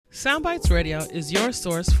Soundbites Radio is your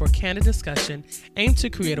source for candid discussion aimed to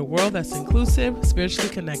create a world that's inclusive, spiritually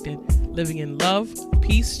connected, living in love,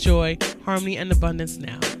 peace, joy, harmony, and abundance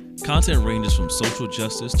now. Content ranges from social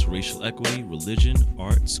justice to racial equity, religion,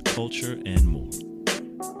 arts, culture, and more.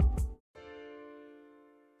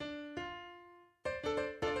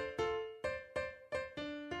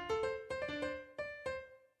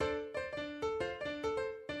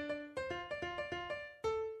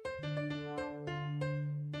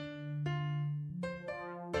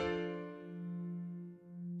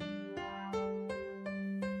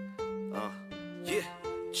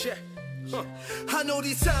 I know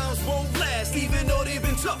these times won't last, even though they've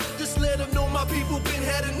been tough. Just let them know my people been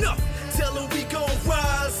had enough. Tell them we gon'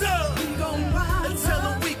 rise up. We gon' rise Tell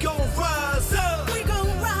them we gon' rise up. We gon'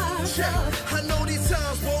 rise up. I know these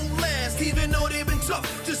times won't last, even though they've been tough.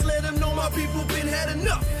 Just let them know my people been had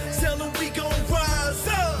enough. Tell them we gon' rise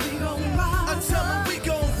up. We gon' rise Tell them we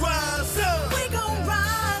gon' rise up. We gon'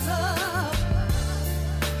 rise up.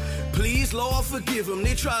 Please, Lord, forgive them.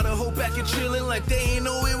 They try to hold back and chillin' like they ain't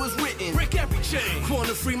know it was written. Break every chain.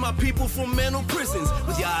 Wanna free my people from mental prisons.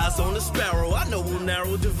 With your eyes on the sparrow, I know we'll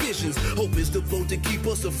narrow divisions. Hope is the boat to keep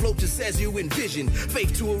us afloat just as you envision.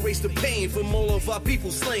 Faith to erase the pain from all of our people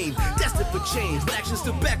slain. Destined for change, but actions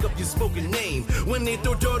to back up your spoken name. When they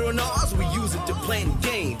throw dirt on ours, we use it to plan and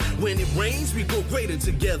gain. When it rains, we grow greater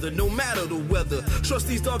together, no matter the weather. Trust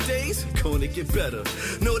these dark days, gonna get better.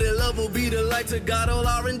 Know that love will be the light to guide all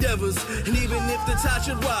our endeavors. And even if the tide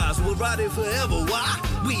should rise, we'll ride it forever. Why?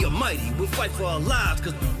 We are mighty, we'll fight for our lives,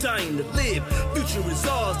 cause we're dying to live. Future is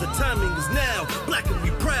ours, the timing is now. Black and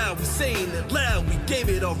we proud, we saying it loud, we gave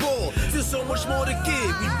it our all. There's so much more to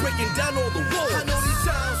give, we breaking down all the walls. I know these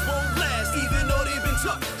times won't last, even though they've been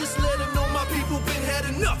tough. Just let them know my people been had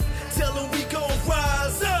enough. Tell them we gon'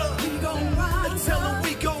 rise up. We gon' rise Tell them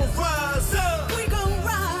we gon' rise up. We gon'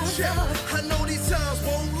 rise up. I know these times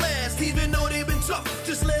won't last, even though they've been tough.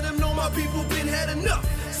 Just let them know my people been had enough.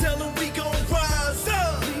 Tell them we gon' rise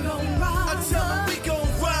up. We gon' rise Tell them we gon'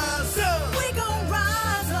 rise up. We gon'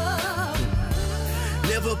 rise up.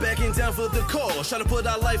 Never backing down for the cause. Trying to put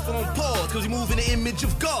our life on pause, cause we move in the image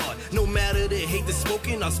of God. No matter the hate that's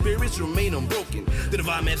spoken, our spirits remain unbroken. The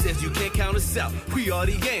divine map says you can't count us out. We are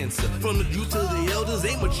the answer. From the youth to the elders,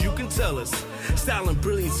 ain't much you can tell us. Style and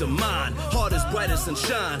brilliance of mind, heart is bright as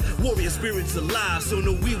sunshine. Warrior spirits alive, so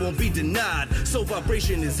no, we won't be denied. So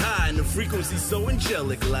vibration is high and the frequency so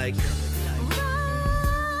angelic, like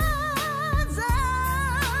rise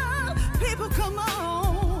up, people come on.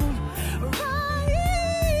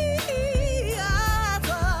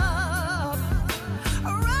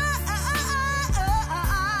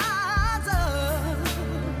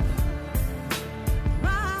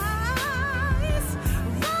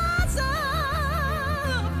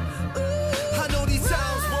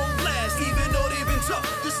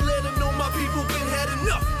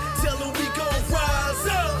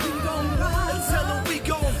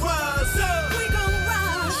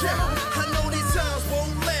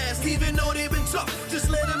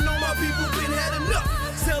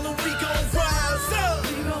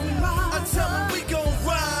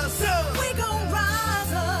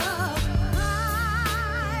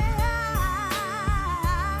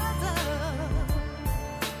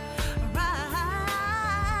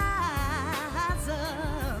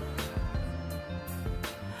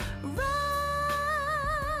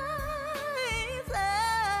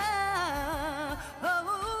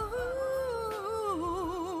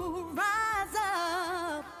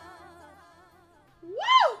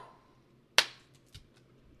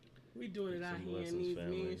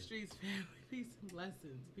 Streets, family, peace and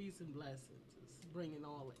blessings, peace and blessings. It's bringing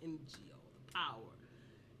all the energy, all the power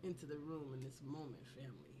into the room in this moment,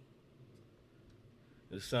 family.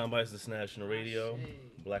 This is Soundbites, this National Radio.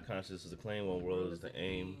 Black consciousness is the claim, one world is the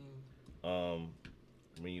aim.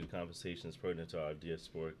 Bring you conversations pertinent to our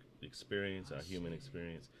diasporic experience, our human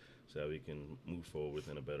experience, so that we can move forward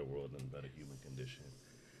within a better world and a better human condition.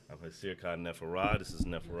 I'm Hasir Khan Neferah. This is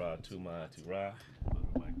Neferah Tuma Tirah. A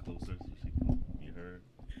little mic closer so she can be heard.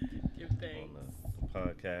 Give thanks. On the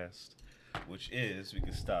podcast, which is, we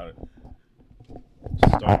can start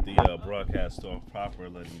the broadcast off proper,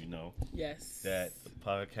 letting you know that the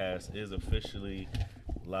podcast is officially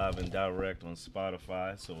live and direct on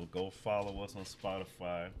Spotify. So go follow us on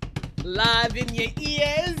Spotify. Live in your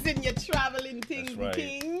ears, in your traveling things. That's right.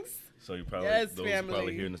 Things. So you probably those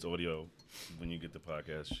probably hearing this audio when you get the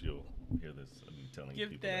podcast, you'll hear this. I'll be telling Give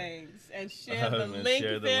people. Give thanks and share the link,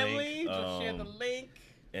 family. Just share the link.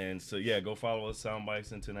 And so, yeah, go follow us,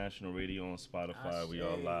 Soundbites International Radio on Spotify. We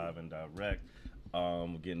are live and direct.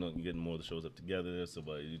 Getting more of the shows up together. So,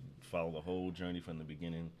 but you follow the whole journey from the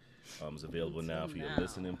beginning. It's available now for your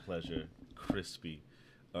listening pleasure. Crispy.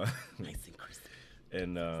 Nice and crispy.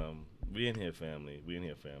 And we in here, family.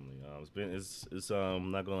 It's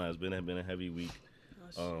not gonna lie, it's been a heavy week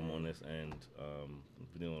on this end.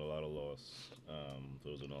 Been dealing with a lot of loss.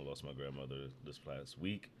 Those who know, I lost my grandmother this last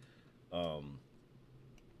week.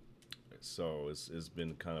 So it's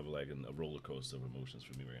been kind of like a roller coaster of emotions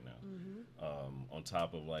for me right now. On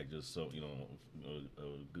top of like just a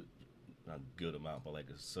good, not good amount, but like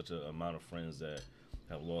such a amount of friends that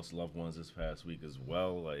have lost loved ones this past week as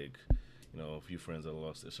well. Like, a few friends that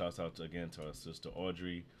lost. Shouts out again to our sister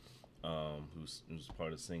Audrey, who's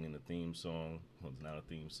part of singing the theme song. Well, it's not a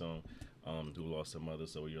theme song. Who lost her mother,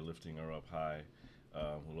 so you're lifting her up high.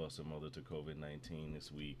 Who lost her mother to COVID-19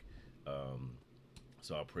 this week.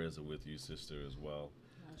 So our prayers are with you, sister, as well.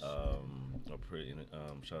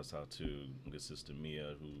 Shouts out to good sister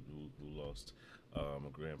Mia, who lost a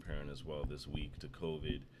grandparent as well this week to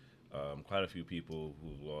COVID. Quite a few people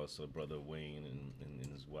who lost a brother Wayne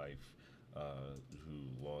and his wife,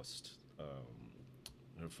 who lost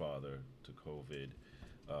her father to COVID,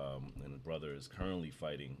 and his brother is currently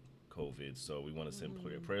fighting COVID. So we want to send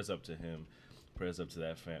prayers up to him, prayers up to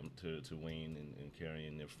that to Wayne and Carrie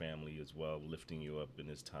and their family as well, lifting you up in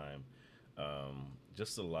this time.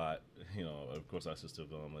 Just a lot, of course our sister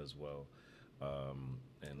Vilma as well,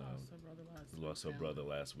 and lost her brother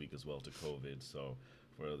last week as well to COVID. So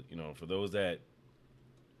for those that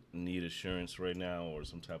need assurance right now or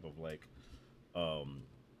some type of like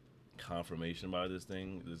confirmation about this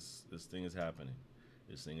thing is happening.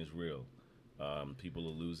 This thing is real. People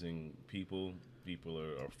are losing people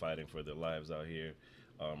are fighting for their lives out here,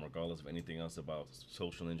 regardless of anything else about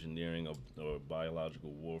social engineering or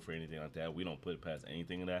biological warfare, anything like that. We don't put it past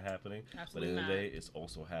anything of that happening. Absolutely but at the end of the not. day, it's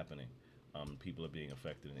also happening. People are being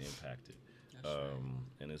affected and impacted.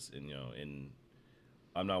 That's right. And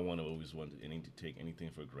I'm not one to always want to take anything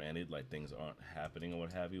for granted, like things aren't happening or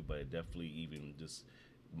what have you, but it definitely even just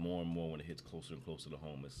more and more when it hits closer and closer to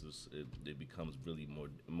home, it becomes really more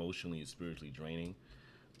emotionally and spiritually draining.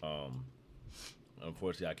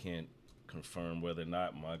 Unfortunately, I can't confirm whether or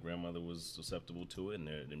not my grandmother was susceptible to it,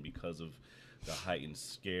 and because of the heightened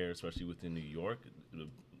scare, especially within New York,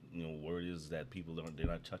 word is that they're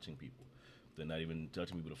not touching people. They're not even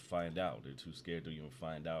touching people to find out. They're too scared to even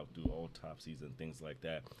find out, do autopsies and things like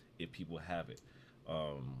that if people have it.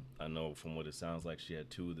 I know from what it sounds like she had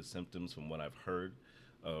 2 of the symptoms from what I've heard,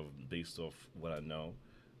 based off what I know.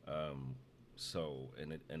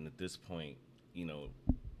 And at this point,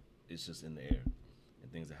 it's just in the air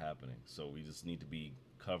and things are happening. So we just need to be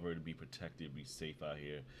covered, be protected, be safe out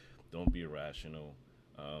here. Don't be irrational.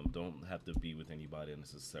 Don't have to be with anybody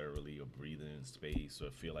unnecessarily or breathe in space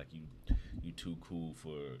or feel like you too cool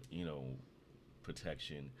for,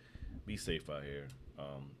 protection. Be safe out here.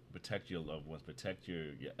 Protect your loved ones, protect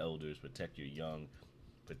your elders, protect your young,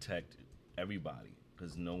 protect everybody,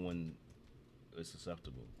 because no one is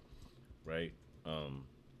susceptible, right? I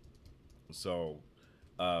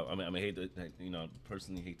hate to,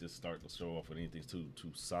 personally hate to start the show off with anything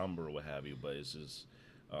too somber or what have you, but it's just,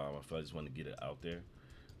 I feel like I just want to get it out there,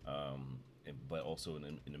 but also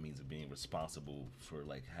in the means of being responsible for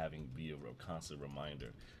like be a constant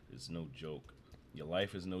reminder. It's no joke. Your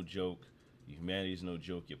life is no joke. Your humanity is no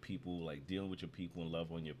joke. Your people, like dealing with your people and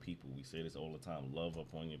love on your people. We say this all the time. Love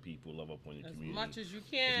up on your people. Love up on your community. As much as you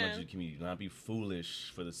can. As much as you can. Do not be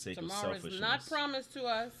foolish for the sake of Tomorrow selfishness. is not promised to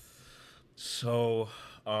us. So,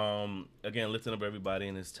 again, lifting up everybody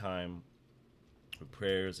in this time with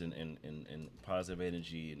prayers and positive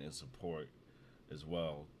energy and support as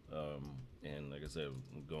well. And like I said,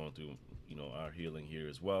 we're going through, our healing here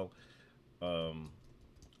as well.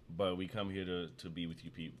 But we come here to be with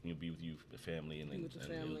you, people, be with you, the family, and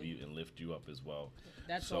lift you up as well.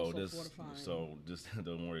 That's so also fortifying. So just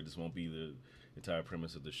don't worry. This won't be the entire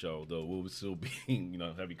premise of the show, though. We'll still be,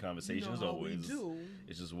 heavy conversations always. We do.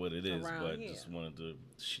 It's just what it is. But here. just wanted to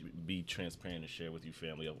be transparent and share with you,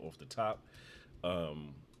 family, off the top,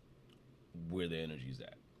 where the energy's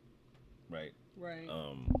at, right? Right.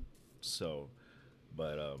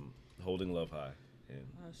 Holding love high, and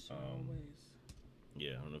always.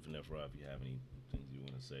 Yeah, I don't know if Nefra, if you have any things you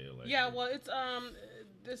want to say or like. Yeah, well, it's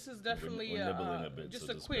this is definitely we're nibbling a bit, just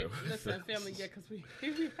so a just quick bear with listen, family. Yeah, because we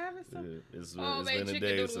having some. It's man, been a chicken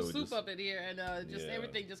day, noodle so soup just, up in here, and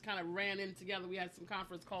everything just kind of ran in together. We had some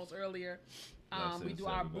conference calls earlier. We do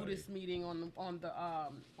our Buddhist meeting on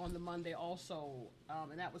the Monday also,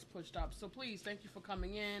 and that was pushed up. So please, thank you for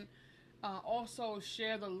coming in. Also,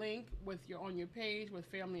 share the link on your page with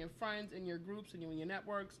family and friends in your groups and in your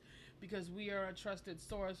networks, because we are a trusted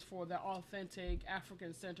source for the authentic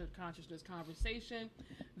African-centered consciousness conversation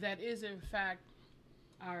that is, in fact,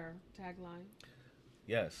 our tagline.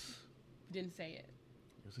 Yes. Didn't say it.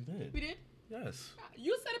 Yes, we did. We did? Yes.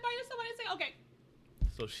 You said it by yourself. I didn't say it. Okay.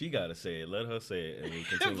 So she got to say it. Let her say it, and we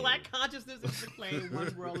continue. Black consciousness is the claim.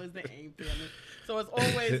 One world is the aim, family. So it's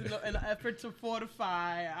always an effort to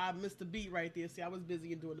fortify. I missed the beat right there. See, I was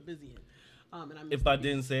busy and doing the busying. And if I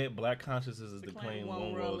didn't say it, black consciousness is the claim.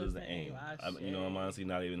 One world is the aim. I'm honestly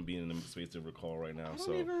not even being in the space to recall right now. I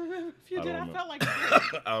don't even remember if you did. I felt like you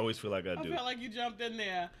did. I always feel like I do. I felt like you jumped in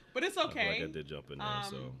there, but it's okay. I feel like I did jump in there.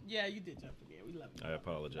 So yeah, you did jump in there. We love you. I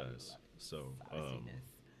apologize. So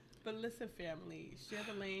but listen, family, share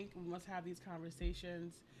the link. We must have these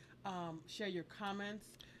conversations. Share your comments.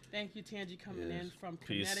 Thank you, Tangi, coming in from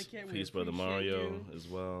Connecticut. Peace, Brother Mario, as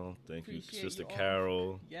well. Thank you, Sister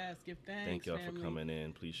Carol. Yes, give thanks. Thank y'all family. for coming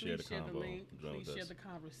in. Please share the convo. Please share the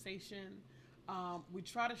conversation. We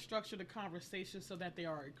try to structure the conversation so that they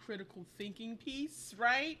are a critical thinking piece,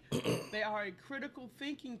 right? They are a critical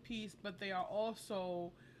thinking piece, but they are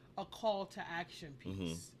also a call to action piece.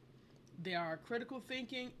 Mm-hmm. They are critical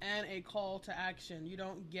thinking and a call to action. You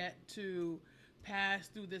don't get to pass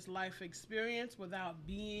through this life experience without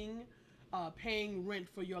being paying rent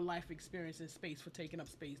for your life experience and space, for taking up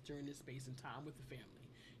space during this space and time with the family.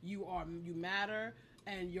 You matter,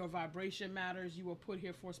 and your vibration matters. You were put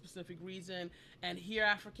here for a specific reason, and here,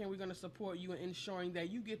 African, we're going to support you in ensuring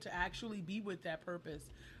that you get to actually be with that purpose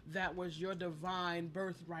that was your divine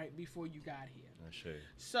birthright before you got here.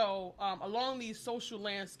 So along these social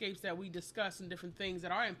landscapes that we discuss and different things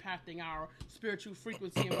that are impacting our spiritual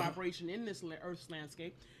frequency and vibration in this Earth's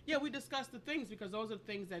landscape, we discuss the things because those are the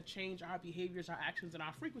things that change our behaviors, our actions, and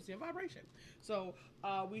our frequency and vibration. So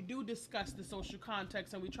we do discuss the social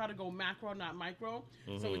context, and we try to go macro, not micro.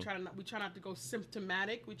 Mm-hmm. So we try not to go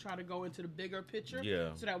symptomatic. We try to go into the bigger picture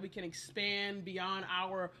so that we can expand beyond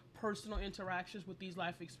our personal interactions with these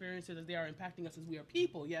life experiences as they are impacting us as we are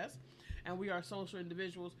people, yes? And we are social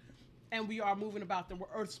individuals, and we are moving about the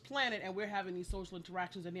Earth's planet, and we're having these social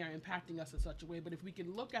interactions, and they are impacting us in such a way. But if we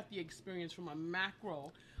can look at the experience from a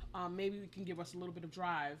macro, maybe we can give us a little bit of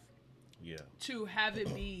drive to have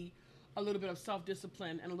it be a little bit of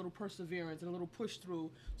self-discipline and a little perseverance and a little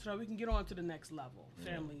push-through so that we can get on to the next level,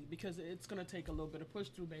 family, because it's going to take a little bit of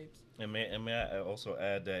push-through, babes. And may I also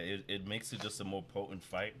add that it makes it just a more potent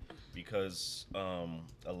fight because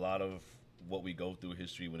a lot of what we go through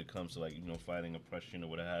history when it comes to fighting oppression or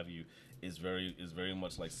what have you is very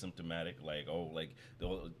much like symptomatic,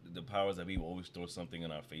 the powers that be will always throw something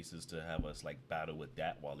in our faces to have us battle with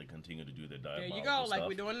that while they continue to do their diabolical there you go stuff, like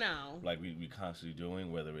we're doing now, like we constantly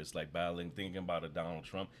doing, whether it's thinking about a Donald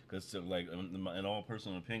Trump, because in all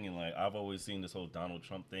personal opinion, I've always seen this whole Donald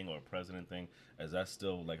Trump thing or president thing as that's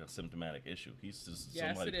still a symptomatic issue. He's just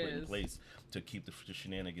somebody put in place to keep the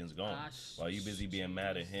shenanigans going while you busy being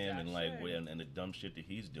mad at him and the dumb shit that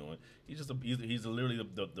he's doing. He's literally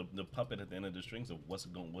the puppet at the end of the strings of what's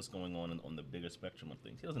going on the bigger spectrum of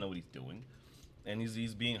things. He doesn't know what he's doing, and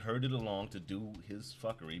he's being herded along to do his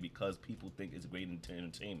fuckery because people think it's great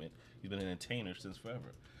entertainment. He's been an entertainer since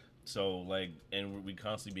forever. So and we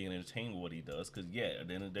constantly being entertained with what he does because at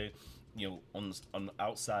the end of the day, on the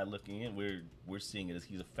outside looking in, we're seeing it as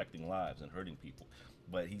he's affecting lives and hurting people,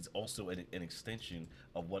 but he's also an extension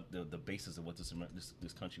of what the basis of what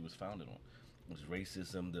this country was founded on. Which is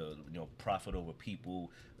racism, the profit over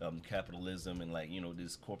people, capitalism, and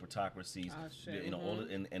this corporatocracies, all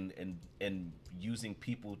and using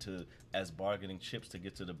people as bargaining chips to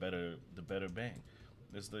get to the better bang.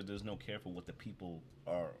 There's no care for what the people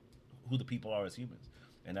are, who the people are as humans,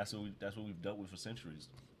 and that's what we've dealt with for centuries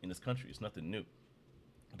in this country. It's nothing new.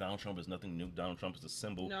 Donald Trump is nothing new. Donald Trump is a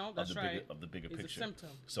symbol of the bigger He's picture. A symptom.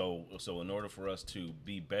 So in order for us to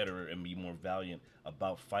be better and be more valiant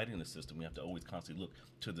about fighting the system, we have to always constantly look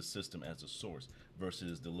to the system as a source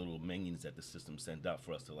versus the little minions that the system send out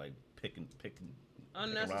for us to pick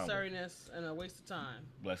unnecessariness and a waste of time.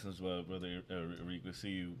 Blessings, Brother Eric. We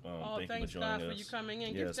see you. Thank you for thanks joining God us. for you coming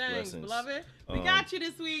in. Yes, Give thanks, blessings. beloved. We got you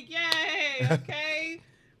this week. Yay! Okay,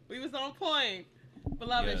 we was on point,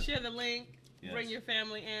 beloved. Share the link. Yes. Bring your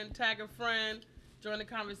family in, tag a friend, join the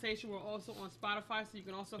conversation. We're also on Spotify, so you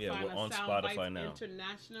can also find us on Soundbites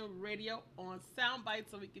International Radio on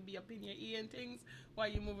Soundbites, so we can be up in your ear and things while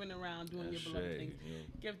you're moving around doing your beloved things. Yeah.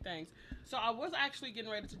 Give thanks. So I was actually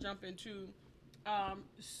getting ready to jump into,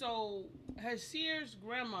 so Hasir's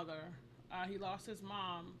grandmother, he lost his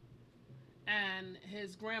mom and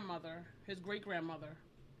his grandmother, his great-grandmother,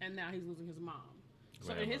 and now he's losing his mom.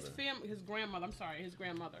 So in his family, his grandmother.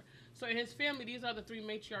 So in his family, these are the three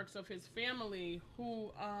matriarchs of his family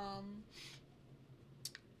who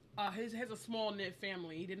has a small knit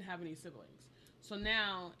family. He didn't have any siblings. So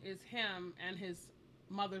now it's him and his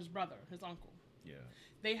mother's brother, his uncle. Yeah.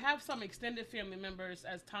 They have some extended family members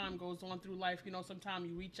as time goes on through life. You know, sometimes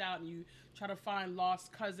you reach out and you try to find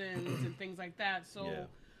lost cousins and things like that. So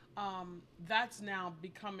that's now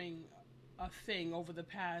becoming a thing over the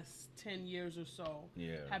past 10 years or so.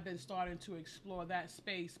 Yeah. Have been starting to explore that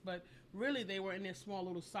space. But really, they were in this small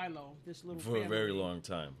little silo, this little For family. a very long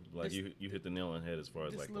time. Like, This- you hit the nail on the head as far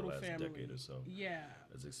as, this like, the little last family. decade or so. Yeah.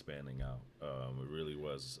 It's expanding out. It really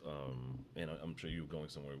was. And I'm sure you were going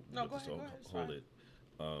somewhere No, with go this, ahead, so go ahead, it's hold fine. it.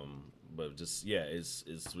 But just, yeah, it's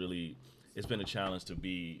really, it's been a challenge to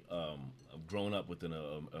be grown up within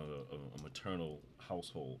a maternal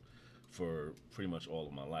household for pretty much all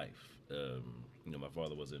of my life. You know, my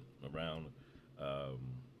father wasn't around.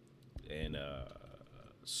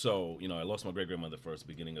 So, you know, I lost my great grandmother first,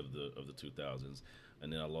 beginning of the 2000s,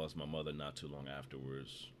 and then I lost my mother not too long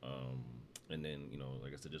afterwards. And then, you know,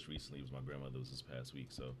 like I said, just recently it was my grandmother. It was this past week.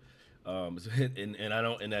 So, and I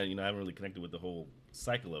don't, and I, you know, I haven't really connected with the whole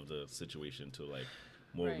cycle of the situation until like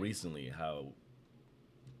more Right. recently. How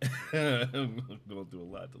I'm going through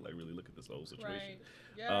a lot to like really look at this whole situation. Right.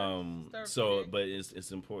 Yeah. So, but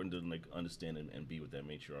it's important to like understand and be with that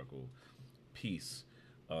matriarchal piece,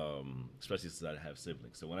 especially since I have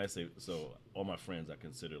siblings. So when I say, so all my friends I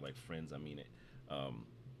consider like friends, I mean it.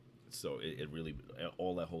 So it really,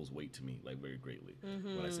 all that holds weight to me, like very greatly.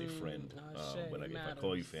 When I say friend, but if I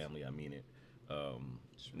call you family, I mean it.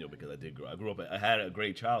 You know, because I grew up, I had a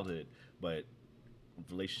great childhood, but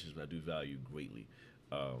relationships I do value greatly.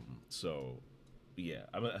 So yeah,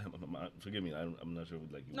 forgive me, I'm not sure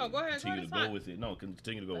like you No, go ahead, continue it's to go fine. with it. No,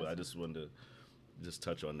 continue to go with it. I just wanted to just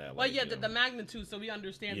touch on that. Well, like, yeah, you the know, magnitude, so we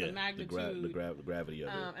understand the magnitude, the gravity of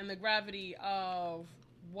it. and the gravity of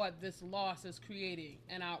what this loss is creating.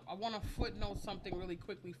 And I want to footnote something really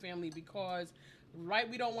quickly, family, because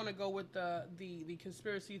we don't want to go with the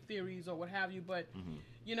conspiracy theories or what have you, but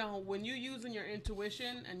you know, when you're using your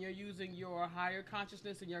intuition and you're using your higher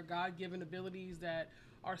consciousness and your God-given abilities that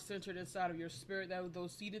are centered inside of your spirit,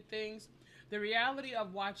 those seated things, the reality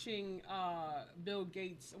of watching Bill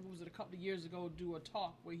Gates, what was it, a couple of years ago, do a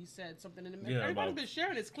talk where he said something, and everybody's been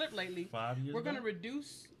sharing this clip lately. 5 years We're going to ago?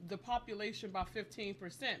 reduce the population by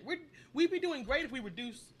 15%. We'd be doing great if we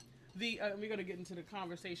reduce the, we're going to get into the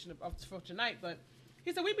conversation for tonight, but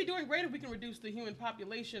he said we'd be doing great if we can reduce the human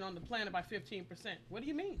population on the planet by 15%. What do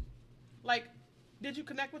you mean? Like, did you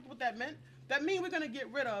connect with what that meant? That means we're going to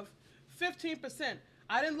get rid of 15%.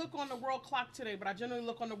 I didn't look on the world clock today, but I generally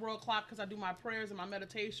look on the world clock because I do my prayers and my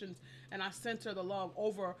meditations, and I center the love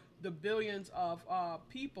over the billions of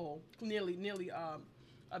people, nearly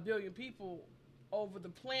a billion people over the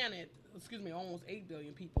planet. Excuse me, almost 8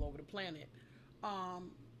 billion people over the planet.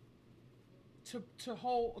 To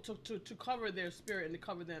cover their spirit and to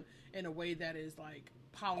cover them in a way that is like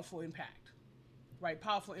powerful impact, right?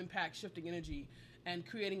 Powerful impact, shifting energy, and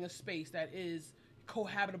creating a space that is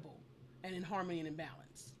cohabitable and in harmony and in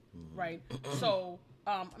balance, right? So,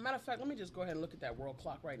 a matter of fact, let me just go ahead and look at that world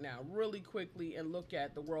clock right now, really quickly, and look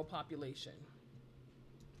at the world population.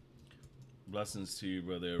 Blessings to you,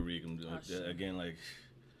 Brother Arik. Again, like,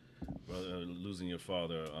 brother, losing your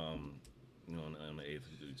father, you know, on the 8th.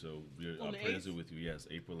 So our prayers are with you. Yes,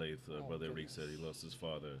 April 8th, Brother Arik said he lost his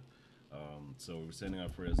father. So we're sending our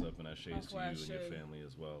prayers up and our shades to you and your family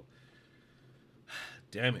as well.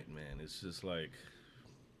 Damn it, man. It's just like,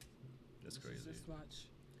 it's crazy. It's just much.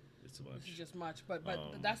 It's too much. It's just much. But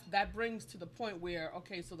that brings to the point where,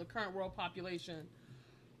 okay, so the current world population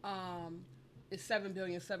is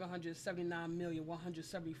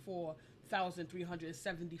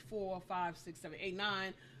 7,799,174,374, 5, 6, 7, 8,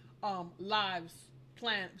 9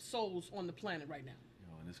 souls on the planet right now.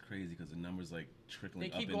 And it's crazy because the numbers like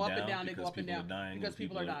trickling They keep up going and up down and down. They go up and down because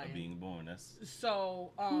people are dying. being born. That's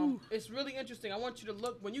So it's really interesting. I want you to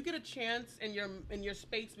look when you get a chance in your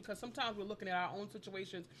space, because sometimes we're looking at our own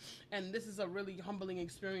situations, and this is a really humbling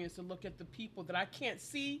experience to look at the people that I can't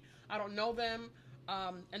see. I don't know them,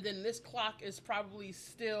 and then this clock is probably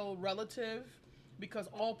still relative because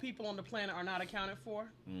all people on the planet are not accounted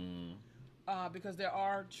for. Because there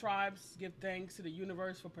are tribes, give thanks to the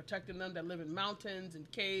universe for protecting them, that live in mountains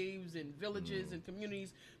and caves and villages and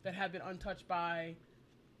communities that have been untouched by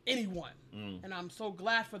anyone. And I'm so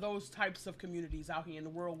glad for those types of communities out here in the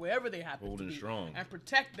world, wherever they happen Holding to be, strong. and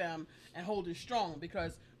protect them and hold it strong,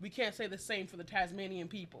 because we can't say the same for the Tasmanian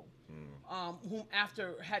people, whom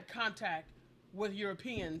after had contact with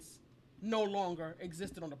Europeans no longer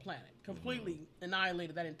existed on the planet. Completely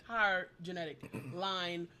annihilated that entire genetic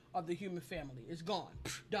line of the human family. It's gone.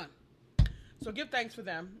 Done. So give thanks for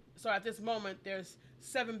them. So at this moment, there's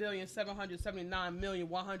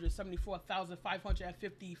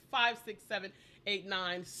 7,779,174,555, 6, 7, 8,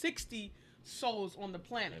 9, 60 souls on the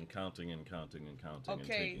planet. And counting and counting and counting and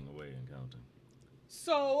Okay. taking away and counting.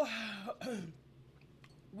 So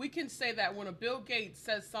we can say that when a Bill Gates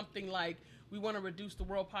says something like, we want to reduce the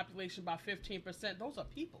world population by 15%, those are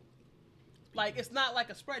people. Like, it's not like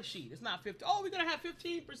a spreadsheet. It's not 50. Oh, we're going to have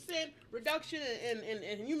 15% reduction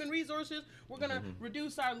in human resources. We're going to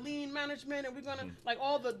reduce our lean management, and we're going to, like,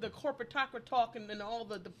 all the corporatocrat talk and all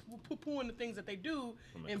the poo-poo and the things that they do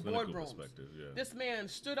From a in clinical boardrooms. perspective, yeah. This man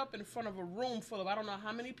stood up in front of a room full of I don't know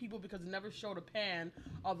how many people, because it never showed a pan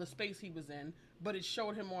of the space he was in, but it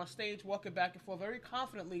showed him on stage walking back and forth very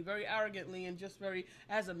confidently, very arrogantly, and just very,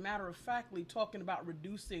 as a matter of factly, talking about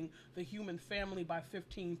reducing the human family by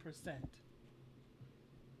 15%.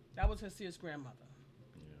 That was Hasia's grandmother.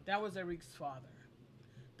 Yeah. That was Eric's father.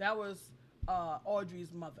 That was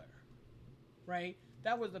Audrey's mother, right?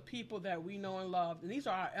 That was the people that we know and love. And these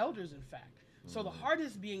are our elders, in fact. So the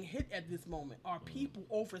hardest being hit at this moment are people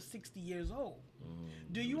over 60 years old.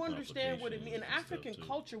 Do you The understand what it means? In complications and African stuff,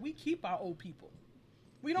 too. culture, we keep our old people.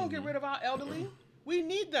 We don't get rid of our elderly. We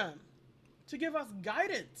need them to give us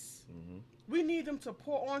guidance. We need them to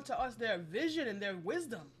pour onto us their vision and their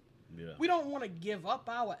wisdom. Yeah. We don't want to give up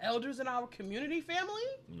our elders in our community, family.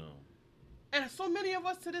 No. And so many of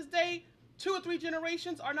us to this day, 2 or 3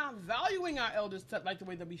 generations, are not valuing our elders like the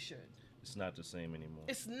way that we should. It's not the same anymore.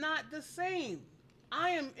 It's not the same.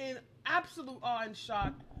 I am in absolute awe and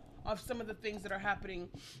shock of some of the things that are happening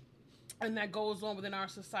and that goes on within our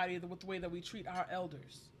society with the way that we treat our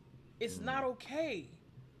elders. It's not okay.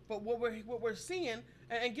 But what we're seeing,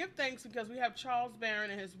 and give thanks because we have Charles Barron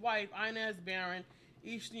and his wife, Inez Barron,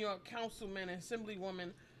 East New York councilman and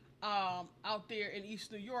assemblywoman out there in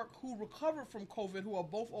East New York who recovered from COVID, who are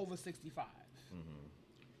both over 65.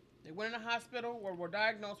 They went in the hospital, or were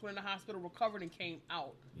diagnosed, went in the hospital, recovered, and came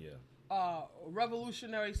out. Yeah.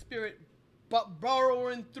 Revolutionary spirit, but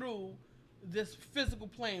burrowing through this physical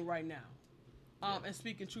plane right now. And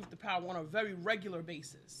speaking truth to power on a very regular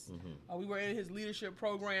basis. We were in his leadership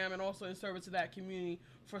program and also in service to that community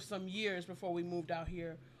for some years before we moved out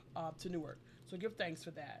here to Newark. So give thanks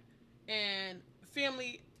for that. And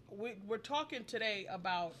family, we're talking today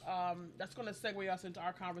about, that's going to segue us into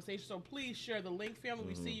our conversation. So please share the link, family.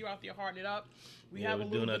 We see you out there hearting it up. We have a we're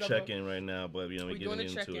little doing bit our of check-in right now, but we're doing getting the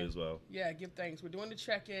into check-in it as well. Yeah, give thanks. We're doing the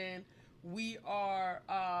check-in. We are,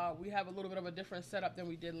 we have a little bit of a different setup than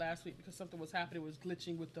we did last week because something was happening. It was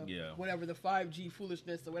glitching with the, whatever, the 5G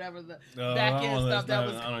foolishness or whatever the back-end stuff that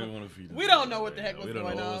was. I don't even want to feed. We don't know what the heck was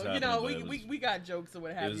going on. You know, we we got jokes or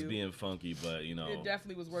what have you. It was being funky, but you know. It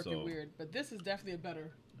definitely was working so, weird. But this is definitely a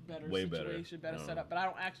better way situation, better setup. But I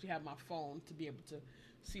don't actually have my phone to be able to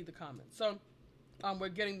see the comments. So we're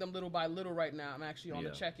getting them little by little right now. I'm actually on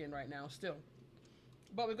the check-in right now still.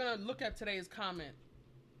 But we're going to look at today's comment.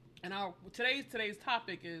 And our today's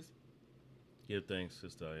topic is, give thanks,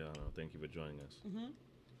 Sister Ayana. Thank you for joining us.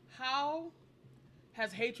 how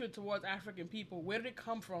has hatred towards African people, where did it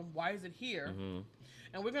come from? Why is it here?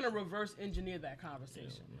 And we're going to reverse engineer that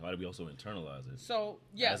conversation. How do we also internalize it? So,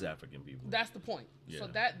 as African people. That's the point. So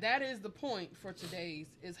that is the point for today's,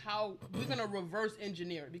 is how we're going to reverse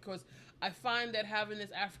engineer it, because I find that having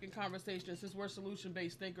this African conversation, since we're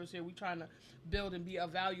solution-based thinkers here, we're trying to build and be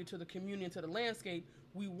of value to the community and to the landscape,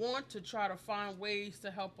 we want to try to find ways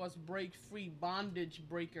to help us break free bondage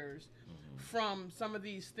breakers from some of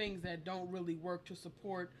these things that don't really work to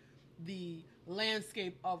support the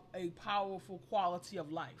landscape of a powerful quality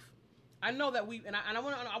of life. I know that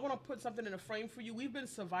I want to put something in a frame for you. We've been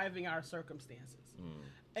surviving our circumstances.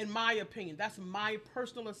 In my opinion, that's my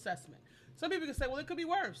personal assessment. Some people can say, well, it could be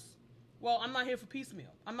worse. Well, I'm not here for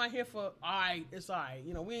piecemeal. I'm not here for, it's all right.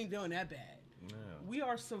 You know, we ain't doing that bad. Yeah. We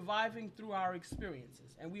are surviving through our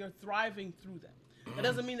experiences, and we are thriving through them. That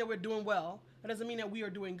doesn't mean that we're doing well. That doesn't mean that we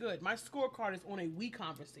are doing good. My scorecard is on a we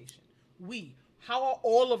conversation. We. How are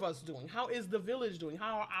all of us doing? How is the village doing?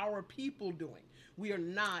 How are our people doing? We are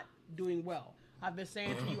not doing well. I've been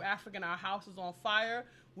saying to you, African, our house is on fire.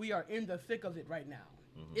 We are in the thick of it right now.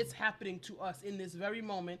 It's happening to us in this very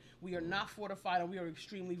moment. We are not fortified, and we are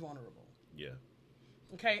extremely vulnerable. Yeah.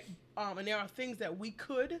 Okay? And there are things that we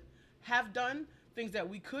could have done, things that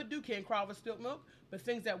we could do, can't cry over spilt milk, but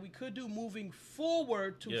things that we could do moving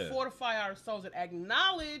forward to fortify ourselves and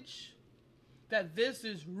acknowledge that this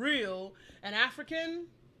is real. And African,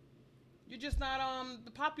 you're just not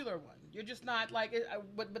the popular one. You're just not like it,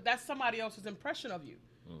 but that's somebody else's impression of you.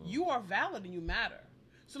 You are valid and you matter.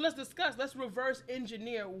 So let's discuss. Let's reverse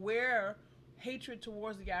engineer where hatred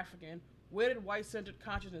towards the African, where did white-centered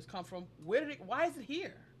consciousness come from? Why is it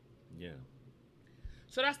here? Yeah.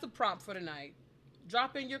 So that's the prompt for tonight.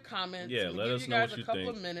 Drop in your comments. Yeah, let us know what you think. Give you guys a couple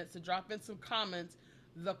of minutes to drop in some comments.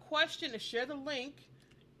 The question is share the link,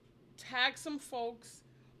 tag some folks,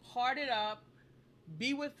 heart it up,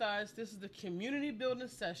 be with us. This is the community building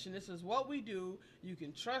session. This is what we do. You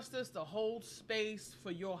can trust us to hold space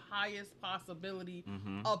for your highest possibility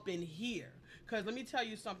up in here. Because let me tell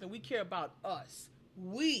you something. We care about us.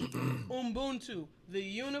 We, Ubuntu, the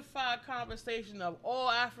unified conversation of all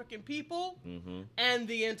African people and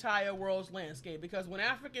the entire world's landscape. Because when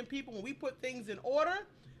African people, when we put things in order,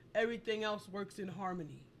 everything else works in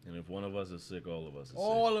harmony. And if one of us is sick, all of us is sick.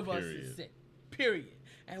 All of us is sick. Period.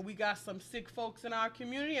 And we got some sick folks in our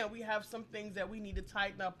community, and we have some things that we need to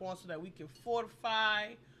tighten up on so that we can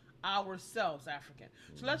fortify ourselves, African.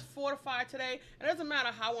 So let's fortify today. And it doesn't matter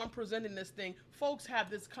how I'm presenting this thing. Folks have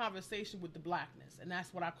this conversation with the blackness, and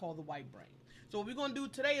that's what I call the white brain. So what we're going to do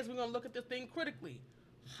today is we're going to look at this thing critically.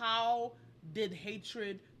 How did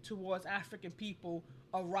hatred towards African people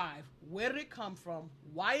arrive? Where did it come from?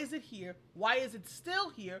 Why is it here? Why is it still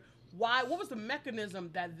here? Why? What was the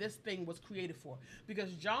mechanism that this thing was created for?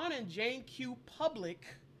 Because John and Jane Q. Public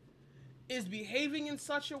is behaving in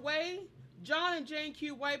such a way. John and Jane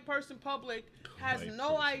Q. White person public has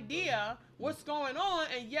no idea what's going on,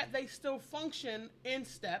 and yet they still function in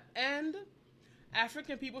step. And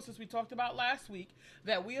African people, since we talked about last week,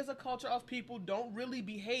 that we as a culture of people don't really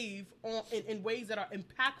behave in ways that are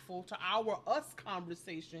impactful to our us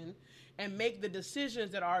conversation and make the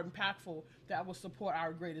decisions that are impactful that will support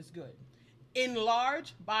our greatest good.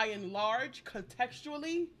 By and large,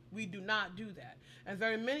 contextually, we do not do that. And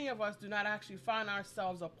very many of us do not actually find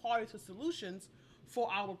ourselves a party to solutions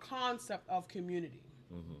for our concept of community.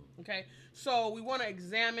 Okay? So we want to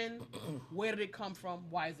examine where did it come from?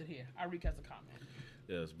 Why is it here? Arik has a comment.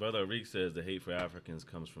 Yes, Brother Arik says the hate for Africans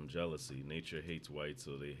comes from jealousy. Nature hates whites,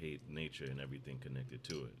 so they hate nature and everything connected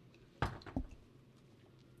to it.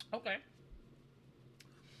 Okay.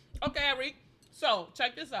 Okay, Arik. So,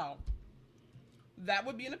 check this out. That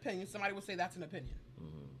would be an opinion. Somebody would say that's an opinion.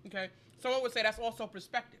 Okay? Someone would say that's also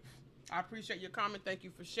perspective. I appreciate your comment. Thank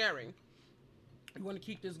you for sharing. We want to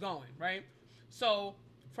keep this going, right? So,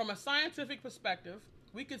 from a scientific perspective,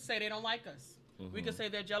 we could say they don't like us. We could say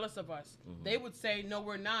they're jealous of us. They would say, no,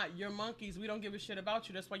 we're not. You're monkeys. We don't give a shit about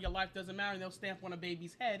you. That's why your life doesn't matter. And they'll stamp on a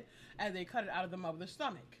baby's head as they cut it out of the mother's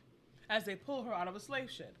stomach, as they pull her out of a slave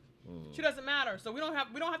ship. She doesn't matter. So we don't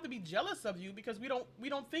have to be jealous of you because we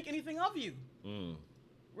don't think anything of you.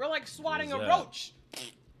 We're like swatting a roach.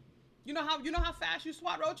 You know how fast you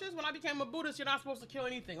swat roaches? When I became a Buddhist, you're not supposed to kill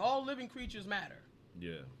anything. All living creatures matter.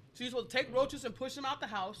 Yeah. So you're supposed to take roaches and push them out the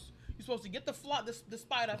house. You're supposed to get the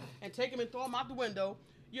spider and take him and throw him out the window.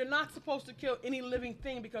 You're not supposed to kill any living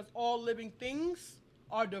thing because all living things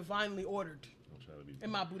are divinely ordered in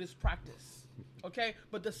my Buddhist practice. Okay?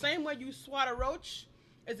 But the same way you swat a roach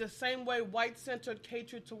is the same way white-centered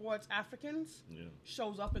hatred towards Africans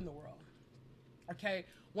shows up in the world. Okay?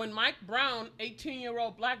 When Mike Brown,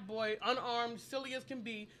 18-year-old black boy, unarmed, silly as can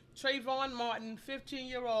be, Trayvon Martin,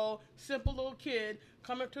 15-year-old, simple little kid,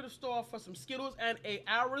 coming to the store for some Skittles and a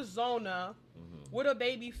Arizona with a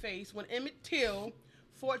baby face. When Emmett Till,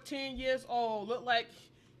 14 years old, looked like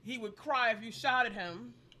he would cry if you shot at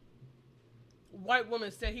him. White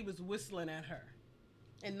woman said he was whistling at her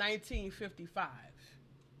in 1955.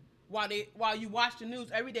 While you watch the news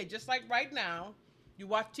every day, just like right now, you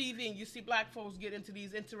watch TV and you see black folks get into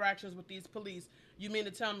these interactions with these police. You mean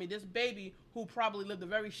to tell me this baby who probably lived a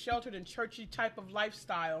very sheltered and churchy type of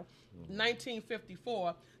lifestyle,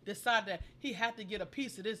 1954, decided that he had to get a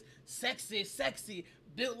piece of this sexy,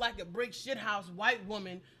 built like a brick shithouse white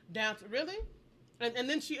woman down to, really? And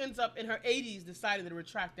then she ends up in her 80s deciding to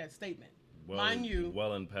retract that statement. Mind you,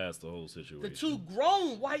 well and past the whole situation. The two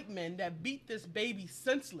grown white men that beat this baby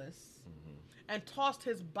senseless and tossed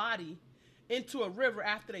his body into a river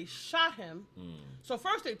after they shot him. So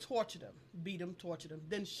first they tortured him, beat him, tortured him,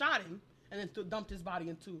 then shot him, and then dumped his body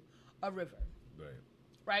into a river.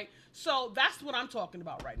 Right? So that's what I'm talking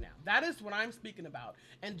about right now. That is what I'm speaking about.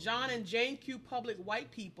 And John and Jane Q. Public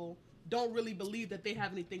white people don't really believe that they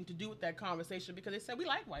have anything to do with that conversation because they said we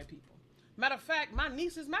like white people. Matter of fact, my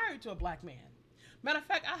niece is married to a black man. Matter of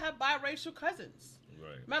fact, I have biracial cousins.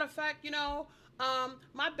 Matter of fact,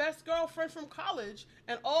 my best girlfriend from college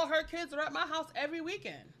and all her kids are at my house every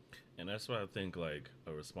weekend. And that's why I think like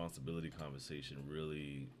a responsibility conversation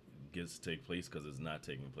really gets to take place because it's not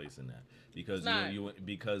taking place in that. Because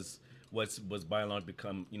because what's by and large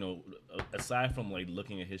become, aside from like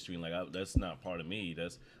looking at history and like that's not part of me.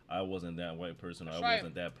 I wasn't that white person, or That's I right.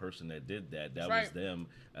 wasn't that person that did that. That That's was right. them,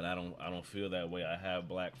 and I don't feel that way. I have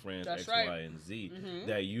black friends, That's X, right. Y, and Z.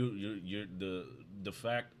 That you're the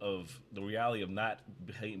fact of the reality of not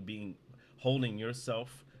being holding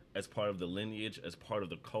yourself as part of the lineage, as part of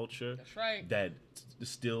the culture. That's right. That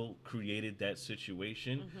still created that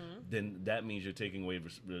situation, then that means you're taking away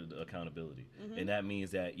accountability, and that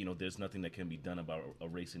means that there's nothing that can be done about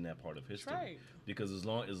erasing that part of history. right. Because as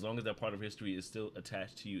long as that part of history is still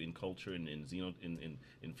attached to you in culture and in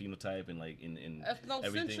phenotype and like in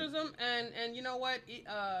everything. Ethnocentrism and you know what?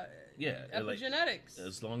 Like, Epigenetics.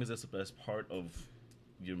 as long as that's part of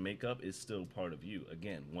your makeup, is still part of you.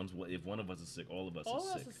 Again, if one of us is sick, all of us All is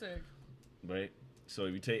of us sick, are sick. right? So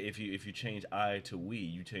if you change I to we,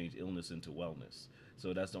 you change illness into wellness.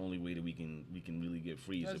 So that's the only way that we can really get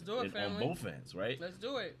free. Let's do it, on family. both ends, right? Let's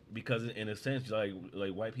do it. Because in a sense, like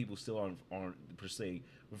white people still aren't per se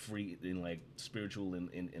free in like spiritual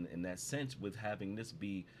in that sense, with having this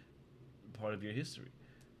be part of your history.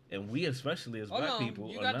 And we, especially as black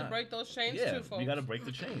people, you are got not. to break those chains Yeah, too, folks. you got to break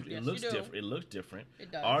the chains. Yes, It looks you do. different. It looks different.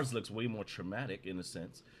 It does. Ours looks way more traumatic in a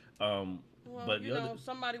sense. Well, But you the know, other,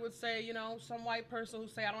 somebody would say, some white person who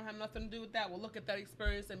say I don't have nothing to do with that will look at that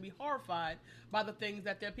experience and be horrified by the things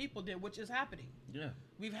that their people did, which is happening. yeah,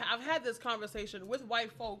 I've had this conversation with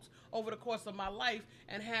white folks over the course of my life,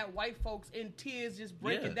 and had white folks in tears, just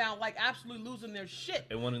breaking Yeah. down, like absolutely losing their shit,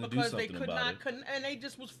 And wanting to do because they something could about not, it. and they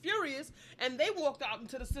just was furious, and they walked out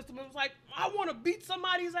into the system and was like, I want to beat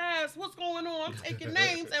somebody's ass. What's going on? I'm taking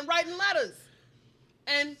names and writing letters,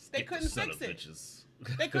 and they Get the couldn't son fix of it. bitches.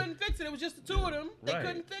 They couldn't fix it. It was just the two of them. They Right.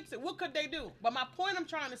 couldn't fix it. What could they do? But my point I'm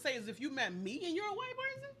trying to say is, if you met me and you're a white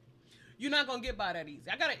person, you're not gonna get by that easy.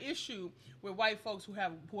 I got an issue with white folks who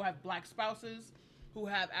have black spouses, who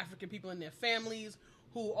have African people in their families,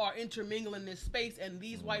 who are intermingling this space, and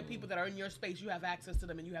these white people that are in your space, you have access to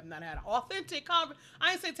them, and you have not had an authentic conversation.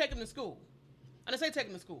 I didn't say take them to school. I didn't say take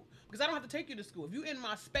them to school, because I don't have to take you to school. If you're in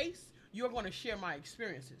my space, you're going to share my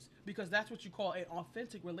experiences, because that's what you call an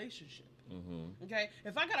authentic relationship. Okay?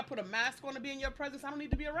 If I got to put a mask on to be in your presence, I don't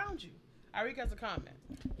need to be around you. Arik has a comment.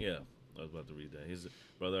 Yeah, I was about to read that. His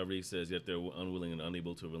brother Arik says, yet they're unwilling and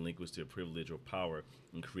unable to relinquish their privilege or power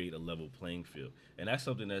and create a level playing field. And that's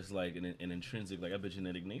something that's like an intrinsic, like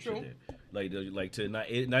epigenetic nature True. there. Like to not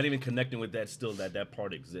even connecting with that, still that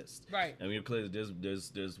part exists. Right. I mean, clearly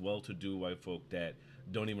there's well-to-do white folk that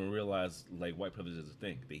don't even realize like white privilege is a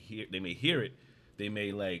thing. They may hear it, they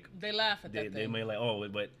may like They laugh at that they thing. may like, oh,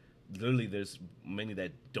 but literally there's many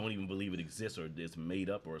that don't even believe it exists, or it's made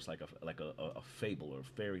up, or it's like a fable or a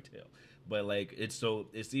fairy tale. But like it's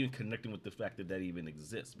even connecting with the fact that even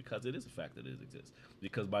exists, because it is a fact that it exists,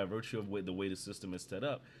 because by virtue of the way the system is set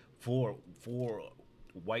up for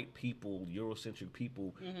white people, Eurocentric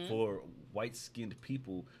people, for white-skinned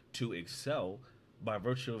people to excel, by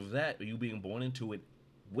virtue of that, you being born into it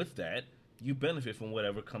with that, you benefit from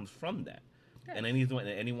whatever comes from that. Yes. And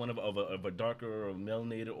anyone of a darker or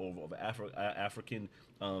melanated or of African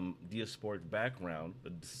diasporic background, a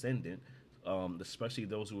descendant, especially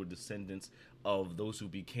those who are descendants of those who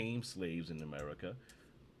became slaves in America,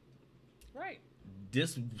 Right.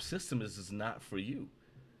 this system is not for you.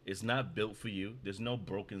 It's not built for you. There's no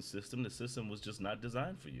broken system. The system was just not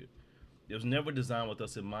designed for you. It was never designed with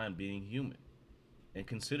us in mind being human and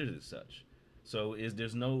considered as such. So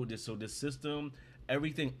the system,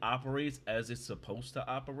 everything operates as it's supposed to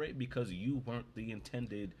operate because you weren't the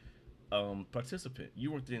intended participant.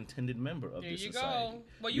 You weren't the intended member of There this you society. go.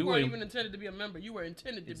 Well, you weren't even intended to be a member. You were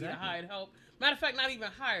intended to be a Exactly. hired help. Matter of fact, not even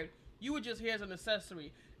hired. You were just here as an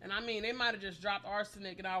accessory. And I mean, they might have just dropped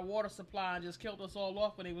arsenic in our water supply and just killed us all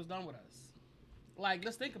off when they was done with us. Like,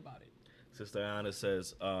 let's think about it. Sister Anna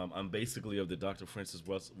says, I'm basically of the Dr. Francis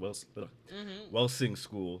Welsing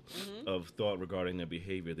school of thought regarding their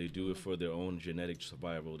behavior. They do it for their own genetic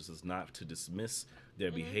survival. This is not to dismiss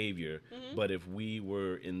their behavior, but if we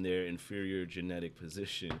were in their inferior genetic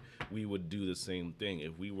position, we would do the same thing.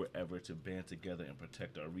 If we were ever to band together and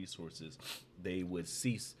protect our resources, they would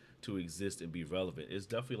cease to exist and be relevant. It's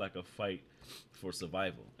definitely like a fight for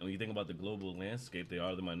survival. And when you think about the global landscape, they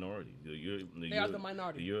are the minority. They are the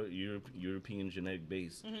minority. Your European genetic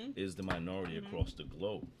base is the minority across the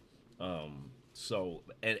globe. So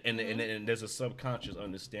and there's a subconscious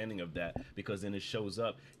understanding of that, because then it shows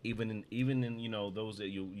up even in those that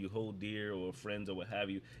you hold dear or friends or what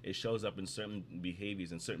have you. It shows up in certain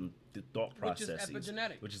behaviors and certain thought processes,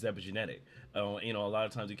 which is epigenetic. A lot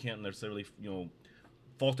of times you can't necessarily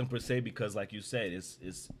fault them per se, because like you said,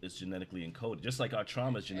 it's genetically encoded, just like our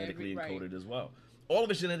trauma is genetically encoded as well. all of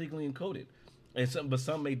it's genetically encoded. And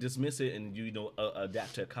some may dismiss it and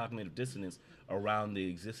adapt to a cognitive dissonance around the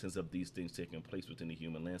existence of these things taking place within the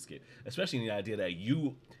human landscape, especially in the idea that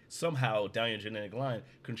you somehow down your genetic line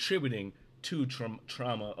contributing to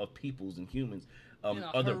trauma of peoples and humans,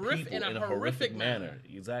 other people in a horrific manner.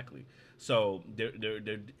 Exactly. So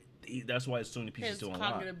that's why it's so many pieces to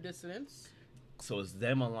unlock. Cognitive dissonance. So it's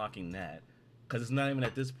them unlocking that. Because it's not even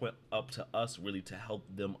at this point up to us really to help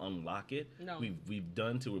them unlock it. No. We've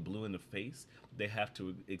done till we're blue in the face. They have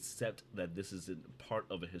to accept that this is a part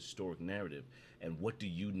of a historic narrative. And what do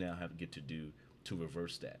you now get to do to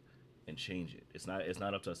reverse that and change it? It's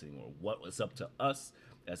not up to us anymore. What's up to us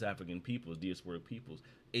as African peoples, diasporic peoples,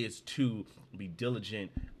 is to be diligent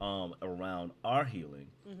around our healing,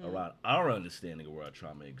 around our understanding of where our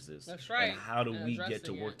trauma exists. That's right. And how do And we get to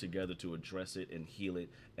addressing work it. together to address it and heal it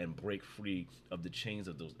and break free of the chains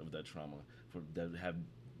of that trauma that have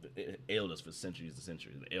ailed us for centuries and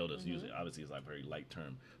centuries. Ailed us usually, obviously, it's like a very light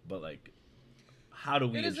term, but like, how do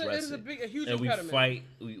we address it? It is a huge and impediment.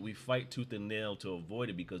 we fight tooth and nail to avoid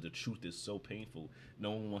it because the truth is so painful.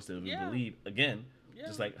 No one wants to Yeah. believe. Again, Yeah.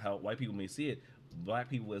 just like how white people may see it, black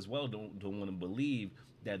people as well don't want to believe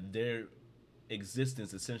that their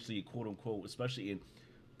existence, essentially, quote unquote, especially in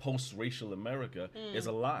post-racial America, is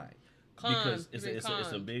a lie. Con. Because You've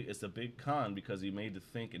been it's a big con because you made to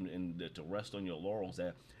think and to rest on your laurels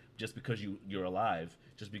that just because you're alive,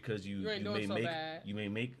 just because you ain't doing so bad. may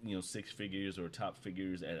make six figures or top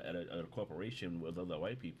figures at a corporation with other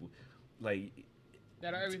white people, like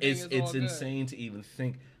That everything is all it's good. insane to even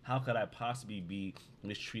think how could I possibly be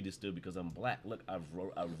mistreated still because I'm black. Look, I've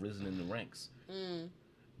risen in the ranks,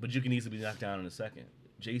 but you can easily be knocked down in a second.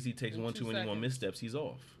 Jay-Z takes In one 2 too many more seconds. missteps, he's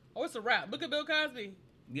off. Oh, it's a wrap. Look at Bill Cosby.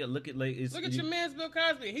 Yeah, look at Your man's Bill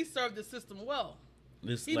Cosby. He served the system well.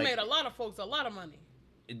 He made a lot of folks a lot of money.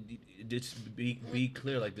 Just be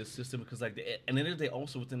clear, like this system, because like and then they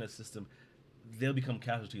also within that system, they'll become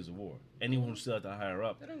casualties of war. Anyone who's still at the higher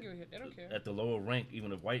up, They don't give a shit. They don't care. at the lower rank,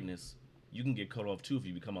 even of whiteness, you can get cut off too if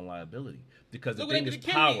you become a liability. Because Look the what thing they is did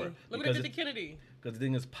to power. Kennedy. Look what Because they did to Kennedy. Because the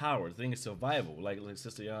thing is power. The thing is survival. Like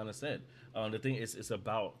Sister Yana said, the thing is it's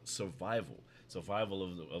about survival. Survival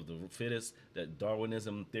of the fittest. That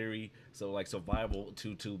Darwinism theory. So like survival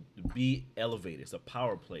to be elevated. It's a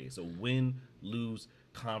power play. It's a win-lose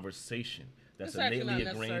conversation. That's It's actually innately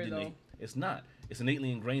not necessary, ingrained in though. It's not. It's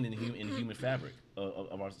innately ingrained in the human fabric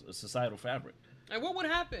of our societal fabric. And what would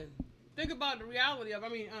happen? Think about the reality of,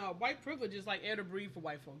 white privilege is like air to breathe for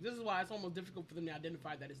white folks. This is why it's almost difficult for them to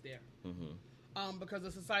identify that it's there. Because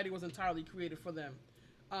the society was entirely created for them.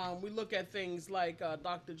 We look at things like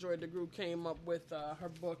Dr. Joy DeGroot came up with her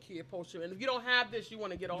book here, Poster. And if you don't have this, you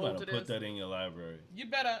want to get a You hold gotta of put this. that in your library. You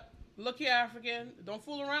better look here, African. Don't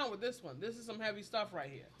fool around with this one. This is some heavy stuff right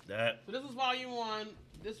here. That So this is volume 1.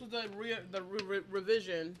 This was the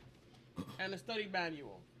revision and the study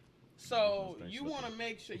manual. So Nice you looking. want to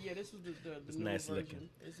make sure. Yeah, this was the It's new nice version. looking.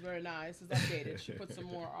 It's very nice. It's updated. She put some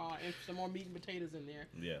more meat and potatoes in there.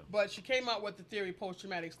 Yeah. But she came out with the theory of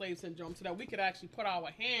post-traumatic slave syndrome so that we could actually put our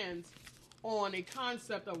hands on a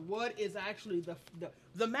concept of what is actually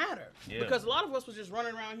the matter. Yeah. Because a lot of us was just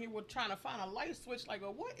running around here with trying to find a light switch, like,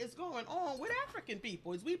 what is going on with African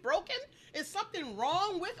people? Is we broken? Is something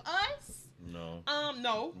wrong with us? No.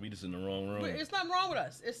 No. We just in the wrong room. But it's nothing wrong with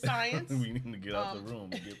us. It's science. We need to get out the room.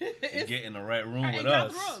 Get in the right room Hey, with get out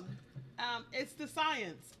us. the room. It's the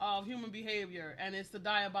science of human behavior, and it's the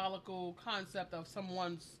diabolical concept of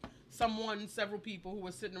several people who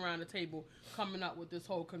were sitting around the table coming up with this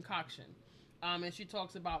whole concoction. And she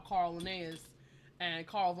talks about Carl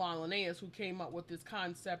von Linnaeus, who came up with this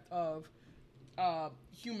concept of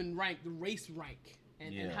human rank, the race rank.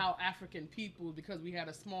 And how African people, because we had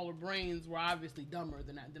a smaller brains, were obviously dumber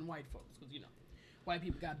than white folks. Because, white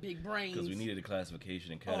people got big brains. Because we needed a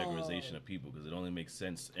classification and categorization of people, because it only makes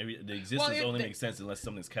sense. The existence Well, only makes sense unless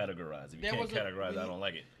something's categorized. If you can't categorize, I don't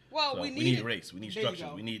like it. Well, So we need needed- race. We need there you structure.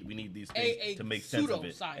 go. We need these things A to make sense of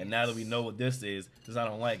it. pseudoscience. And now that we know what this is, since I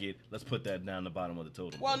don't like it, let's put that down the bottom of the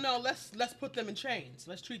totem. Well, pole. no, let's put them in chains.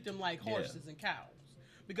 Let's treat them like horses and cows,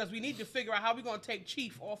 because we need to figure out how we're going to take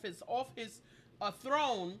Chief off his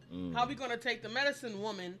throne. How we going to take the medicine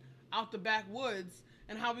woman out the backwoods,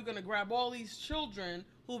 and how we going to grab all these children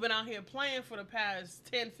who've been out here playing for the past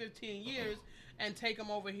 10, 15 years and take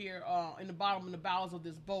them over here in the bowels of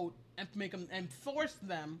this boat and make them and force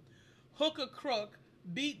them, hook or crook,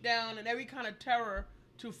 beat down, and every kind of terror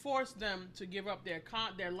to force them to give up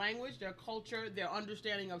their language, their culture, their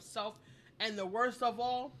understanding of self, and the worst of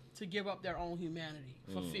all, to give up their own humanity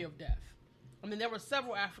for fear of death. I mean, there were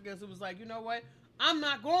several Africans who was like, you know what? I'm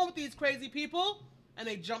not going with these crazy people. And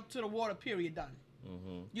they jumped to the water, period, done.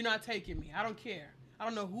 You're not taking me. I don't care. I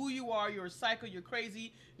don't know who you are. You're a psycho. You're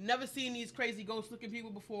crazy. Never seen these crazy ghost-looking people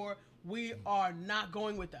before. We are not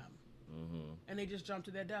going with them. And they just jump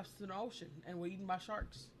to their deaths in the ocean and were eaten by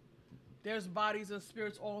sharks. There's bodies and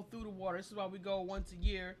spirits all through the water. This is why we go once a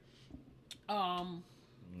year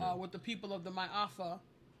with the people of the Ma'afa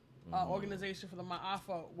organization for the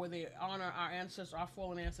Ma'afa, where they honor our ancestors, our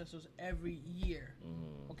fallen ancestors, every year.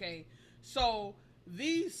 Okay, so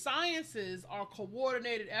these sciences are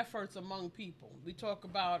coordinated efforts among people. We talk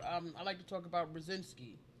about, I like to talk about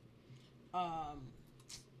Brzezinski,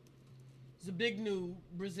 Zbigniew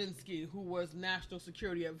Brzezinski, who was National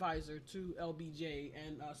Security Advisor to LBJ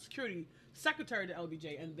and Security Secretary to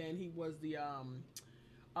LBJ, and then he was the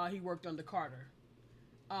he worked under Carter.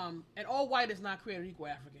 And all white is not created equal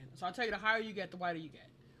African. So I'll tell you, the higher you get, the whiter you get.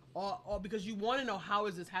 Or because you want to know, how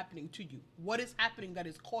is this happening to you? What is happening that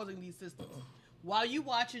is causing these systems? While you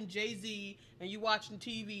watching Jay-Z and you watching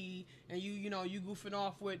TV and you goofing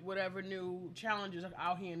off with whatever new challenges are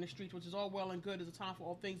out here in the streets, which is all well and good. There's a time for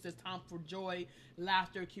all things. There's time for joy,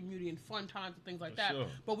 laughter, community, and fun times and things like that. Sure.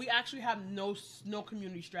 But we actually have no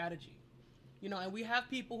community strategy. And we have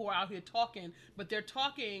people who are out here talking, but they're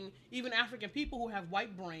talking, even African people who have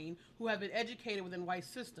white brain, who have been educated within white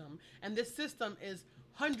system, and this system is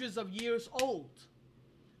hundreds of years old.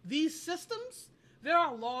 These systems, there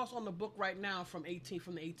are laws on the book right now from the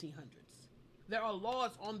 1800s. There are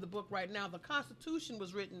laws on the book right now. The Constitution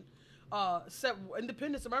was written, America got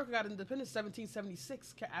independence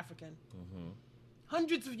 1776, African.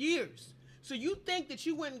 Hundreds of years. So you think that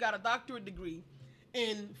you went and got a doctorate degree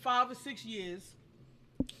in 5 or 6 years,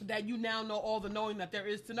 that you now know all the knowing that there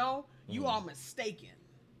is to know? You are mistaken.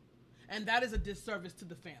 And that is a disservice to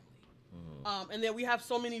the family. And then we have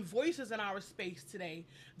so many voices in our space today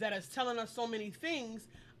that is telling us so many things.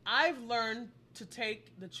 I've learned to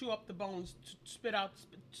chew up the bones, spit out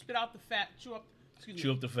the fat, chew up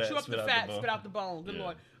the fat, spit out the bone. Good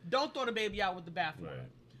Lord. Don't throw the baby out with the bathwater.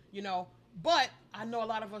 Right. But I know a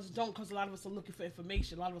lot of us don't, because a lot of us are looking for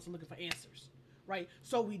information. A lot of us are looking for answers. Right?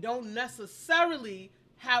 So we don't necessarily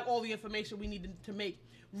have all the information we need to make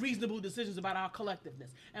reasonable decisions about our collectiveness.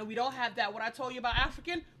 And we don't have that. What I told you about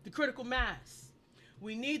African, the critical mass.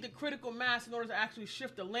 We need the critical mass in order to actually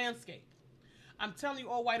shift the landscape. I'm telling you,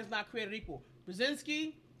 all white is not created equal.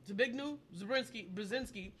 Brzezinski,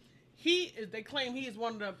 they claim he is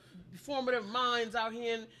one of the formative minds out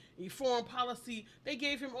here in foreign policy. They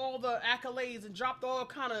gave him all the accolades and dropped all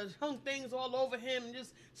kind of hung things all over him and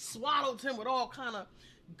just swallowed him with all kind of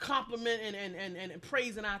compliment and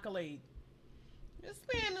praise and accolade. This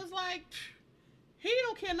man is like, he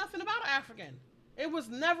don't care nothing about African. It was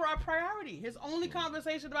never a priority. His only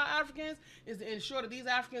conversation about Africans is to ensure that these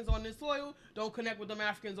Africans on this soil don't connect with them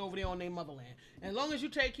Africans over there on their motherland. And as long as you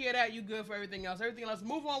take care of that, you good for everything else. Everything else,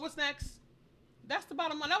 move on. What's next? That's the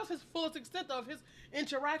bottom line. That was his fullest extent of his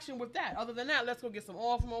interaction with that. Other than that, let's go get some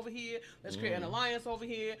oil from over here. Let's create an alliance over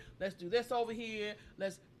here. Let's do this over here.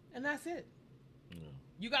 And that's it.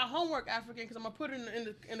 You got homework, African, because I'm going to put it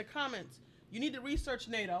in the comments. You need to research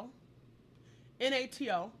NATO,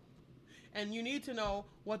 NATO, and you need to know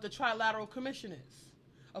what the Trilateral Commission is.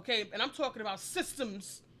 Okay, and I'm talking about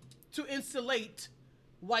systems to insulate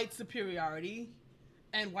white superiority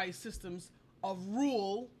and white systems of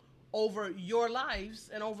rule over your lives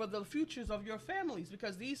and over the futures of your families,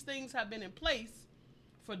 because these things have been in place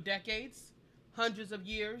for decades, hundreds of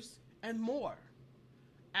years, and more.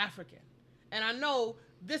 African. And I know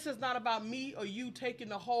this is not about me or you taking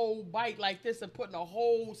the whole bite like this and putting a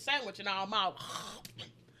whole sandwich in our mouth.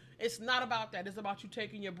 It's not about that. It's about you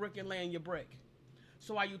taking your brick and laying your brick.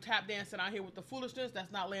 So while you tap dancing out here with the foolishness,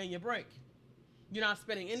 that's not laying your brick. You're not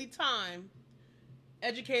spending any time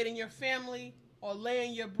educating your family or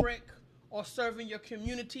laying your brick or serving your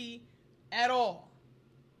community at all.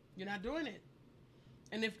 You're not doing it.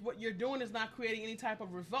 And if what you're doing is not creating any type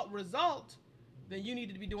of result, then you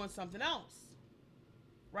need to be doing something else.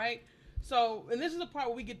 Right? So, and this is the part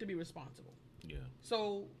where we get to be responsible. Yeah.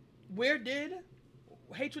 So, where did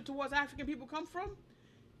hatred towards African people come from?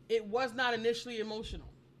 It was not initially emotional.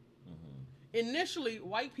 Initially,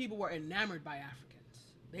 white people were enamored by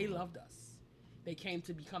Africans. They loved us. They came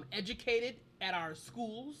to become educated at our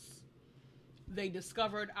schools. They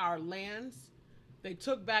discovered our lands. They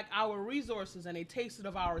took back our resources and they tasted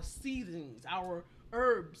of our seasonings, our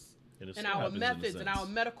herbs, and our methods and our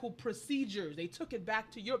medical procedures. They took it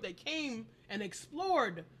back to Europe. They came and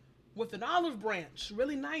explored with an olive branch,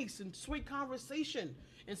 really nice and sweet conversation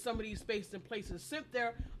in some of these spaces and places. Sent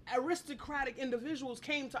their aristocratic individuals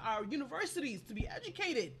came to our universities to be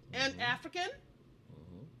educated and African.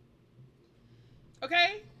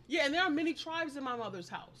 Okay? Yeah, and there are many tribes in my mother's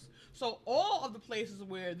house. So all of the places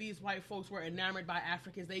where these white folks were enamored by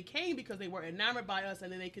Africans, they came because they were enamored by us,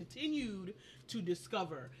 and then they continued to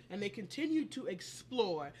discover, and they continued to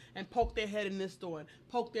explore, and poke their head in this door, and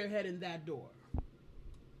poke their head in that door.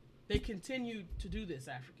 They continued to do this,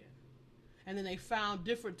 African. And then they found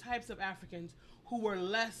different types of Africans who were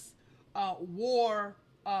less war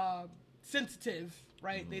sensitive,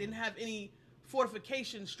 right? They didn't have any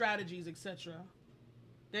fortification strategies, etc.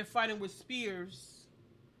 They're fighting with spears,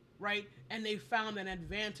 right? And they found an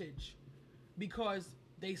advantage because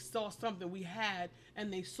they saw something we had,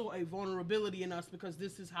 and they saw a vulnerability in us, because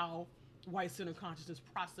this is how white-centered consciousness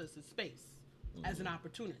processes space, as an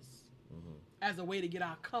opportunist, as a way to get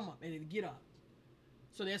our come up and to get up.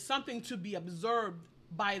 So there's something to be observed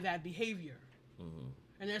by that behavior.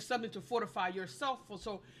 And there's something to fortify yourself for.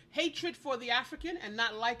 So hatred for the African and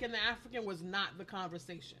not liking the African was not the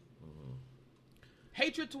conversation.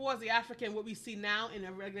 Hatred towards the African, what we see now in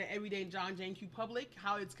a regular everyday John Jane Q public,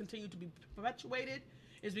 how it's continued to be perpetuated,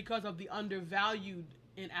 is because of the undervalued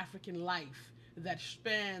in African life that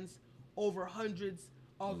spans over hundreds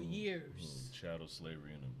of years. Chattel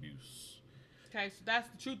slavery and abuse. Okay, so that's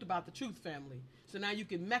the truth about the truth family. So now you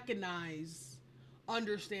can mechanize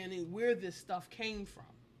understanding where this stuff came from.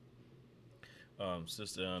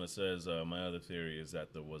 Sister Anna says, my other theory is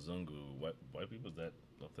that the Wazungu, white people, is that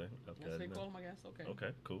nothing? That's what they call them, I guess. Okay.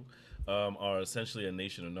 Okay, cool. Are essentially a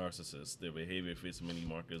nation of narcissists. Their behavior fits many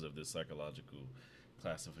markers of this psychological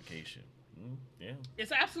classification. Yeah.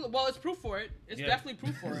 It's absolutely, well, it's proof for it. It's definitely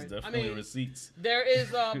proof for it. Definitely receipts. There is,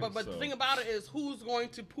 but So. the thing about it is who's going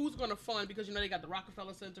to fund, because you know they got the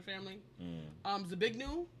Rockefeller Center family.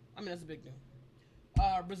 Zbigniew, that's Zbigniew.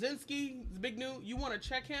 Brzezinski, Zbigniew, you want to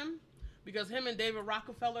check him, because him and David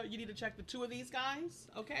Rockefeller, you need to check the two of these guys,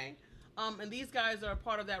 okay? And these guys are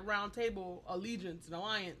part of that round table allegiance and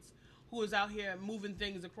alliance who is out here moving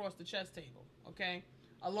things across the chess table, okay?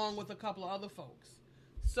 Along with a couple of other folks.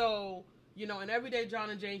 So, you know, in everyday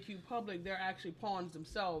John and Jane Q public, they're actually pawns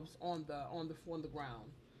themselves on the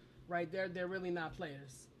ground, right? They're really not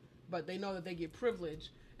players, but they know that they get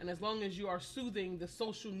privilege, and as long as you are soothing the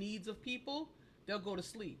social needs of people, they'll go to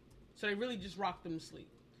sleep. So they really just rock them to sleep.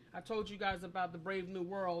 I told you guys about the Brave New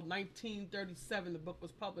World, 1937. The book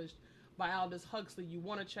was published by Aldous Huxley. You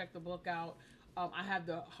want to check the book out. I have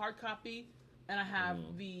the hard copy, and I have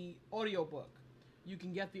the audiobook. You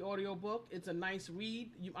can get the audiobook. It's a nice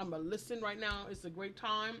read. I'm going to listen right now. It's a great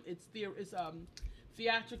time. It's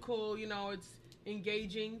theatrical, you know, it's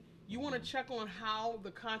engaging. You want to check on how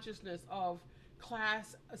the consciousness of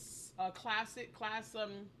classism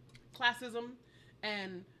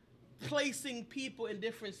and placing people in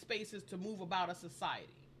different spaces to move about a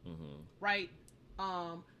society, right?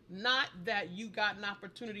 Not that you got an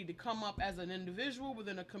opportunity to come up as an individual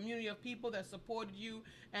within a community of people that supported you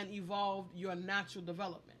and evolved your natural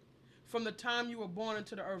development. From the time you were born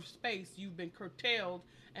into the earth space, you've been curtailed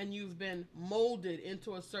and you've been molded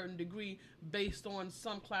into a certain degree based on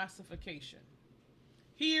some classification.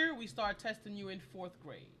 Here, we start testing you in 4th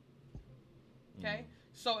grade. Okay?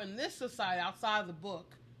 So in this society, outside of the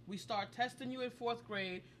book, we start testing you in 4th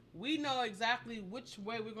grade. We know exactly which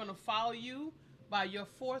way we're going to follow you by your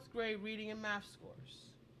 4th grade reading and math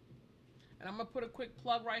scores. And I'm going to put a quick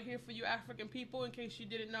plug right here for you African people, in case you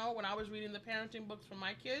didn't know. When I was reading the parenting books for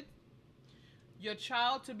my kid, your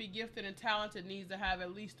child to be gifted and talented needs to have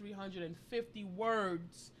at least 350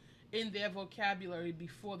 words in their vocabulary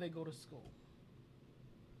before they go to school.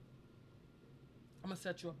 I'm going to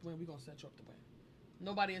set you up to win. We're going to set you up to win.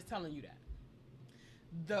 Nobody is telling you that.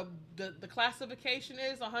 The classification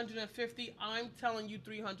is 150. I'm telling you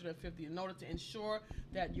 350 in order to ensure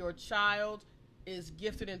that your child is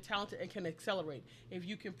gifted and talented and can accelerate. If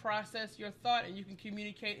you can process your thought and you can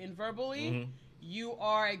communicate in verbally, you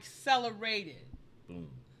are accelerated. Boom.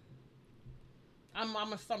 I'm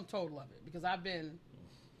a sum total of it, because I've been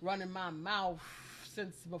running my mouth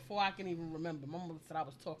since before I can even remember. My mother said I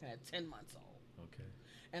was talking at 10 months old. Okay.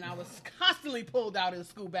 And I was constantly pulled out in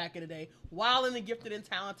school back in the day, while in the gifted and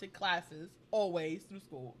talented classes, always through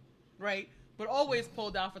school, right? But always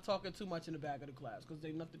pulled out for talking too much in the back of the class, because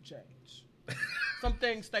ain't nothing change. Some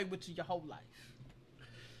things stay with you your whole life.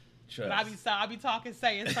 Trust. But I be talking,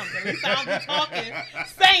 saying something. At least I'll be talking,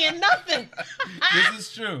 saying nothing. This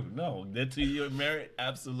is true. No, that to your merit,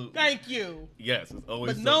 absolutely. Thank you. Yes, it's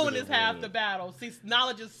always. But knowing is half the battle. See,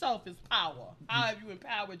 knowledge itself is power. How have you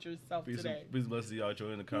empowered yourself today? Peace and blessings, y'all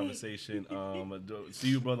joining the conversation. See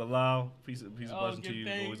you, brother Lau. Peace and blessings to you.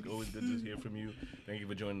 Thanks. Always good to hear from you. Thank you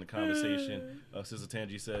for joining the conversation. Sister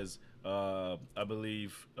Tangi says, I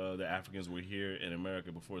believe the Africans were here in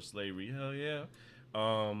America before slavery. Hell yeah.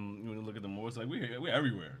 You look at the Moors, like we're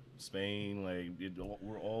everywhere. Spain, like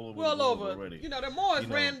we're all over. We're all the world over. already. You know, the Moors You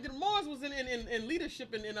know, ran. The Moors was in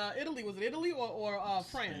leadership in Italy. Was it Italy or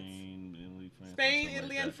France? Spain, Italy, France. Spain, something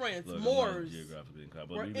Italy, like and that. France. Look, I'm Moors not geographically inclined,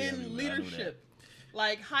 but were we be in everywhere. I knew that. leadership,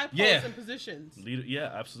 like high posts Yeah. and positions.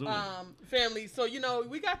 Yeah, absolutely. Family. So you know,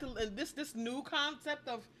 we got this new concept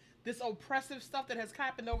of this oppressive stuff that has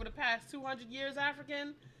happened over the past 200 years.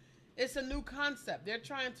 African, it's a new concept. They're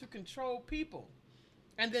trying to control people.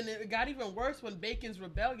 And then it got even worse when Bacon's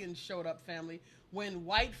Rebellion showed up, family. When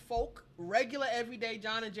white folk, regular, everyday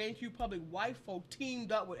John and Jane Q. Public white folk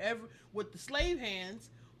teamed up with the slave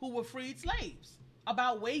hands who were freed slaves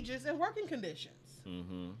about wages and working conditions.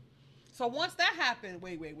 Mm-hmm. So once that happened,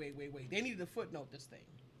 wait. They needed to footnote this thing.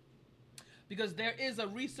 Because there is a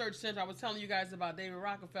research center. I was telling you guys about David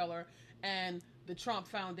Rockefeller and the Trump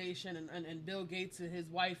Foundation and Bill Gates and his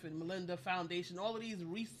wife and Melinda Foundation. All of these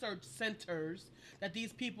research centers that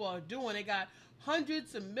these people are doing. They got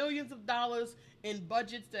hundreds of millions of dollars in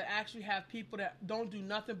budgets that actually have people that don't do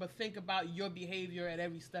nothing but think about your behavior at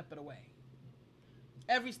every step of the way.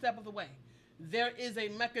 Every step of the way. There is a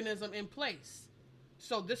mechanism in place.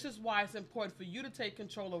 So this is why it's important for you to take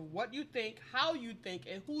control of what you think, how you think,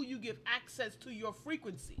 and who you give access to your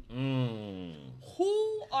frequency.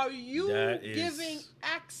 Who are you giving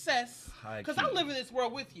access? Because I live in this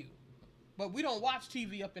world with you. But we don't watch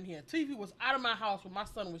TV up in here. TV was out of my house when my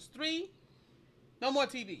son was 3. No more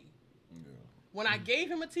TV. Yeah. When I gave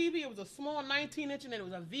him a TV, it was a small 19-inch, and it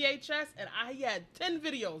was a VHS, and he had 10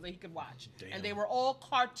 videos that he could watch. Damn. And they were all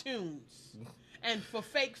cartoons. And for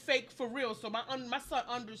fake, for real. So my son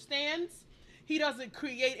understands. He doesn't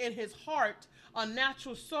create in his heart a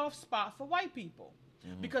natural soft spot for white people.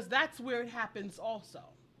 Mm-hmm. Because that's where it happens also.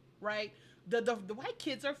 Right? The white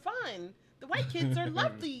kids are fun. The white kids are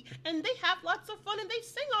lovely. And they have lots of fun. And they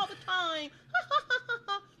sing all the time.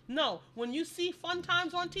 No. When you see fun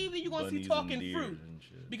times on TV, you're going to see talking fruit.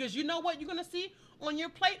 Because you know what you're going to see? On your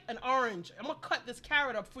plate, an orange. I'm going to cut this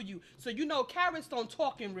carrot up for you. So you know carrots don't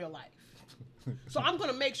talk in real life. So I'm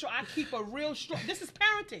going to make sure I keep a real strong... This is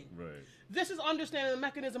parenting. Right. This is understanding the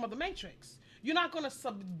mechanism of the matrix. You're not going to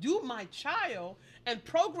subdue my child and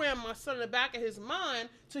program my son in the back of his mind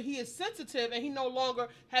till he is sensitive and he no longer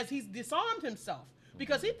he's disarmed himself.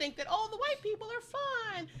 Because he think that, the white people are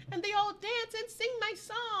fine and they all dance and sing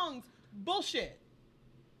nice songs. Bullshit.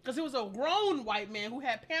 Because it was a grown white man who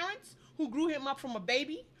had parents who grew him up from a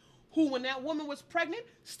baby, who, when that woman was pregnant,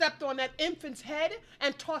 stepped on that infant's head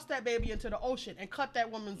and tossed that baby into the ocean and cut that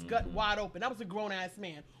woman's gut wide open. That was a grown-ass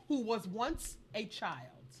man who was once a child.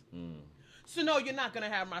 So, no, you're not going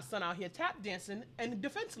to have my son out here tap dancing and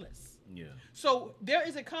defenseless. Yeah. So there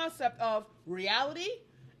is a concept of reality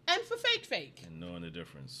and for fake. And knowing the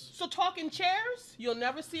difference. So talking chairs, you'll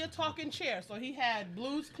never see a talking chair. So he had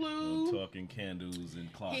Blue's Clues. Talking candles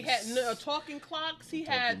and clocks. He had talking clocks. He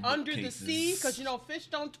had Under the Sea, because, fish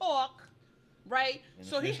don't talk, right? And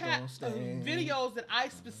so he had videos that I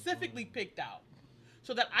specifically picked out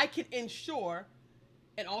so that I could ensure,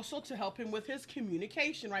 and also to help him with his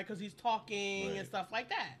communication, right? Because he's talking and stuff like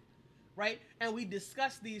that. Right? And we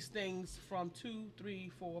discuss these things from 2,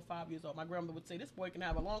 3, 4, 5 years old. My grandmother would say, this boy can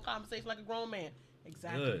have a long conversation like a grown man.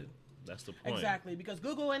 Exactly. Good. That's the point. Exactly. Because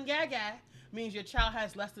Google and Gaga means your child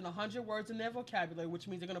has less than 100 words in their vocabulary, which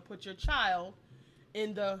means they're going to put your child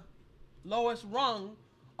in the lowest rung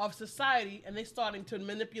of society, and they're starting to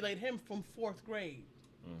manipulate him from 4th grade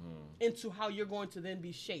into how you're going to then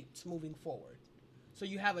be shaped moving forward. So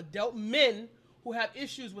you have adult men who have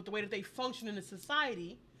issues with the way that they function in the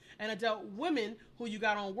society, and adult women who you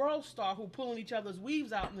got on World Star who pulling each other's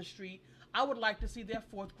weaves out in the street. I would like to see their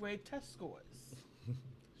 4th grade test scores.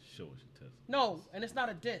 Show us your test. No, and it's not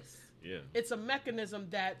a diss. Yeah. It's a mechanism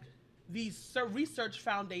that these research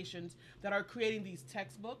foundations that are creating these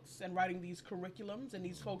textbooks and writing these curriculums, and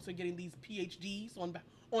these folks are getting these PhDs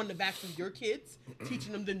on the backs of your kids,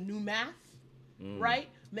 teaching them the new math, right?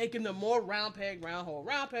 Making them more round peg, round hole,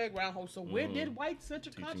 round peg, round hole. So where did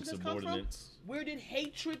white-centered consciousness come from? Where did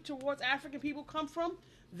hatred towards African people come from?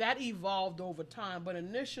 That evolved over time. But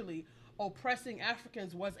initially, oppressing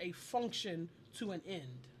Africans was a function to an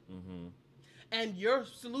end. And your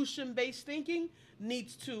solution-based thinking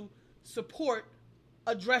needs to support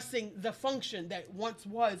addressing the function that once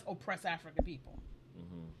was oppress African people.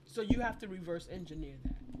 So you have to reverse engineer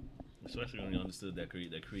that. Especially when we understood that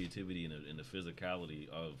creativity and the physicality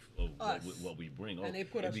of what we bring. And they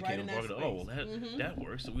put us right in that space. That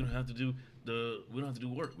works. So we don't have to do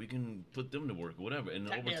work. We can put them to work or whatever.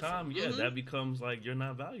 And over time, that becomes like you're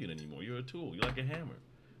not valued anymore. You're a tool. You're like a hammer.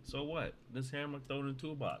 So what? This hammer, throw it in the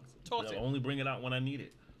toolbox. I'll only bring it out when I need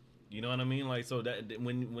it. You know what I mean? Like, so that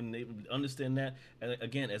when they understand that, and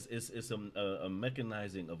again, it's a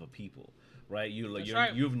mechanizing of a people, right?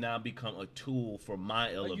 You've now become a tool for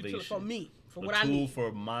my elevation, for me, for a what I tool need,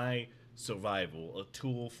 for my survival, a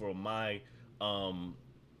tool for my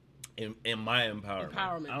in my empowerment.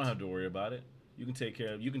 I don't have to worry about it. You can take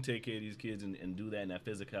care of these kids and do that in that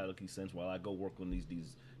physicality sense while I go work on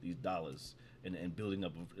these dollars and building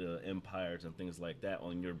up empires and things like that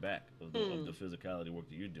on your back of the physicality work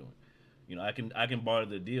that you're doing. You know, I can barter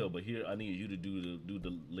the deal, but here I need you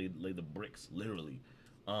to lay the bricks literally,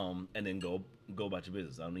 and then go about your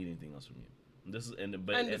business. I don't need anything else from you. This is the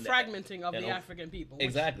fragmenting of the African people.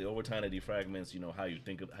 Exactly. Over time, it defragments. You know how you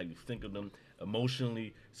think of them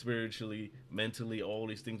emotionally, spiritually, mentally. All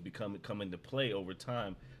these things come into play over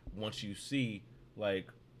time. Once you see,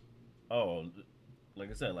 like, oh,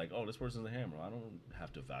 like I said, like, oh, this person's a hammer. I don't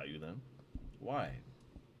have to value them. Why?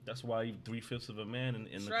 That's why 3/5 of a man in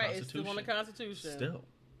the Constitution. It's still on the Constitution. Still,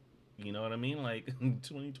 you know what I mean? Like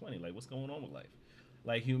 2020. Like, what's going on with life?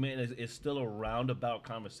 Like, humanity is still a roundabout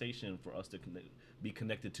conversation for us to be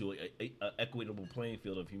connected to a equitable playing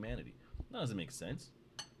field of humanity. That doesn't make sense,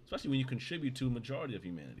 especially when you contribute to a majority of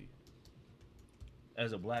humanity.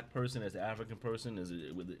 As a black person, as an African person,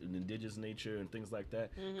 with an indigenous nature and things like that,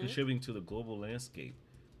 contributing to the global landscape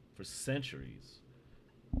for centuries,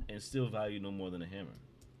 and still value no more than a hammer.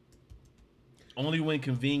 Only when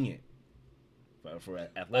convenient for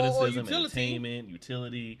athleticism, entertainment,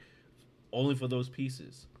 utility. Only for those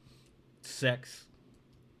pieces. Sex,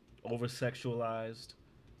 over-sexualized,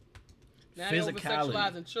 now physicality. You're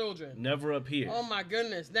over-sexualizing children. Never up here. Oh my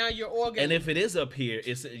goodness! Now your organ. And if it is up here,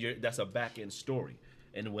 that's a back-end story.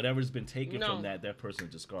 And whatever's been taken from that person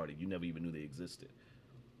is discarded. You never even knew they existed.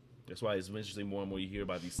 That's why it's interesting more and more you hear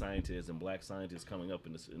about these scientists and black scientists coming up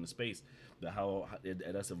in the space. That's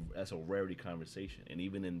a rarity conversation. And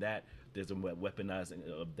even in that, there's a weaponizing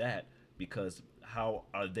of that. Because how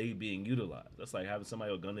are they being utilized? That's like having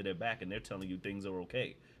somebody with a gun to their back and they're telling you things are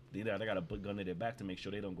okay. They got a gun to their back to make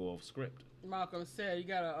sure they don't go off script. Malcolm said you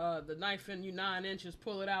got the knife in you 9 inches,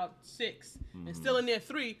 pull it out 6, and still in there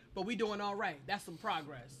 3, but we doing all right. That's some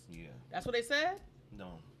progress. Yeah. That's what they said?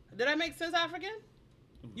 No. Did that make sense, African?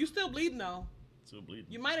 You still bleeding though. Still bleeding.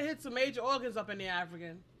 You might have hit some major organs up in the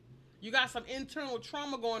African. You got some internal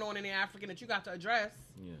trauma going on in the African that you got to address.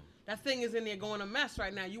 Yeah. That thing is in there going a mess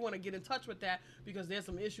right now. You want to get in touch with that because there's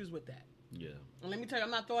some issues with that. Yeah. And let me tell you,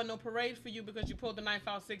 I'm not throwing no parade for you because you pulled the knife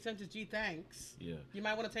out 6 inches. Gee, thanks. Yeah. You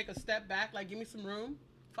might want to take a step back, like give me some room.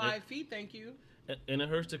 5 feet, thank you. And it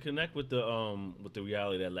hurts to connect with the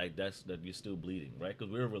reality that you're still bleeding, right?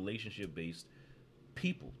 Because we're a relationship based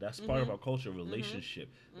people. That's part of our culture, relationship,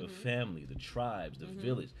 the family, the tribes, the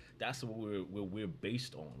village. That's what we're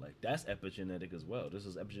based on. Like, that's epigenetic as well. This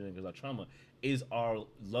is epigenetic because our trauma is our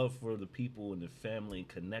love for the people and the family and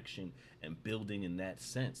connection and building in that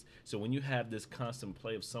sense. So when you have this constant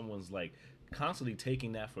play of someone's like constantly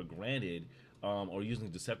taking that for granted, or using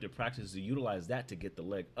deceptive practices to utilize that to get the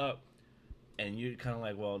leg up, and you're kind of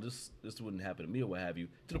like, well, this wouldn't happen to me or what have you,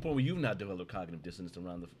 to the point where you've not developed cognitive dissonance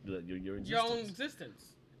around your existence. Your own existence.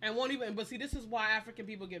 And won't even, but see, this is why African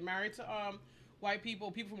people get married to white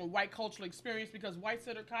people from a white cultural experience, because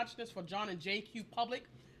white-centered consciousness for John and J.Q. Public,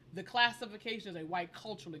 the classification is a white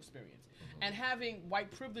cultural experience. And having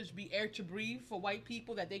white privilege be air to breathe for white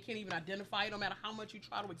people that they can't even identify, no matter how much you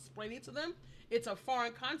try to explain it to them, it's a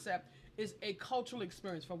foreign concept, is a cultural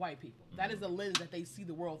experience for white people. That is the lens that they see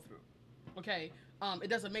the world through. Okay, it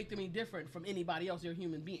doesn't make them any different from anybody else. They're a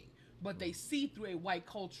human being, but they see through a white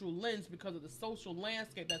cultural lens because of the social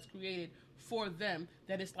landscape that's created for them.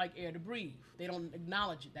 That it's like air to breathe. They don't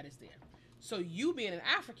acknowledge it that it's there. So you being an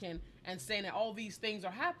African and saying that all these things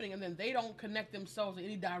are happening, and then they don't connect themselves in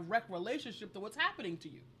any direct relationship to what's happening to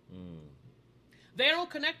you. They don't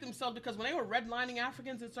connect themselves because when they were redlining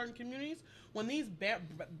Africans in certain communities, when these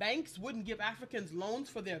banks wouldn't give Africans loans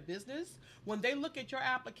for their business, when they look at your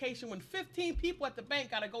application, when 15 people at the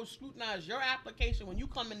bank got to go scrutinize your application when you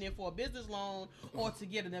come in there for a business loan or to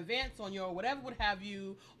get an advance on your whatever would have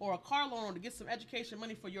you, or a car loan, or to get some education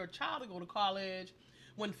money for your child to go to college,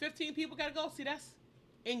 when 15 people got to go, see, that's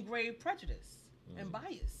engraved prejudice and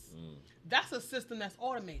bias. That's a system that's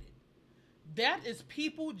automated. That is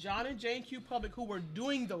people, John and Jane Q. Public, who were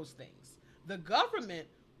doing those things. The government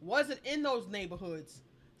wasn't in those neighborhoods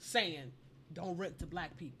saying, don't rent to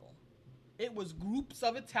black people. It was groups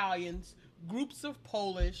of Italians, groups of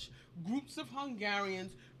Polish, groups of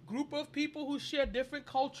Hungarians, group of people who share different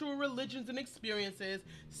cultural religions and experiences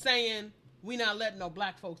saying, we not letting no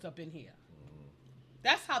black folks up in here.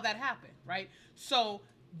 That's how that happened, right? So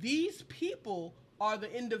these people are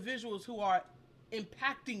the individuals who are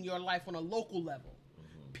impacting your life on a local level.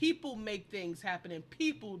 People make things happen, and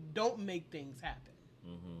people don't make things happen.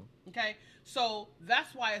 Okay? So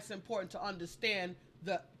that's why it's important to understand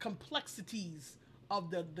the complexities of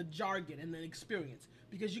the jargon and the experience,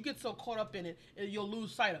 because you get so caught up in it, and you'll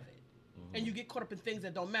lose sight of it. And you get caught up in things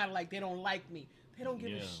that don't matter, like they don't like me. They don't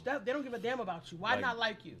give they don't give a damn about you. Why not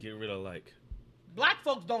like you? Get rid of like. Black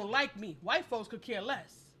folks don't like me. White folks could care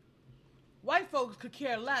less. White folks could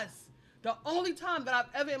care less. The only time that I've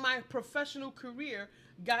ever in my professional career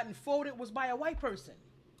gotten forwarded was by a white person.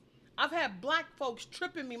 I've had black folks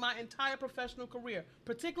tripping me my entire professional career,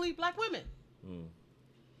 particularly black women.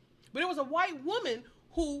 But it was a white woman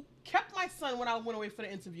who kept my son when I went away for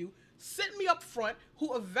the interview, sent me up front,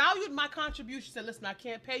 who evaluated my contribution, said, listen, I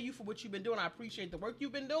can't pay you for what you've been doing. I appreciate the work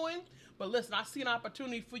you've been doing, but listen, I see an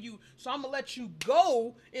opportunity for you, so I'm going to let you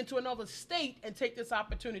go into another state and take this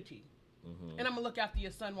opportunity. And I'm going to look after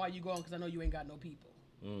your son while you going, because I know you ain't got no people.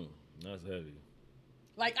 That's heavy.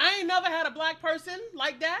 Like, I ain't never had a black person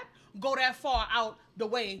like that go that far out the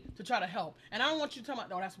way to try to help. And I don't want you to tell me,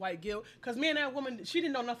 no, that's white guilt. Because me and that woman, she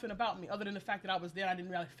didn't know nothing about me other than the fact that I was there. I didn't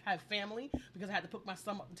really have family because I had to put my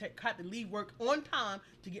son up, had to leave work on time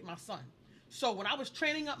to get my son. So when I was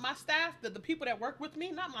training up my staff, the people that work with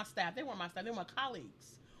me, not my staff, they weren't my staff, they were my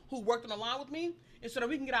colleagues who worked on the line with me, and so that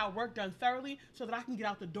we can get our work done thoroughly so that I can get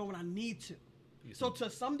out the door when I need to. So to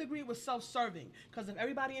some degree, it was self-serving, because if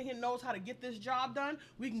everybody in here knows how to get this job done,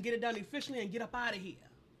 we can get it done efficiently and get up out of here.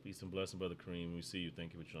 Peace and blessing, Brother Kareem. We see you.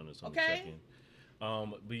 Thank you for joining us on Okay. the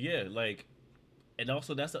check-in. But yeah, like, and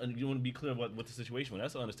also you want to be clear about what the situation was.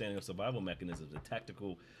 That's an understanding of survival mechanisms, the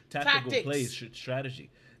tactical Tactics. play strategy.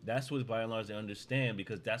 That's what by and large they understand,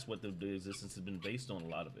 because that's what the existence has been based on, a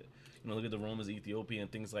lot of it. You know, look at the Romans, Ethiopia,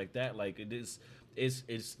 and things like that. Like,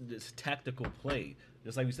 it's this tactical play.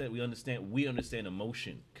 Just like we said, we understand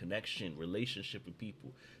emotion, connection, relationship with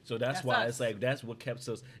people. So that's why us. it's like, that's what kept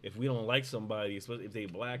us. If we don't like somebody, especially if they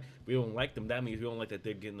black, we don't like them. That means we don't like that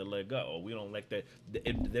they're getting the leg up, or we don't like that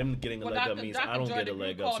them getting a leg up means I don't get a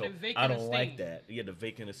leg up. So I don't like that. Yeah, the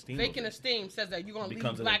vacant esteem. Vacant esteem says that you're gonna leave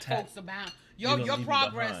Becomes an black attack. folks behind. You're Your gonna leave me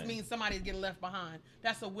progress behind. means somebody's getting left behind.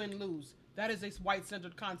 That's a win-lose. That is a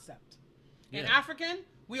white-centered concept. In Yeah. African,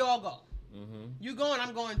 we all go. You going,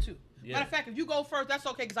 I'm going too. Yeah. Matter of fact, if you go first, that's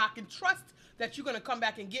okay, because I can trust that you're gonna come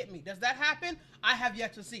back and get me. Does that happen? I have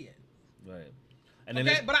yet to see it. Right. And then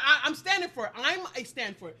Okay, there's- but I'm standing for it. I'm a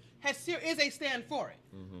stand for it. Hesir is a stand for it.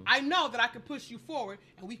 I know that I can push you forward,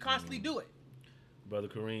 and we constantly do it. Brother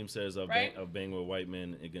Kareem says, Right? I've banged with white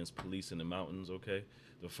men against police in the mountains, okay?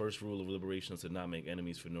 The first rule of liberation is to not make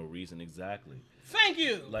enemies for no reason. Exactly. Thank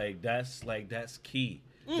you. That's key.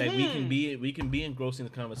 Like, we can be engrossing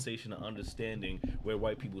the conversation of understanding where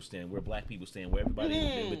white people stand, where black people stand, where everybody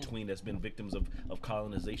in between that's been victims of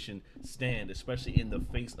colonization stand, especially in the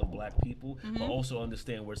face of black people, but also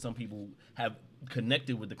understand where some people have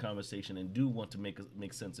connected with the conversation and do want to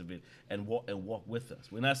make sense of it and walk with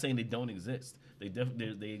us. We're not saying they don't exist.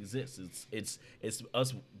 They exist. It's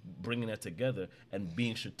us bringing that together and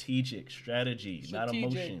being strategy, not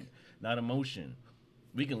emotion.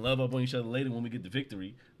 We can love up on each other later when we get the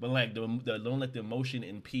victory, but like don't let the emotion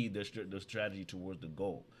impede the strategy towards the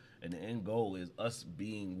goal. And the end goal is us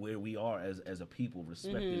being where we are as a people,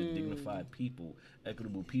 respected and dignified people,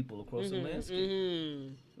 equitable people across the landscape.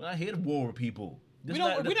 We're not here to war with people. We're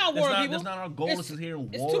not war with people. That's not our goal. Is here to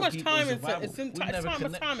it's war too with much people time and in- survival. it's in- We it's never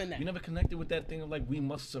time- much time in that. We never connected with that thing of like we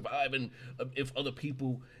must survive, and if other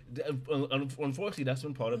people, unfortunately, that's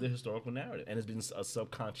been part of the historical narrative, and it's been a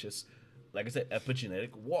subconscious, like I said,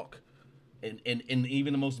 epigenetic walk. In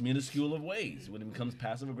even the most minuscule of ways, when it becomes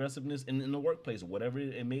passive aggressiveness in the workplace, or whatever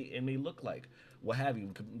it may look like, what have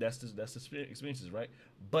you. That's the experiences, right?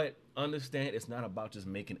 But understand, it's not about just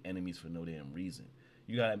making enemies for no damn reason.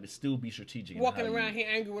 You gotta still be strategic. in Walking how around here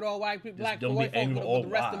angry with all white people, black don't white be angry folks with all with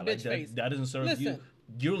the resting wild. bitch face. That doesn't serve you. Listen.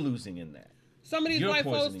 You're losing in that. Some of these You're white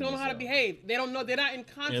folks poisoning don't know how to yourself. behave. They don't know. They're not in And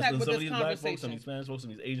contact with some of this these black folks, some of conversation. these Spanish folks,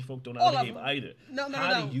 some of these Asian folks don't know All how of to behave them. either. No.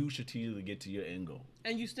 How do you strategically get to your end goal?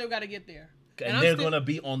 And you still got to get there. And I'm they're still- gonna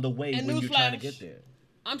be on the way and when you're trying to newsflash, get there.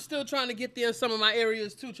 I'm still trying to get there in some of my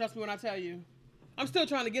areas too. Trust me when I tell you. I'm still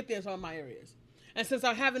trying to get there in some of my areas. And since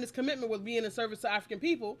I'm having this commitment with being in service to African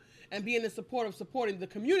people and being in support of supporting the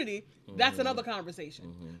community, that's another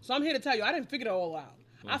conversation. So I'm here to tell you, I didn't figure it all out.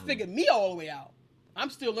 I figured me all the way out. I'm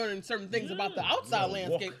still learning certain things about the outside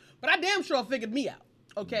landscape, but I damn sure figured me out.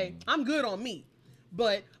 Okay? I'm good on me.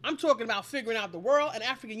 But I'm talking about figuring out the world, and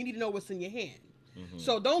African, you need to know what's in your hand.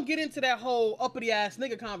 So don't get into that whole uppity ass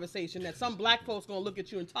nigga conversation that some black folks gonna look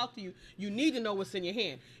at you and talk to you. You need to know what's in your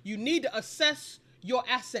hand. You need to assess your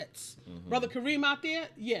assets. Brother Kareem out there,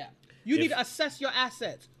 yeah. You need to assess your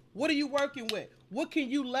assets. What are you working with? What can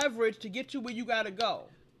you leverage to get you where you got to go?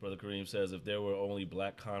 Brother Kareem says if there were only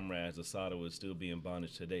black comrades, Assata would still be in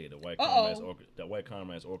bondage today. The white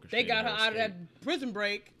comrades orchestrated. They got her out of escape. that prison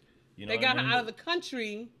break. You know They what I got mean? her out of the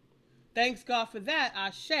country. Thanks God for that.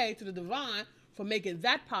 Ashe to the divine for making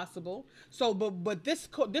that possible. So, but this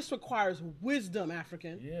requires wisdom,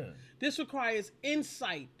 African. Yeah. This requires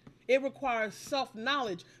insight. It requires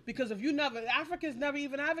self-knowledge, because Africans never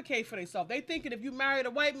even advocate for themselves. They thinking if you married a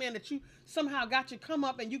white man that you somehow got your come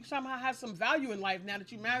up and you somehow have some value in life now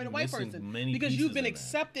that you married a white Missing person. many Because pieces you've been in that.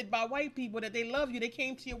 accepted by white people, that they love you, they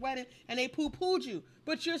came to your wedding and they poo-pooed you.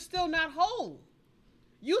 But you're still not whole.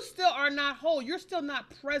 You still are not whole. You're still not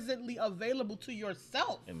presently available to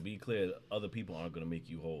yourself. And be clear, other people aren't going to make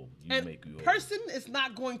you whole. You And make you whole. person is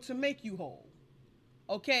not going to make you whole.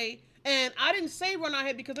 Okay? And I didn't say run our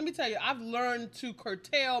head, because let me tell you, I've learned to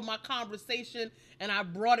curtail my conversation and I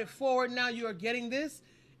brought it forward. Now you are getting this.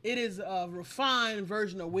 It is a refined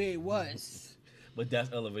version of where it was. But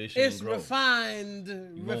that's elevation It's and growth. refined,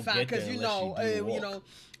 won't get because there you unless know, you do walk.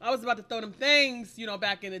 I was about to throw them things,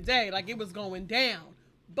 back in the day, like it was going down.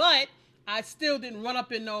 But I still didn't run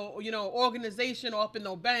up in no, organization or up in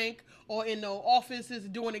no bank or in no offices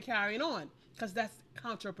doing and carrying on, because that's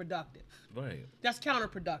counterproductive. Right. That's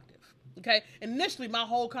counterproductive. Okay? Initially, my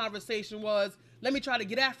whole conversation was, let me try to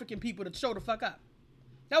get African people to show the fuck up.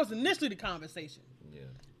 That was initially the conversation.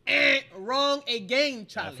 Yeah. Wrong again,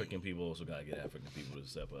 Charlie. African people also got to get African people to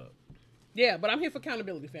step up. Yeah, but I'm here for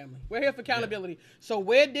accountability, family. We're here for accountability. So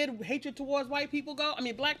where did hatred towards white people go? I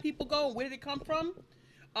mean, black people go? Where did it come from?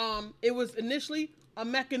 It was initially a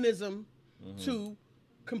mechanism to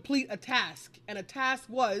complete a task. And a task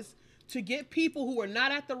was to get people who were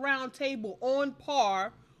not at the round table on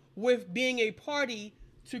par with being a party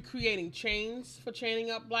to creating chains, for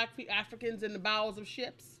chaining up black Africans in the bowels of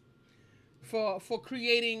ships, for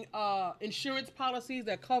creating insurance policies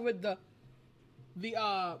that covered the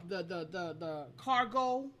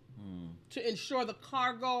cargo, to ensure the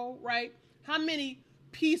cargo, right? How many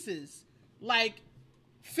pieces, like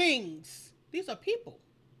things, these are people.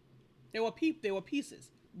 They were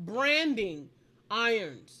pieces. Branding,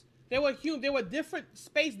 irons. They were different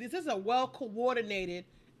spaces. This is a well-coordinated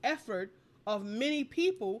effort of many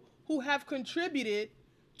people who have contributed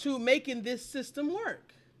to making this system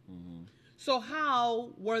work. So how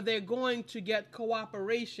were they going to get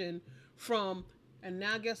cooperation from, and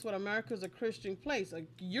now guess what, America's a Christian place. Like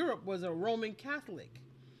Europe was a Roman Catholic.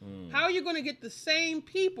 How are you going to get the same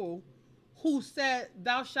people who said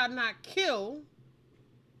thou shalt not kill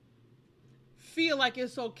feel like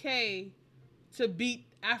it's okay to beat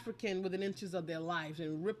African within inches of their lives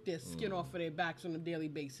and rip their skin off of their backs on a daily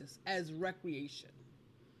basis as recreation?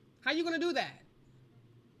 How are you going to do that?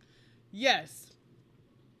 Yes,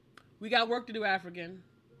 we got work to do, African.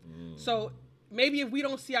 So maybe if we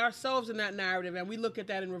don't see ourselves in that narrative and we look at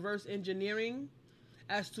that in reverse engineering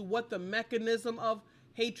as to what the mechanism of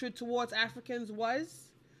hatred towards Africans was,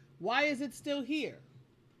 why is it still here?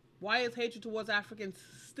 Why is hatred towards Africans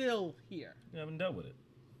still here? You haven't dealt with it.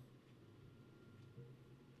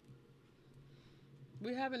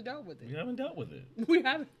 We haven't dealt with it. You haven't dealt with it. We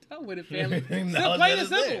haven't dealt with it, family. No, So plain and that is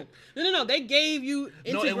simple. it. No. They gave you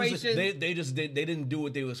No, it was integration. just, they didn't do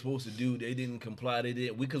what they were supposed to do. They didn't comply. They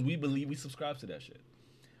didn't, because we believe, we subscribe to that shit.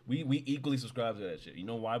 We equally subscribe to that shit. You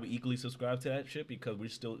know why we equally subscribe to that shit? Because we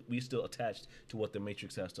still attached to what the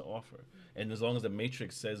Matrix has to offer. And as long as the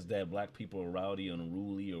Matrix says that black people are rowdy and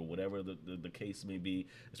unruly or whatever the case may be,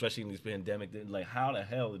 especially in this pandemic, then like how the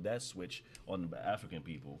hell did that switch on the African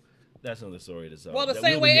people? That's another story. Well, the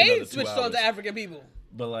same way AIDS switched on to African people.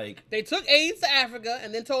 But like, They took AIDS to Africa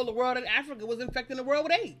and then told the world that Africa was infecting the world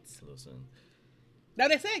with AIDS. listen. Now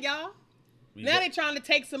they said, y'all. Now they're trying to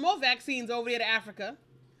take some more vaccines over there to Africa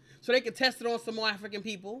so they could test it on some more African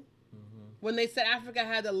people. When they said Africa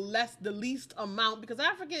had the least amount, because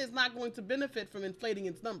Africa is not going to benefit from inflating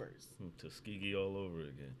its numbers. Tuskegee all over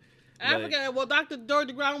again. Africa, well, Dr.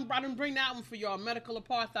 Dorothy Brown, I didn't bring that one for y'all. Medical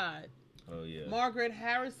apartheid. Oh yeah. Margaret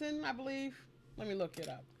Harrison, I believe. Let me look it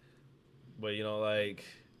up. But you know, like,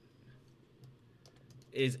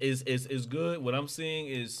 is good. What I'm seeing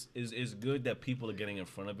is good that people are getting in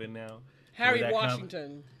front of it now. Harry With that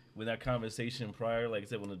Washington. With that conversation prior, like I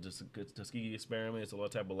said, when the Tuskegee experiment, it's a lot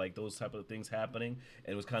of type of like those type of things happening,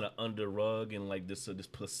 and it was kind of under rug and like this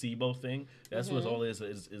placebo thing. That's what it all is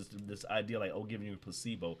this idea like, oh, giving you a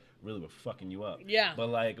placebo really was fucking you up. Yeah. But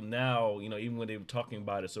like now, you know, even when they were talking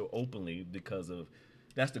about it so openly, because of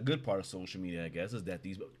that's the good part of social media, I guess, is that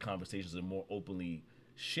these conversations are more openly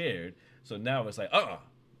shared. So now it's like,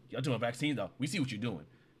 y'all doing vaccines though. We see what you're doing.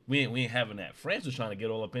 We ain't having that. France was trying to get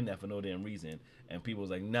all up in that for no damn reason, and people was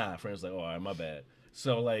like, nah. France was like, oh, all right, my bad.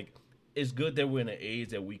 So like, it's good that we're in an age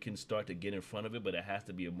that we can start to get in front of it, but it has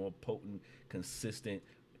to be a more potent, consistent,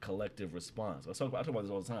 collective response. I talk about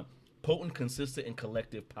this all the time. Potent, consistent, and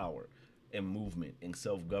collective power and movement and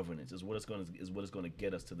self-governance is what it's going to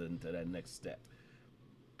get us to that next step.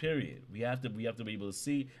 Period. We have to be able to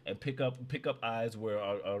see and pick up eyes where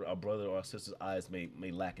our brother or our sister's eyes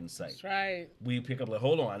may lack in sight. That's right. We pick up like,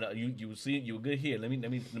 hold on, you see it, you were good here. Let me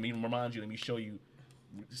remind you. Let me show you,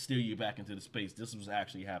 steer you back into the space. This was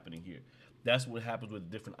actually happening here. That's what happens with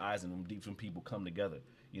different eyes and when different people come together.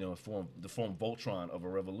 You know, form Voltron of a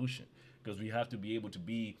revolution. Because we have to be able to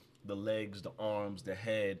be the legs, the arms, the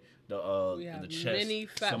head, the chest.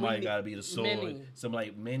 Somebody got to be the sword.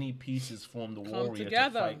 Many pieces form the warrior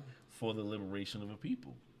to fight for the liberation of a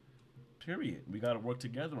people. Period. We got to work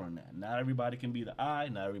together on that. Not everybody can be the eye.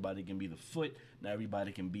 Not everybody can be the foot. Not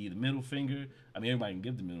everybody can be the middle finger. I mean, everybody can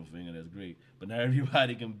give the middle finger. That's great. But not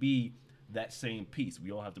everybody can be that same piece.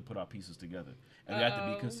 We all have to put our pieces together, and we have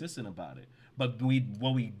to be consistent about it. But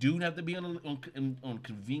what we do have to be on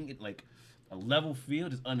convenient, like a level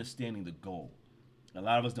field, is understanding the goal. A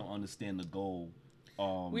lot of us don't understand the goal.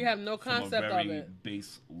 We have no concept from a very of it.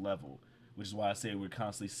 base level, which is why I say we're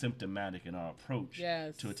constantly symptomatic in our approach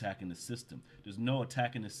to attacking the system. There's no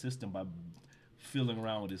attacking the system by fiddling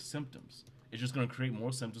around with its symptoms. It's just going to create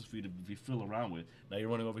more symptoms for you to be fiddling around with. Now you're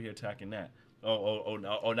running over here attacking that. Now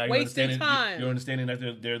you're understanding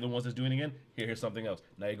that they're the ones that's doing it again. Here's something else.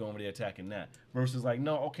 Now you're going over there attacking that. Versus like,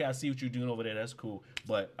 no, okay, I see what you're doing over there. That's cool,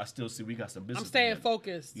 but I still see we got some business. I'm staying together.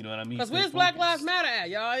 focused. You know what I mean? Because where's Black Lives Matter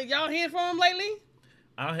at? Y'all hearing from them lately?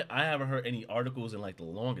 I haven't heard any articles in like the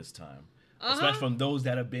longest time, especially from those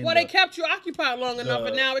that have been. Well, they kept you occupied long enough,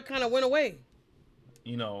 and now it kind of went away.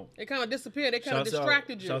 You know, it kind of disappeared. It kind of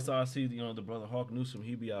distracted you. Shouts out, I see, the brother Hawk Newsom.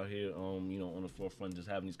 He be out here, on the forefront, just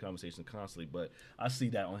having these conversations constantly. But I see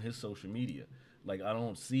that on his social media. Like, I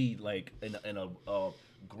don't see like in a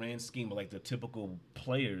grand scheme of like the typical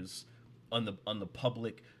players on the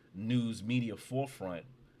public news media forefront.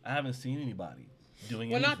 I haven't seen anybody doing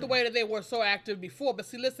anything. Well, not the way that they were so active before. But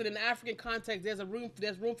see, listen, in the African context, there's room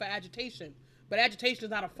for agitation, but agitation is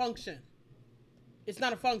not a function. It's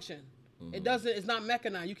not a function. It's not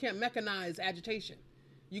mechanized. You can't mechanize agitation.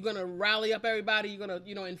 You're going to rally up everybody. You're going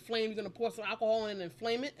to, inflame. You're going to pour some alcohol in and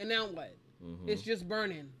inflame it. And now what? It's just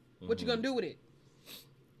burning. What you going to do with it?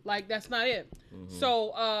 Like, that's not it.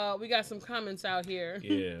 So, we got some comments out here.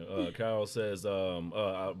 Yeah. Carol says,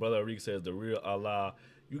 Brother Arik says, the real Allah,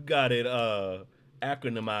 you got it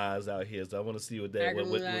acronymized out here. So I want to see what the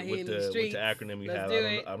acronym you have.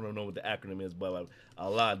 I don't know what the acronym is, but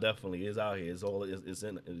Allah definitely is out here. It's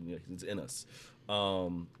in us.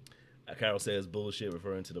 Carol says bullshit,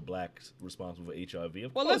 referring to the blacks responsible for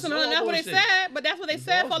HIV. Well, listen, that's what they said, but that's what they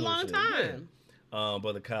said for a long time.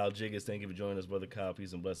 Brother Kyle Jiggers, thank you for joining us. Brother Kyle,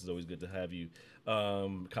 peace and blessings. Always good to have you.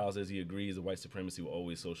 Kyle says he agrees that white supremacy will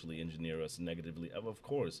always socially engineer us negatively. Of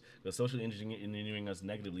course, because socially engineering us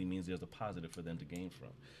negatively means there's a positive for them to gain from.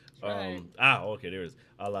 Right. Okay, there it is.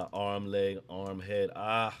 Allah, arm, leg, arm, head.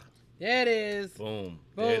 There it is. Boom.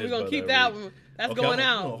 We're going to keep that one. That's going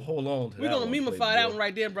out. Hold on. We're going to memify that one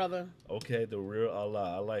right there, brother. Okay, the real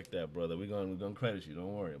Allah. I like that, brother. We're gonna credit you.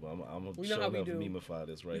 Don't worry. But I'm going to memify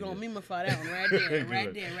this right here. We're going to memify that one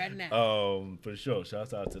right there, right now. For sure.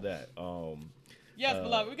 Shouts out to that. Yes,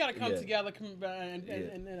 beloved. We got to come together and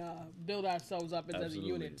build ourselves up as a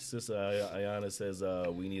unit. Sister Ayana says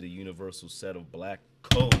we need a universal set of black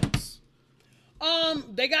codes.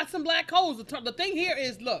 They got some black codes. The thing here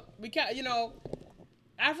is, look, we can't,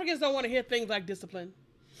 Africans don't want to hear things like discipline.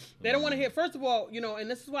 They don't want to hear, first of all, and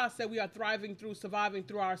this is why I said we are surviving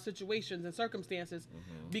through our situations and circumstances,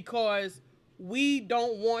 because we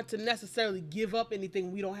don't want to necessarily give up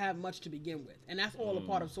anything we don't have much to begin with. And that's all a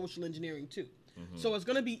part of social engineering too. So it's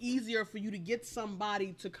going to be easier for you to get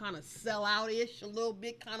somebody to kind of sell out-ish a little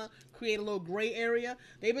bit, kind of create a little gray area.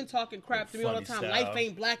 They've been talking crap to me all the time. Style. Life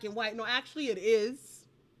ain't black and white. No, actually it is.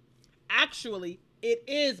 Actually, it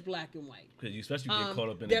is black and white. Because you especially get caught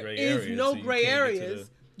up in the gray areas. There is no gray areas.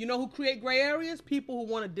 You know who create gray areas? People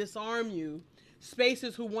who want to disarm you.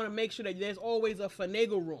 Spaces who want to make sure that there's always a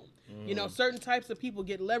finagle room. Certain types of people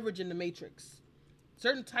get leverage in the matrix.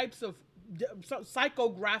 Certain types of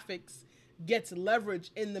psychographics gets leverage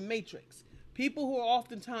in the matrix. People who are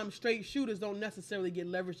oftentimes straight shooters don't necessarily get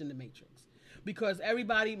leverage in the matrix, because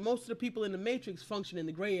most of the people in the matrix function in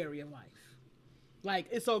the gray area of life. Like,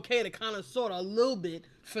 it's okay to kind of sort of a little bit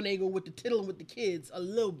finagle with the tiddling with the kids a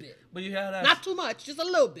little bit. But you have that. Not too much, just a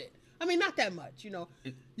little bit. I mean, not that much,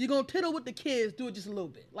 You're going to tittle with the kids, do it just a little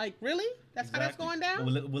bit. Like, really? That's how that's going down?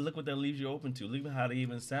 Well, look what that leaves you open to. Look at how that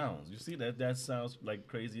even sounds. You see, that sounds like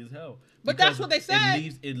crazy as hell. But Because that's what they said.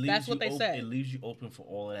 It leaves That's what you they said. It leaves you open for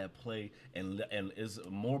all of that play, and is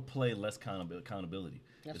more play, less accountability.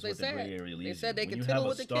 That's is what they the gray said. area They leaves said you. they When could you have tittle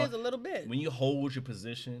with the kids a little bit. When you hold your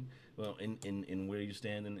position, well, in where you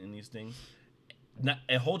stand in these things,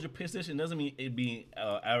 and hold your position doesn't mean it being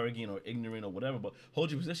arrogant or ignorant or whatever, but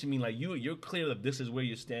hold your position mean like you're clear that this is where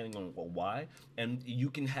you're standing on why, and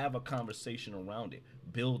you can have a conversation around it,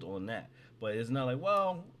 build on that. But it's not like,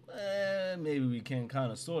 well, maybe we can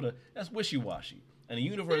kind of sort of. That's wishy-washy. And the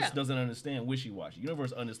universe doesn't understand wishy-washy. The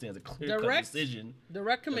universe understands a clear-cut decision,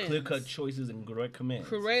 direct commands, clear-cut choices, and direct commands.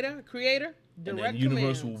 Creator, direct and then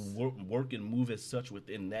commands. the universe will work and move as such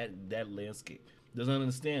within that landscape. Doesn't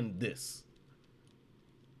understand this.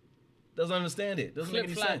 Doesn't understand it. Doesn't make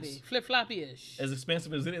any sense. Flip-floppy-ish. As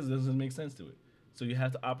expensive as it is, it doesn't make sense to it. So you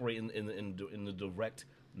have to operate in the direct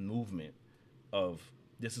movement of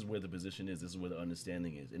this is where the position is, this is where the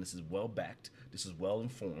understanding is, and this is well backed, this is well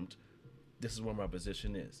informed, this is where my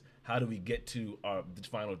position is. How do we get to our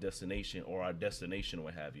final destination or our destination or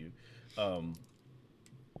what have you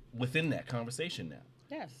within that conversation now?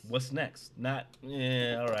 Yes. What's next? Not, all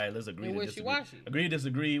right, let's agree And to disagree. wishy-washy. Agree,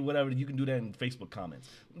 disagree, whatever. You can do that in Facebook comments.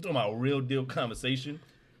 I'm talking about a real deal conversation.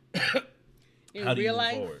 In How do you real move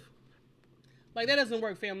life, forward? like that doesn't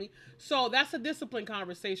work, family. So that's a discipline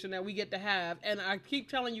conversation that we get to have. And I keep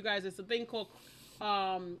telling you guys, it's a thing called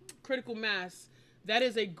critical mass. That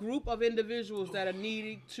is a group of individuals that are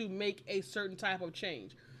needing to make a certain type of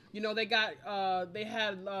change. They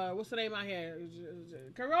had, what's the name out here?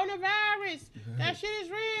 Coronavirus. That shit is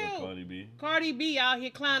real. Cardi B. Cardi B out here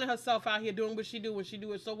clowning herself out here doing what she do when she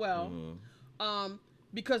do it so well.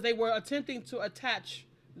 Because they were attempting to attach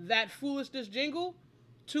that foolishness jingle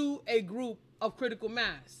to a group of critical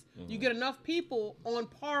mass. You get enough people on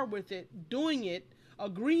par with it, doing it,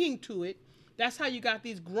 agreeing to it. That's how you got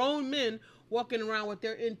these grown men walking around with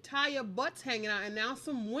their entire butts hanging out, and now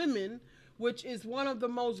some women, which is one of the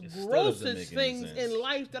most grossest things in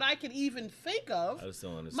life that I can even think of. I just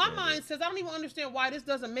don't understand. My mind says I don't even understand why this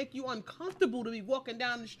doesn't make you uncomfortable to be walking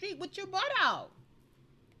down the street with your butt out.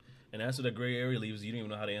 And that's what the gray area leaves. You don't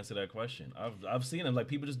even know how to answer that question. I've seen them. Like,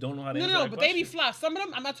 people just don't know how to answer that But question. they be fly. Some of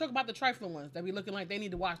them, I'm not talking about the trifling ones that be looking like they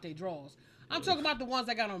need to wash their drawers. I'm talking about the ones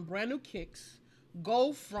that got on brand new kicks,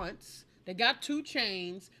 gold fronts. They got 2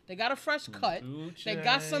 chains. They got a fresh cut. They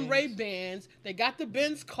got some Ray-Bans. They got the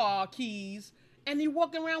Benz car keys. And you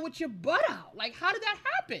walking around with your butt out. Like, how did that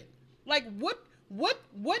happen? Like, where's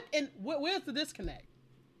the disconnect?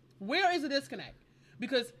 Where is the disconnect?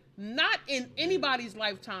 Because not in anybody's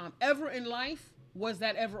lifetime, ever in life, was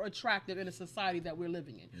that ever attractive in a society that we're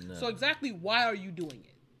living in. No. So exactly why are you doing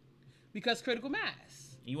it? Because critical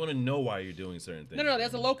mass. You want to know why you're doing certain things. No,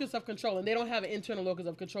 there's a locus of control, and they don't have an internal locus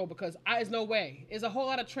of control because there's no way. There's a whole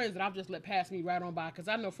lot of trends that I've just let pass me right on by because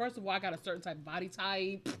I know, first of all, I got a certain type of body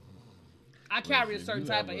type. I carry a certain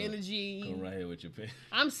type of energy. Come right here with your pen.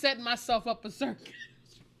 I'm setting myself up a certain.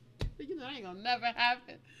 That ain't gonna never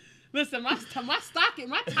happen. Listen, my stocking,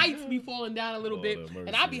 my tights be falling down a little bit,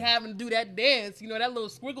 and I be having to do that dance, that little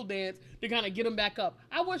squiggle dance to kind of get them back up.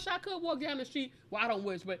 I wish I could walk down the street. Well, I don't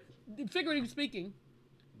wish, but figuratively speaking,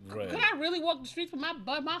 Right. could I really walk the streets with my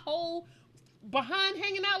butt, my whole behind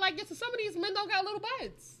hanging out like this? And some of these men don't got little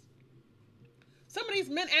butts. Some of these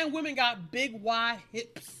men and women got big, wide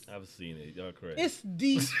hips. I've seen it. Y'all correct. It's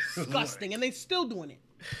disgusting, and they still doing it.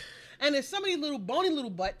 And there's some of these little bony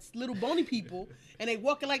butts, little bony people, and they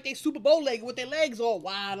walking like they Super Bowl legged with their legs all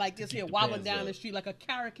wide like this here, the wobbling pants down up. the street like a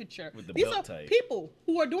caricature. With the These belt are tight. people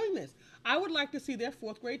who are doing this. I would like to see their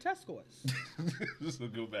 4th grade test scores. This will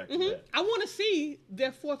go back to that. I want to see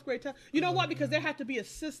their 4th grade test. You know what? Because there had to be a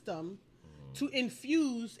system to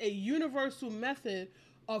infuse a universal method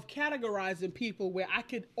of categorizing people where I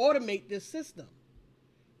could automate this system.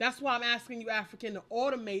 That's why I'm asking you, African, to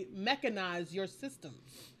mechanize your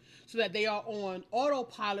systems so that they are on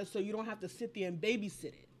autopilot so you don't have to sit there and babysit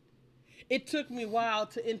it. It took me a while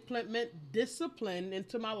to implement discipline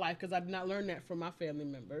into my life because I did not learn that from my family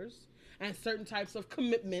members, and certain types of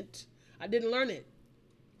commitment. I didn't learn it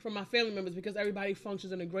from my family members because everybody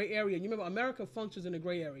functions in a gray area. You remember, America functions in a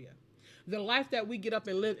gray area. The life that we get up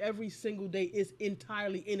and live every single day is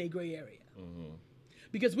entirely in a gray area.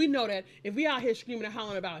 Because we know that if we out here screaming and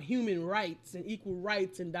hollering about human rights and equal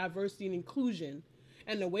rights and diversity and inclusion,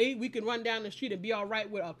 and the way we can run down the street and be all right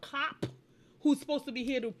with a cop who's supposed to be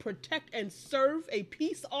here to protect and serve, a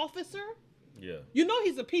peace officer, Yeah. you know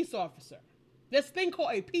he's a peace officer. This thing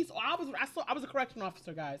called a peace. I was a correction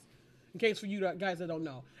officer, guys. in case for you guys that don't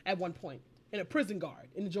know, at one point, in a prison guard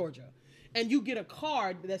in Georgia, and you get a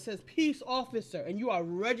card that says peace officer, and you are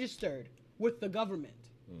registered with the government,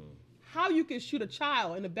 how you can shoot a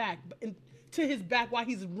child in the back, to his back while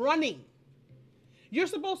he's running? You're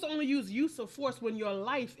supposed to only use of force when your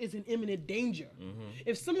life is in imminent danger.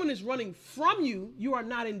 If someone is running from you, you are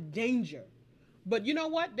not in danger. But you know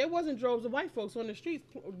what? There wasn't droves of white folks on the streets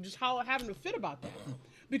just having a fit about that.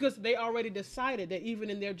 Because they already decided that even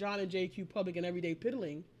in their John and JQ public and everyday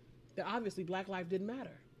piddling, that obviously black life didn't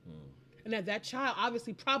matter. And that child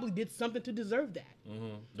obviously probably did something to deserve that.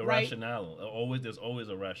 The right? rationale. There's always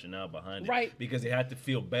a rationale behind it. Right. Because they have to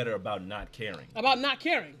feel better about not caring. About not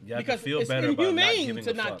caring. You have because to feel it's better about not inhumane giving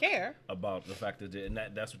to a not fuck care. about the fact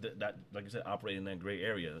that that's that like you said, operate in that gray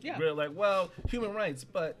area. Yeah. We're like, well, human rights,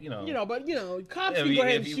 but cops Yeah, can go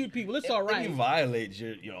ahead if and you- shoot people. It's if all right. you violate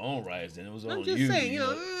your own rights, then it was on I'm just you.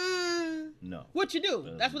 saying, No. what you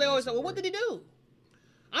do? That's what they always say. Well, what did he do?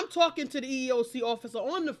 I'm talking to the EEOC officer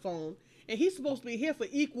on the phone, and he's supposed to be here for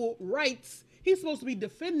equal rights. He's supposed to be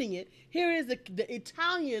defending it. Here is the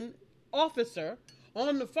Italian officer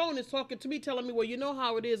on the phone is talking to me, telling me, well, you know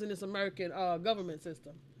how it is in this American government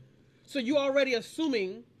system. So you already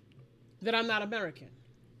assuming that I'm not American.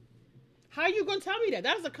 How are you going to tell me that?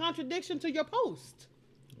 That is a contradiction to your post.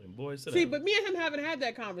 Boy, sit See, down. but me and him haven't had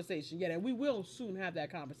that conversation yet, and we will soon have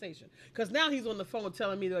that conversation. Because now he's on the phone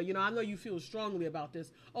telling me that, I know you feel strongly about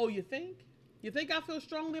this. Oh, you think? You think I feel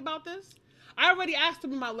strongly about this? I already asked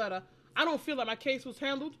him in my letter, I don't feel that my case was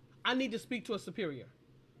handled. I need to speak to a superior.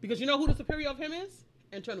 Because you know who the superior of him is?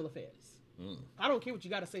 Internal Affairs. I don't care what you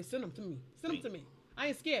got to say. Send them to me. Send them to me. I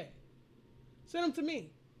ain't scared. Send them to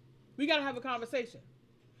me. We got to have a conversation.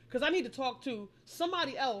 Because I need to talk to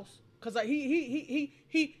somebody else. Because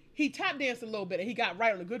he tap danced a little bit and he got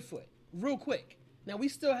right on a good foot real quick. Now we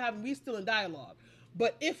still in dialogue.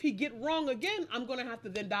 But if he get wrong again, I'm going to have to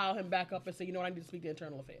then dial him back up and say, I need to speak to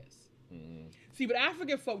Internal Affairs. See, but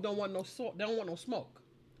African folk don't want no smoke.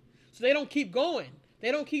 So they don't keep going.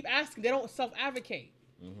 They don't keep asking. They don't self-advocate.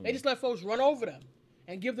 They just let folks run over them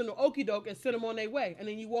and give them the okie doke and send them on their way. And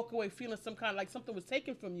then you walk away feeling some kind of like something was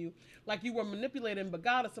taken from you, like you were manipulated and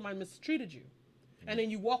beguiled, somebody mistreated you. And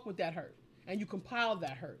then you walk with that hurt and you compile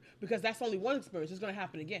that hurt because that's only one experience. It's going to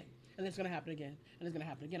happen again. And it's going to happen again. And it's going to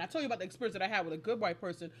happen again. I told you about the experience that I had with a good white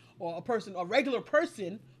person or a regular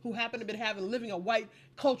person who happened to be living a white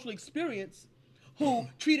cultural experience who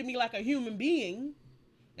treated me like a human being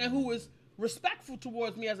and who was respectful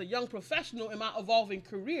towards me as a young professional in my evolving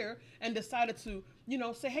career and decided to,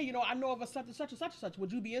 say, hey, I know of a such and such and such and such.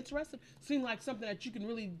 Would you be interested? Seemed like something that you can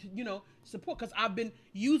really, support because I've been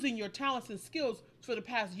using your talents and skills for the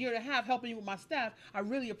past year and a half helping you with my staff. I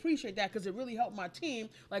really appreciate that because it really helped my team.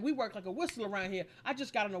 Like, we work like a whistle around here. I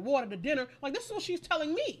just got an award at the dinner. Like, this is what she's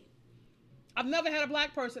telling me. I've never had a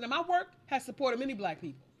black person, and my work has supported many black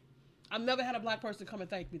people. I've never had a black person come and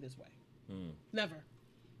thank me this way. Never.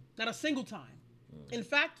 Not a single time. In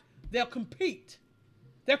fact, they'll compete.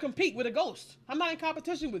 They'll compete with a ghost. I'm not in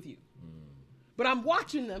competition with you. But I'm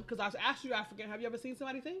watching them because I asked you, African, have you ever seen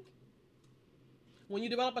somebody think? When you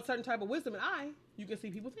develop a certain type of wisdom and you can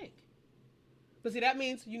see people think. But see, that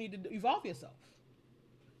means you need to evolve yourself.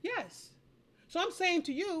 Yes. So I'm saying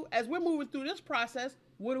to you, as we're moving through this process,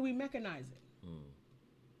 what are we mechanizing?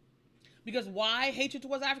 Because why hatred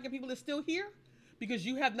towards African people is still here? Because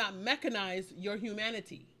you have not mechanized your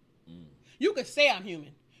humanity. You could say I'm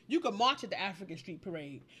human. You could march at the African Street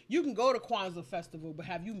Parade. You can go to Kwanzaa Festival, but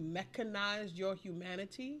have you mechanized your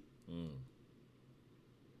humanity?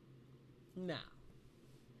 No.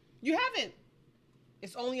 You haven't.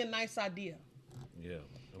 It's only a nice idea. Yeah.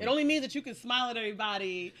 It only means that you can smile at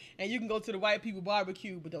everybody and you can go to the white people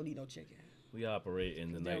barbecue, but don't eat no chicken. We operate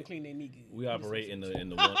in the They don't clean their meat good. We operate in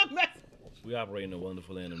the we operate in the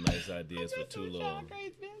wonderful land of nice ideas for too long.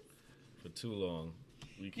 For too long.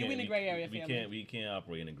 You in the gray area, family. We can't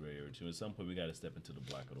operate in the gray area too. At some point, we got to step into the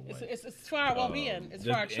black or the white. It's for our well-being. It's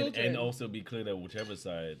for our children. And also be clear that whichever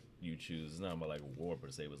side you choose, it's not about like war per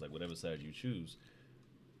se. It's like whatever side you choose,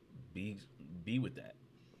 be with that,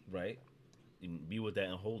 right? And be with that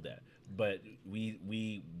and hold that. But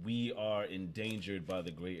we are endangered by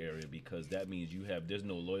the gray area because that means there's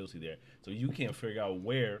no loyalty there. So you can't figure out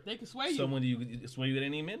where they can sway you. Someone you sway you at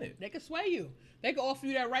any minute. They can sway you. They can offer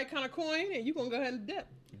you that right kind of coin and you're going to go ahead and dip.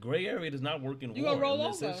 Gray area does not work in war. You're going to roll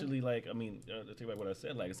over. Essentially, take back what I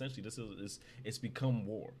said. Like, essentially, it's become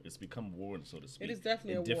war. It's become war, so to speak. It is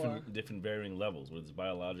definitely a war. Different varying levels, whether it's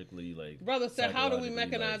biologically, like... Brother said, how do we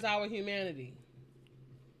mechanize our humanity?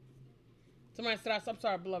 Somebody said, I'm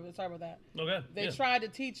sorry, beloved. Sorry about that. Okay. They yeah. tried to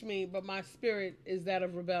teach me, but my spirit is that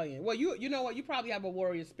of rebellion. Well, you know what? You probably have a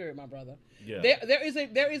warrior spirit, my brother. Yeah.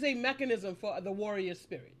 There is a mechanism for the warrior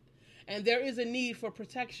spirit, and there is a need for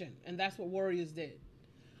protection, and that's what warriors did.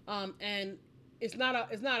 And it's not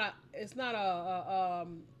a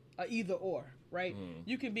either or, right?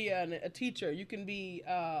 You can be a teacher, you can be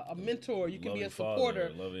a mentor, you can be a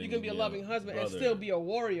supporter, you can be a loving husband, and still be a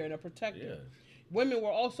warrior and a protector. Yeah. Women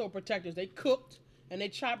were also protectors. They cooked and they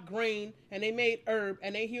chopped grain and they made herb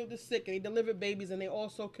and they healed the sick and they delivered babies, and they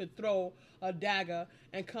also could throw a dagger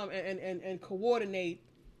and come and coordinate.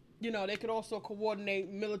 You know, they could also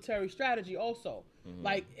coordinate military strategy also.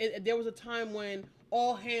 Like there was a time when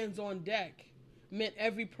all hands on deck meant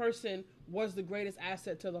every person was the greatest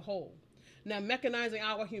asset to the whole. Now, mechanizing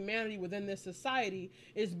our humanity within this society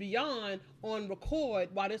is beyond on record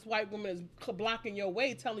while this white woman is blocking your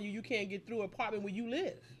way, telling you can't get through an apartment where you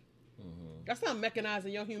live. That's not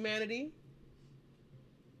mechanizing your humanity.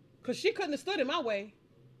 Because she couldn't have stood in my way.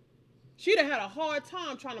 She'd have had a hard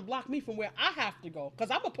time trying to block me from where I have to go, because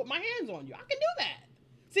I'm going to put my hands on you. I can do that.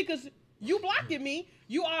 See, because you blocking me,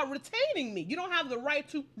 you are retaining me. You don't have the right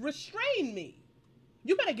to restrain me.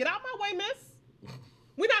 You better get out my way, miss.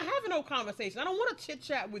 We're not having no conversation. I don't want to chit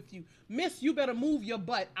chat with you. Miss, you better move your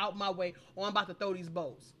butt out my way or I'm about to throw these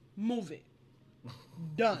bows. Move it.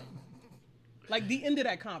 Done. Like the end of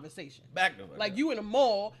that conversation. Back to like you in a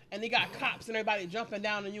mall and they got cops and everybody jumping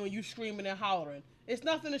down on you and you screaming and hollering. It's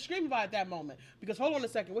nothing to scream about at that moment. Because hold on a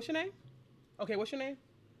second. What's your name? Okay, what's your name?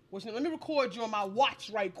 Let me record you on my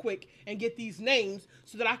watch right quick and get these names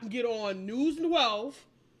so that I can get on News 12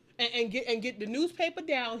 and get the newspaper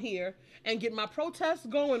down here and get my protests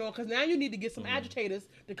going on, because now you need to get some agitators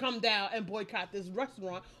to come down and boycott this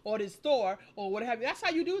restaurant or this store or what have you. That's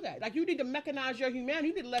how you do that. Like, you need to mechanize your humanity.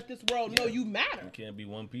 You need to let this world know you matter. You can't be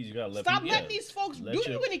one piece. You gotta let Stop people, letting these folks do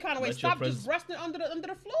you any kind of way. Stop just resting under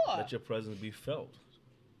the floor. Let your presence be felt.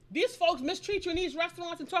 These folks mistreat you in these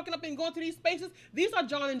restaurants and talking up and going to these spaces. These are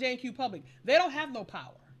John and Jane Q. Public. They don't have no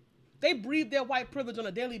power. They breathe their white privilege on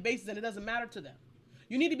a daily basis, and it doesn't matter to them.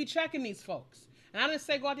 You need to be checking these folks. And I didn't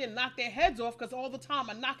say go out there and knock their heads off, because all the time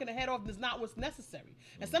a knocking the head off is not what's necessary.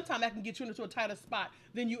 And sometimes that can get you into a tighter spot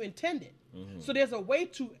than you intended. So there's a way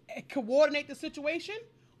to coordinate the situation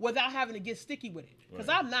without having to get sticky with it. Because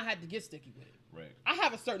I've not had to get sticky with it. Right. I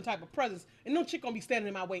have a certain type of presence, and no chick gonna be standing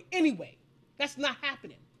in my way anyway. That's not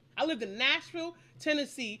happening. I lived in Nashville,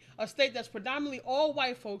 Tennessee, a state that's predominantly all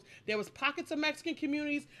white folks. There was pockets of Mexican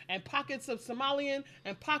communities and pockets of Somalian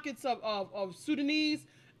and pockets of Sudanese,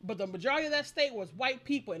 but the majority of that state was white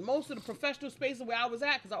people. And most of the professional spaces where I was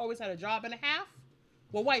at, because I always had a job and a half,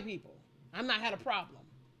 were white people. I've not had a problem.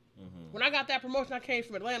 When I got that promotion, I came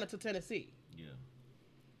from Atlanta to Tennessee. Yeah.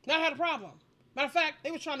 Not had a problem. Matter of fact,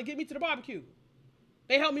 they were trying to get me to the barbecue.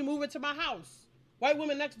 They helped me move into my house. White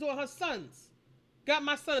woman next door, her sons. Got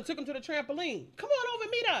my son and took him to the trampoline. Come on over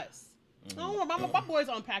and meet us. I don't want my boys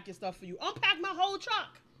unpack your stuff for you. Unpack my whole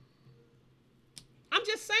truck. I'm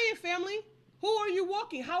just saying, family. Who are you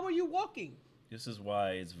walking? How are you walking? This is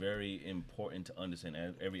why it's very important to understand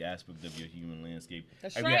every aspect of your human landscape.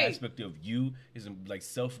 That's every right. aspect of you is like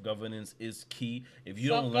self-governance is key. If you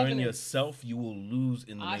don't learn yourself, you will lose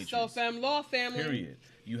in the matrix. Self-law, family. Period.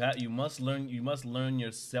 You must learn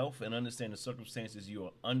yourself and understand the circumstances you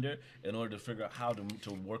are under in order to figure out how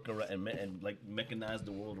to work around and like mechanize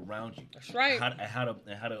the world around you. That's right. How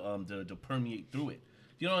to permeate through it.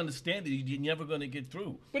 If you don't understand it, you're never going to get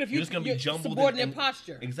through. But if you're just going to be jumbled subordinate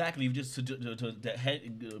posture. Exactly. You just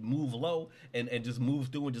to move low and just move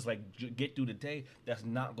through and just like get through the day. That's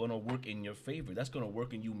not going to work in your favor. That's going to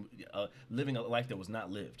work in you living a life that was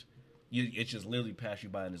not lived. It's just literally passed you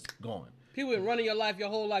by and it's gone. People been running your life your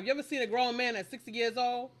whole life. You ever seen a grown man at 60 years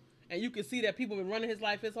old and you can see that people been running his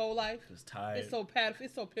life his whole life? Just tired. It's so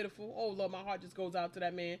pitiful. Oh Lord, my heart just goes out to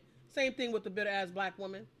that man. Same thing with the bitter ass black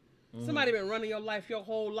woman. Somebody been running your life your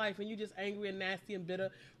whole life and you just angry and nasty and bitter,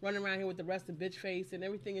 running around here with the resting bitch face and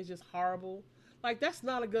everything is just horrible. Like, that's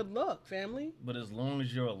not a good look, family. But as long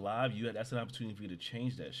as you're alive, that's an opportunity for you to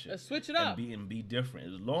change that shit. Let's switch it up. And be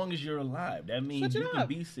different. As long as you're alive, that means you can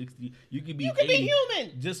be 60, you can be 80. You can be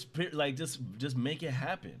human. Just make it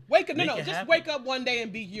happen. Wake up one day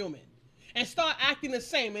and be human. And start acting the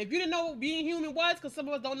same. And if you didn't know what being human was, because some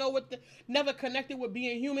of us don't know never connected what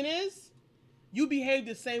being human is, you behave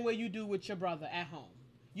the same way you do with your brother at home.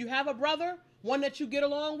 You have a brother, one that you get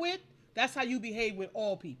along with, that's how you behave with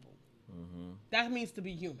all people. That means to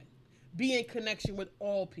be human. Be in connection with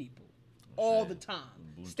all people. All the time.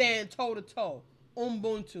 Stand toe to toe.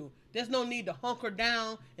 Ubuntu. There's no need to hunker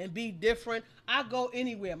down and be different. I go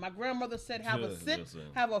anywhere. My grandmother said have a sip,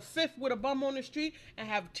 have a fifth with a bum on the street, and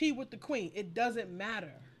have tea with the queen. It doesn't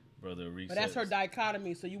matter. Brother Arik But that's her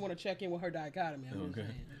dichotomy, so you want to check in with her dichotomy. Okay.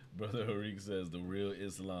 Brother Arik says the real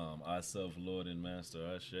Islam, I self Lord and Master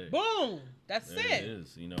Ashe. Boom! That's There it. it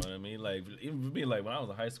is. You know what I mean? Like even for me, like when I was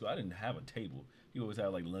in high school, I didn't have a table. You always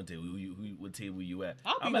have like lunch table. What table you at?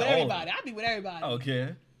 I'll be I'm with at all of everybody. them. I'll be with everybody.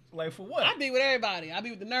 Okay. Like for what? I be with everybody. I be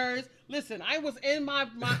with the nerds. Listen, I was in my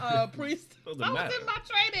priest. I was Doesn't matter. in my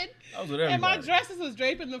training. I was with And my everybody. dresses was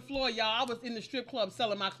draping the floor, y'all. I was in the strip club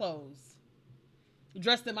selling my clothes.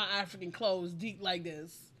 Dressed in my African clothes, deep like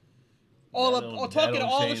this. All That of don't- or that talking to don't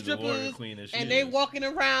all the change the warrior strippers, queen that she and they is. walking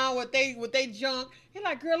around with they junk. You're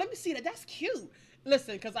like, girl, let me see that. That's cute.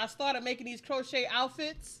 Listen, because I started making these crochet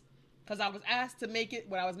outfits because I was asked to make it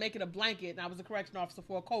when I was making a blanket, and I was a correction officer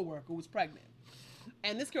for a coworker who was pregnant.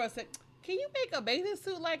 And this girl said, can you make a bathing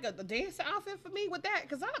suit like a dancer outfit for me with that?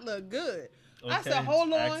 Because I look good. I said, Okay.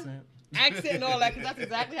 hold on. Accent. And all that, because that's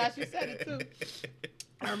exactly how she said it, too.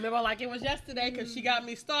 I remember like it was yesterday because she got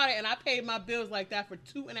me started, and I paid my bills like that for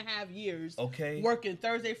 2.5 years. Okay. Working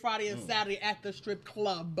Thursday, Friday, and Saturday at the strip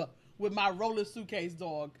club with my roller suitcase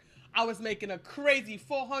dog. I was making a crazy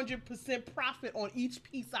 400% profit on each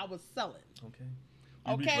piece I was selling. Okay.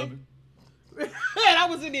 You be Okay. clubbing? And I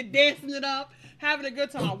was in there dancing it up, having a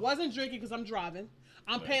good time. I wasn't drinking because I'm driving.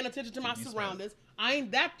 I'm paying attention to my You surroundings. I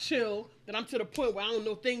ain't that chill that I'm to the point where I don't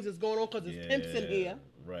know things is going on because there's pimps in here.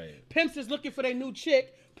 Right. Pimps is looking for their new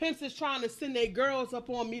chick. Pimps is trying to send their girls up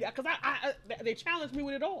on me because they challenged me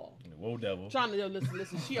with it all. Whoa, devil. Trying to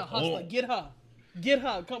listen. She a hustler. Oh. Get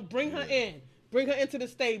her. Come bring her in. Bring her into the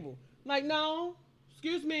stable. Like, no,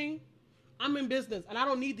 excuse me. I'm in business and I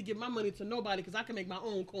don't need to give my money to nobody because I can make my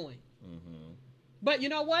own coin. But you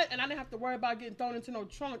know what? And I didn't have to worry about getting thrown into no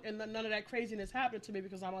trunk and none of that craziness happened to me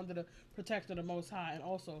because I'm under the protection of the Most High and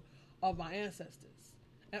also of my ancestors.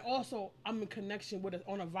 And also, I'm in connection with it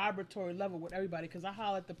on a vibratory level with everybody because I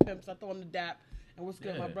holler at the pimps, I throw them the dap, and what's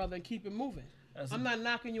good, my Yeah. brother, and keep it moving. That's I'm not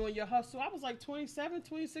knocking you on your hustle. I was like 27,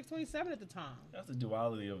 26, 27 at the time. That's the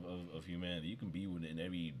duality of humanity. You can be within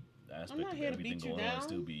every aspect not of here to everything beat you going on and down.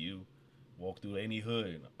 still be you. Walk through any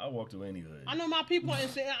hood. I walk through any hood. I know my people are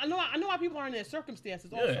I know my people are in their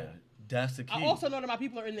circumstances also. Yeah, that's the key. I also know that my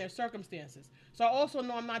people are in their circumstances. So I also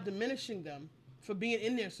know I'm not diminishing them for being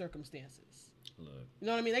in their circumstances. Look, You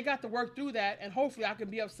know what I mean? They got to work through that, and hopefully I can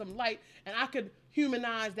be of some light, and I could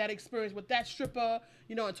humanize that experience with that stripper,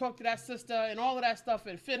 you know, and talk to that sister and all of that stuff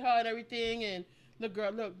and fit her and everything. And look,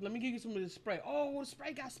 girl, look, let me give you some of this spray. Oh, the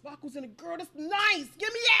spray got sparkles in it. Girl, that's nice.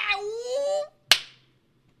 Give me that. Ooh.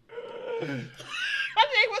 Her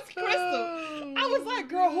name was Crystal. I was like,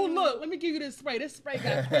 girl, who look? Let me give you this spray. This spray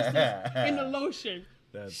got crystals in the lotion.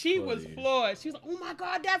 That's She was funny. floored. She was like, oh my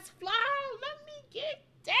God, that's flour. Let me get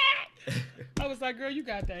that. I was like, girl, you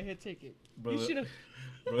got that here ticket. You Brother- should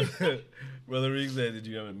have. Brother Reek said, "Did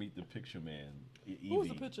you ever meet the picture man?" Evie. Who's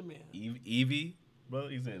the picture man? Evie, bro.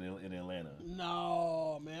 He's in Atlanta.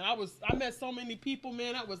 No, man. I met so many people,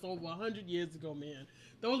 man. That was over 100 years ago, man.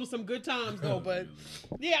 Those were some good times, though. But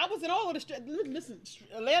yeah, I was in all of the strip. Listen,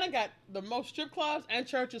 Atlanta got the most strip clubs and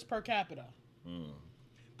churches per capita.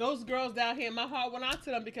 Those girls down here, my heart went out to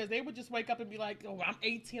them because they would just wake up and be like, "Oh, I'm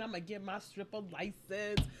 18. I'm gonna get my stripper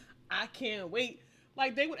license. I can't wait."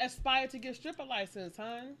 Like they would aspire to get stripper license,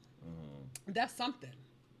 huh? That's something.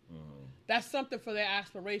 That's something for their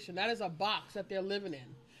aspiration. That is a box that they're living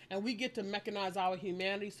in. And we get to mechanize our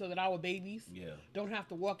humanity so that our babies don't have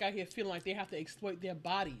to walk out here feeling like they have to exploit their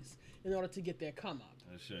bodies in order to get their come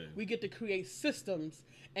up. We get to create systems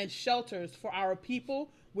and shelters for our people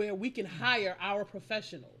where we can hire our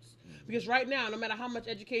professionals. Because right now, no matter how much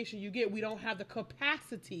education you get, we don't have the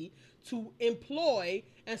capacity to employ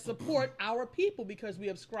and support our people because we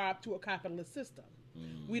subscribe to a capitalist system.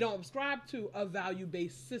 We don't subscribe to a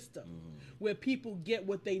value-based system where people get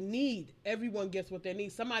what they need. Everyone gets what they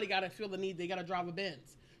need. Somebody got to feel the need. They got to drive a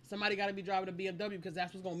Benz. Somebody got to be driving a BMW because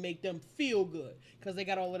that's what's going to make them feel good because they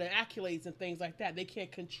got all of the accolades and things like that. They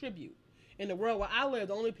can't contribute. In the world where I live,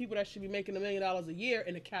 the only people that should be making $1 million a year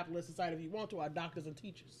in a capitalist society, if you want to, are doctors and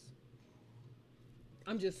teachers.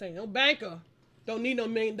 I'm just saying, no banker don't need no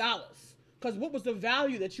 $1 million. Because what was the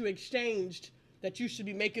value that you exchanged that you should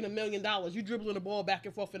be making $1 million? You dribbling the ball back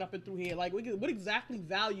and forth and up and through here. Like, what exactly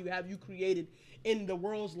value have you created in the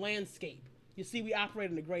world's landscape? You see, we operate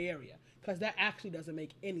in the gray area because that actually doesn't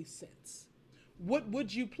make any sense. What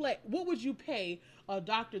would you pay a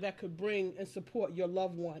doctor that could bring and support your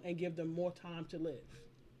loved one and give them more time to live?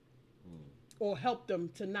 Or help them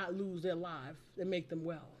to not lose their life and make them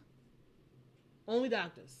well? Only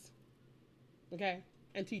doctors. Okay?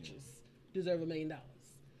 And teachers deserve $1 million.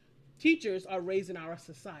 Teachers are raising our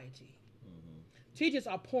society. Teachers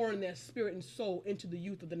are pouring their spirit and soul into the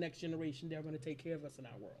youth of the next generation. They're going to take care of us in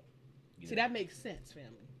our world. Yeah. See, that makes sense,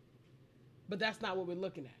 family. But that's not what we're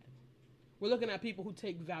looking at. We're looking at people who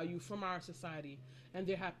take value from our society, and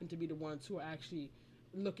they happen to be the ones who are actually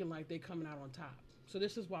looking like they're coming out on top. So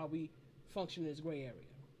this is why we function in this gray area.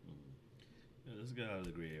 Yeah, let's get out of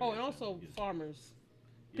the gray area. Oh, and also farmers.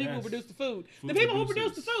 People who Yes. produce the food. Food The people who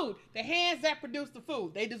producers. produce the food, the hands that produce the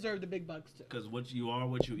food, they deserve the big bucks too. Because what you are,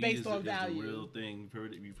 what you eat Based is on the value. real thing.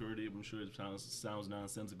 You've heard it. I'm sure it sounds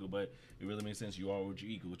nonsensical, but it really makes sense. You are what you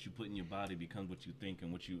eat. 'Cause what you put in your body becomes what you think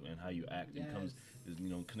and how you act. Yes. It comes,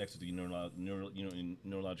 connects to your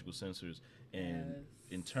neurological sensors, and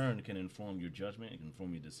Yes. in turn can inform your judgment. It can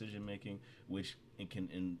inform your decision making, which it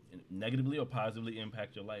can negatively or positively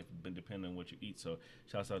impact your life, depending on what you eat. So,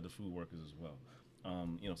 shouts out to food workers as well.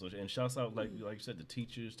 And shouts out like you said, the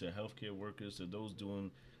teachers, to healthcare workers, to those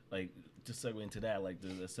doing, like, to segue into that, like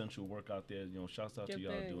the essential work out there. Shouts out to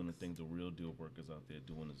y'all doing the things, the real deal workers out there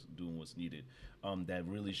doing what's needed. That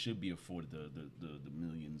really should be afforded the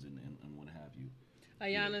millions and what have you.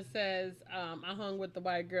 Ayana says, I hung with the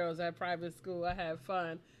white girls at private school. I had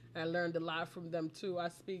fun. I learned a lot from them too. I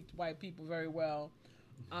speak to white people very well.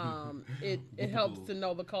 It helps to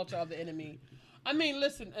know the culture of the enemy. I mean,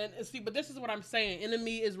 listen, and see, but this is what I'm saying.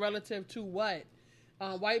 Enemy is relative to what?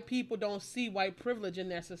 White people don't see white privilege in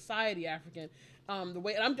their society, African.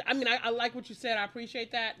 I like what you said. I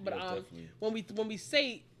appreciate that. But when we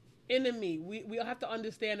say enemy, we have to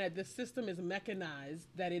understand that the system is mechanized,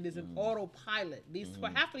 that it is an autopilot.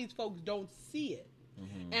 Half of these folks don't see it.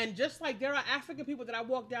 And just like there are African people that I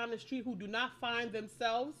walk down the street who do not find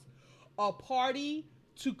themselves a party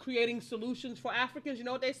to creating solutions for Africans, you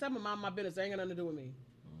know what they say? I'm gonna mind my business. They ain't got nothing to do with me.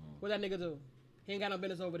 What that nigga do? He ain't got no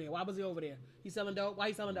business over there. Why was he over there? He selling dope? Why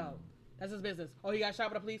he selling dope? That's his business. Oh, he got shot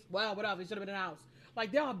by the police? Well, whatever. He should have been in the house.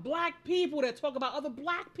 Like, there are black people that talk about other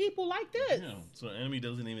black people like this. Yeah. So enemy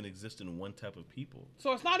doesn't even exist in one type of people.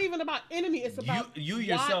 So it's not even about enemy. It's about you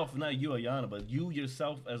yourself, not you, Ayana, but you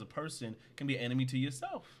yourself as a person can be an enemy to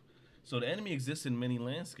yourself. So the enemy exists in many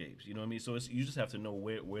landscapes, you know what I mean? So you just have to know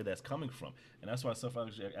where that's coming from. And that's why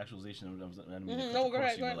self-actualization is an enemy. Go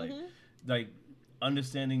ahead. Like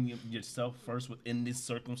understanding yourself first within this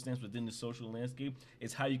circumstance, within the social landscape,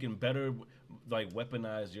 is how you can better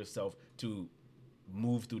weaponize yourself to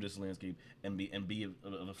move through this landscape and be an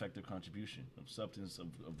effective contribution of substance,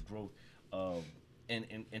 of growth,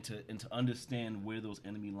 and to understand where those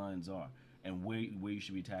enemy lines are. And where you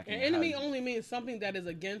should be attacking. And enemy only means something that is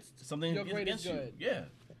against your greatest good. Yeah.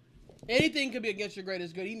 Anything could be against your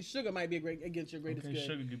greatest good. Even sugar might be against your greatest good.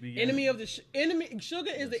 Sugar could be enemy of the enemy. Sugar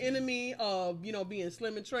is the enemy of being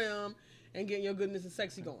slim and trim and getting your goodness and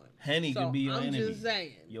sexy going. Henny can be your enemy. I'm just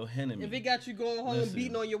saying. Your enemy. If it got you going home and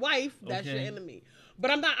beating on your wife, that's your enemy. But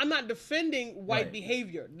I'm not defending white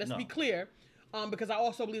behavior. Let's be clear. Because I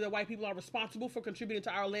also believe that white people are responsible for contributing to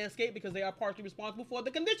our landscape because they are partially responsible for the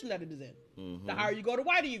condition that it is in. Mm-hmm. The higher you go, the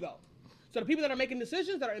wider you go. So the people that are making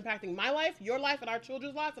decisions that are impacting my life, your life, and our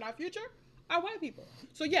children's lives and our future are white people.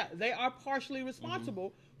 So yeah, they are partially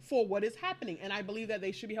responsible for what is happening. And I believe that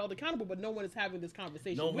they should be held accountable, but no one is having this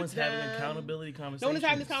conversation with them. No one's having accountability conversations. No one is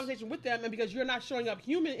having this conversation with them, and because you're not showing up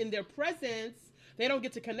human in their presence, they don't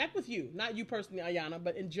get to connect with you. Not you personally, Ayana,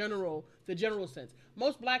 but in general, the general sense.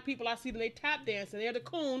 Most black people I see them, they tap dance and they're the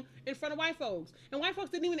coon in front of white folks. And white folks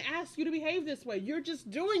didn't even ask you to behave this way. You're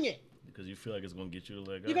just doing it. Because you feel like it's going to get you the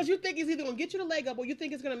leg up. Because you think it's either going to get you the leg up or you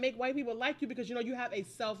think it's going to make white people like you because, you have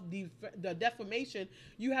a defamation.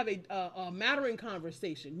 You have a mattering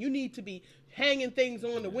conversation. You need to be hanging things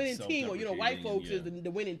on the winning team. Or, white folks is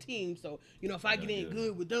the winning team. So, if I get in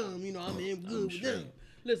good with them, I'm in good with them.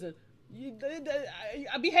 Listen.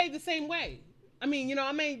 I behave the same way. I mean,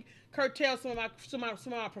 I may curtail some of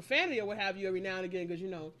my profanity or what have you every now and again because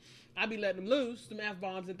I be letting them loose, some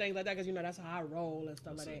F-bombs and things like that because that's how I roll and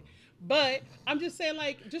stuff like that. But I'm just saying,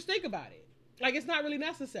 just think about it. It's not really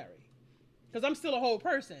necessary because I'm still a whole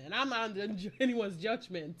person and I'm not under anyone's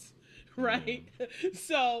judgment, right?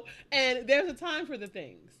 So, and there's a time for the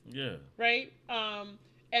things. Yeah. Right?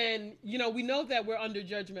 And, we know that we're under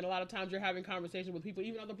judgment. A lot of times you're having conversations with people,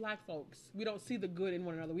 even other black folks. We don't see the good in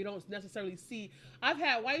one another. We don't necessarily see. I've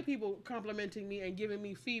had white people complimenting me and giving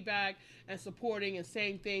me feedback and supporting and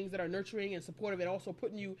saying things that are nurturing and supportive and also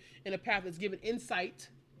putting you in a path that's giving insight.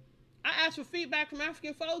 I ask for feedback from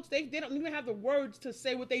African folks. They don't even have the words to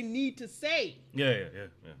say what they need to say. Yeah.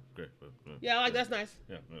 Great. Yeah, that's nice.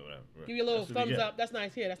 Yeah, whatever. Give you a little thumbs up. That's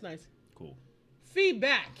nice. Yeah, that's nice. Cool.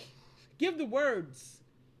 Feedback. Give the words.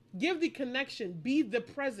 Give the connection. Be the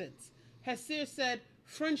presence. Hesir said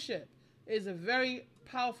friendship is a very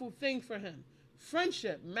powerful thing for him.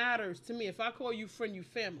 Friendship matters to me. If I call you friend, you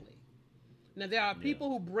family. Now, there are people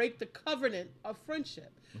who break the covenant of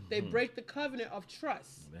friendship. They break the covenant of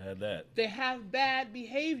trust. They had that. They have bad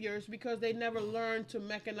behaviors because they never learned to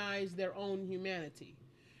mechanize their own humanity.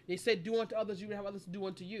 They said, do unto others, you will have others do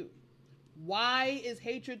unto you. Why is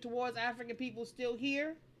hatred towards African people still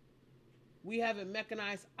here? We haven't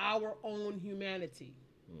mechanized our own humanity.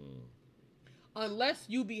 Unless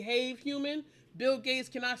you behave human, Bill Gates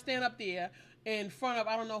cannot stand up there in front of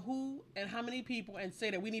I don't know who and how many people and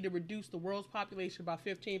say that we need to reduce the world's population by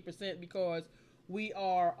 15% because we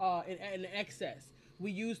are in excess.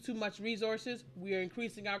 We use too much resources. We are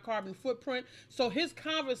increasing our carbon footprint. So his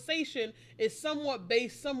conversation is somewhat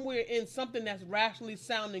based somewhere in something that's rationally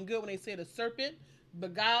sounding good. When they say the serpent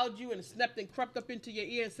beguiled you and slept and crept up into your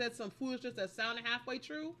ear and said some foolishness that sounded halfway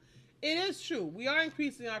true, it is true. We are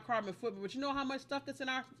increasing our carbon footprint. But you know how much stuff that's in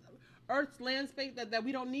our Earth's land space that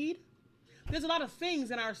we don't need? There's a lot of things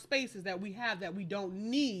in our spaces that we have that we don't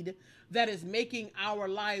need that is making our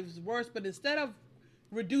lives worse. But instead of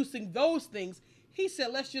reducing those things, he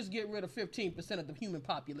said, let's just get rid of 15% of the human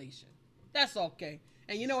population. That's okay.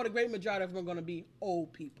 And you know what? A great majority of them are going to be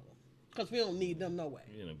old people because we don't need them no way.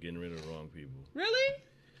 You end up getting rid of the wrong people. Really?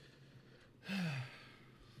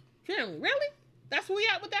 Family, really? That's where we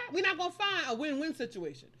at with that? We're not going to find a win-win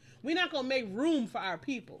situation. We're not going to make room for our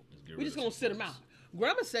people. We're just going to sit them out.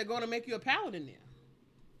 Grandma said, going to make you a pallet in there.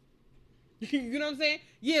 You know what I'm saying?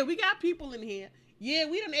 Yeah, we got people in here. Yeah,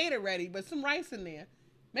 we done ate already, but some rice in there.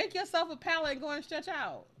 Make yourself a pallet and go and stretch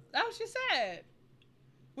out. That's what she said.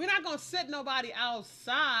 We're not going to sit nobody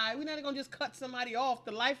outside. We're not going to just cut somebody off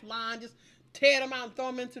the lifeline, just tear them out and throw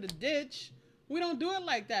them into the ditch. We don't do it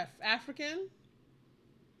like that, African.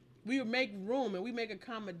 We make room and we make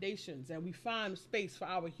accommodations and we find space for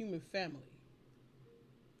our human family.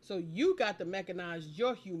 So you got to mechanize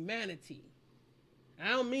your humanity. I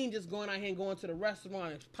don't mean just going out here and going to the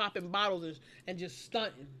restaurant and popping bottles and just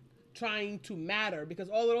stunting, trying to matter, because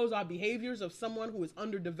all of those are behaviors of someone who is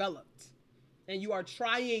underdeveloped. And you are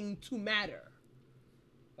trying to matter.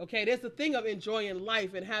 Okay, there's the thing of enjoying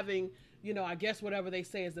life and having, you know, I guess whatever they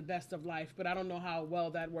say is the best of life, but I don't know how well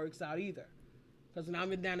that works out either. Because when I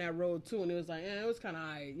went down that road too, and it was like, it was kind of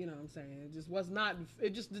alright, you know what I'm saying? It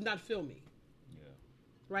just did not fill me. Yeah.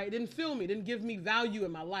 Right? It didn't fill me. It didn't give me value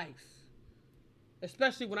in my life.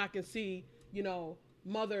 Especially when I can see, you know,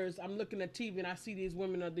 mothers, I'm looking at TV and I see these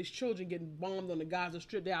women or these children getting bombed on the Gaza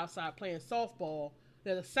Strip. They're outside playing softball.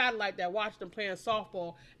 There's a satellite that watched them playing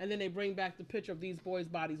softball, and then they bring back the picture of these boys'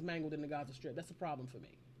 bodies mangled in the Gaza Strip. That's a problem for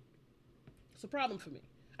me. It's a problem for me.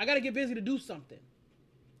 I got to get busy to do something.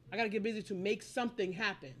 I got to get busy to make something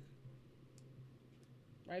happen.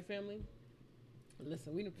 Right, family?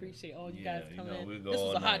 Listen, we appreciate all you guys coming in. This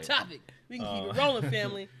was a hot topic. We can keep it rolling,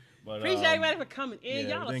 family. But, appreciate everybody for coming in.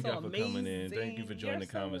 Yeah, Y'all are thank so y'all for amazing. coming in. Thank you for joining the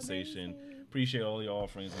conversation. Appreciate all your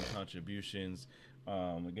offerings and contributions.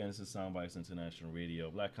 Again, this is Soundbites International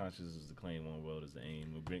Radio. Black consciousness is the claim, one world is the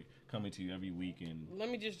aim. We're coming to you every week. And let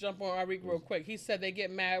me just jump on Arik real quick. He said they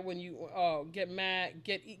get mad when you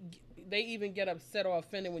they even get upset or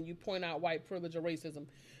offended when you point out white privilege or racism.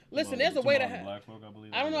 Listen, there's a way to black folk, I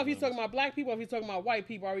believe. I don't know if he's talking about black people or if he's talking about white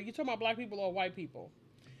people. Are you talking about black people or white people?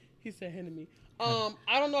 He said enemy.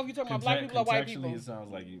 I don't know if you're talking about black people or white people. Contextually, it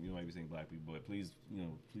sounds like you might be saying black people, but please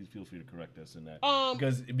feel free to correct us in that.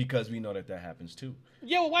 Because we know that happens too.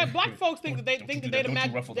 Yeah, well, black folks think that they're the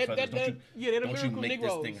magic. They're the miracle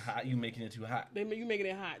Negroes. This thing hot. You making it too hot. You making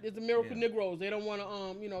it hot. There's the miracle Negroes. They don't want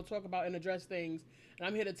to talk about and address things. And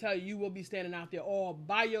I'm here to tell you, you will be standing out there all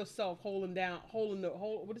by yourself, hold back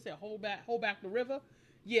the river.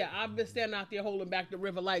 Yeah, I've been standing out there holding back the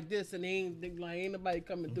river like this, and ain't nobody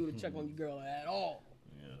coming through to check on your girl at all.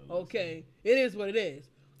 Yeah, okay, it is what it is.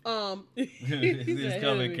 It's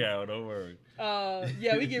coming, Carol. Don't worry.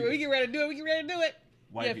 Yeah, we get ready to do it. We get ready to do it.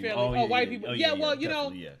 White people. White people. Yeah, well, you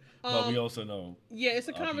know. Yeah. But we also know. Yeah, it's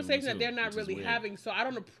a conversation that they're not really having, so I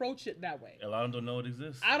don't approach it that way. A lot of them don't know it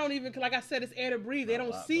exists. I don't even, like I said, it's air to breathe. They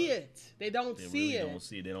don't see it. They don't see it. They don't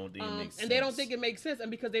see it. They don't think it makes sense. And they don't think it makes sense.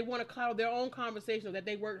 And because they want to cloud their own conversation that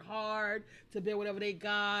they worked hard to build whatever they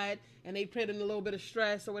got, and they put in a little bit of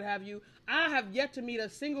stress or what have you. I have yet to meet a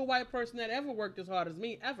single white person that ever worked as hard as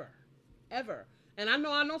me, ever. And I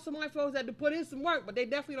know some white folks that put in some work, but they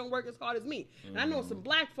definitely don't work as hard as me. And I know some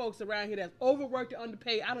black folks around here that's overworked and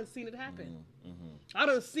underpaid. I done seen it happen. I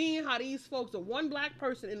done seen how these folks, the one black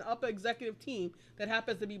person in the upper executive team that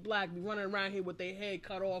happens to be black, be running around here with their head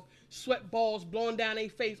cut off, sweat balls blowing down their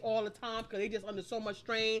face all the time because they just under so much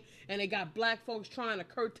strain, and they got black folks trying to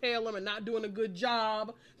curtail them and not doing a good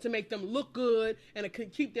job to make them look good and to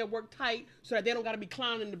keep their work tight so that they don't got to be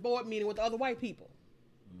clowning in the board meeting with the other white people.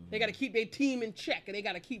 They got to keep their team in check, and they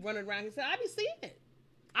got to keep running around here. I be seeing it.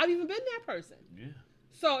 I've even been that person. Yeah.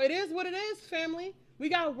 So it is what it is, family. We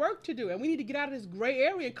got work to do, and we need to get out of this gray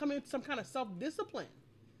area and come into some kind of self-discipline.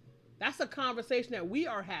 That's a conversation that we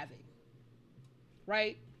are having,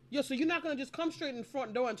 right? So you're not going to just come straight in the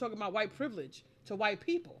front door and talk about white privilege to white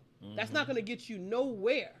people. That's not going to get you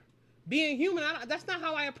nowhere. Being human, that's not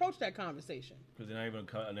how I approach that conversation. Because they're not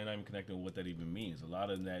even connecting with what that even means. A lot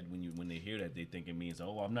of that, when they hear that, they think it means,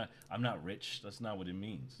 oh, I'm not rich. That's not what it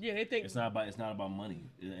means. Yeah, they think it's not about money,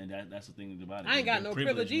 and that's the thing about it. I ain't got no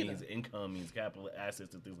privilege either. Means income, means capital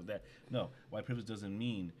assets and things like that. No, white privilege doesn't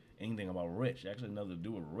mean anything about rich. Actually, nothing to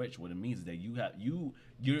do with rich. What it means is that your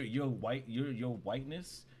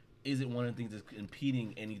whiteness isn't one of the things that's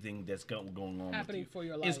impeding anything that's going on happening with you. For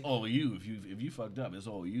your life. It's all you. If you fucked up, it's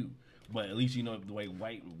all you. But at least you know the way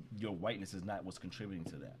your whiteness is not what's contributing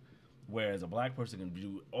to that. Whereas a black person can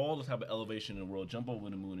do all the type of elevation in the world, jump over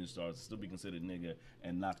the moon and stars, still be considered nigga,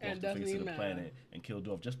 and knocked off the face of the planet and killed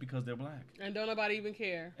off just because they're black. And don't nobody even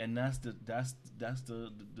care. And that's the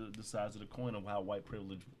size of the coin of how white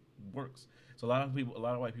privilege works. So a lot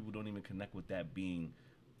of white people don't even connect with that being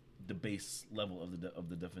the base level of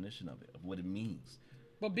the definition of it, of what it means.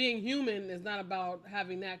 But being human is not about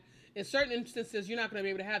having that. In certain instances, you're not going to be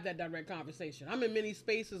able to have that direct conversation. I'm in many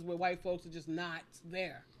spaces where white folks are just not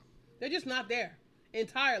there. They're just not there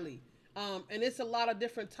entirely. And it's a lot of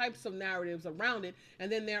different types of narratives around it. And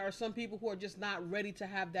then there are some people who are just not ready to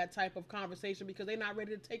have that type of conversation because they're not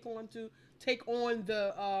ready to take on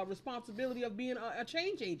the responsibility of being a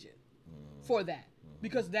change agent for that.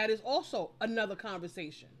 Because that is also another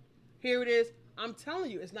conversation. Here it is. I'm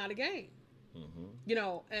telling you, it's not a game. You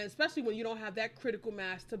know, and especially when you don't have that critical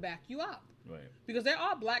mass to back you up. Right. Because there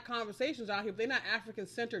are black conversations out here, but they're not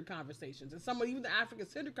African-centered conversations. And even the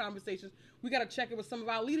African-centered conversations, we got to check it with some of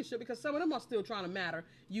our leadership because some of them are still trying to matter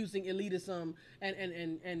using elitism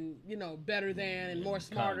and you know, better than and more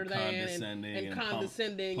smarter than and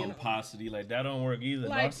condescending and pomposity. Like that don't work either.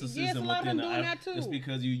 Like, narcissism a lot of them doing that too. Just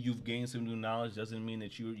because you've gained some new knowledge doesn't mean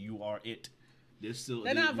that you are it.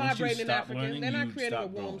 They're not vibrating in African. They're not creating a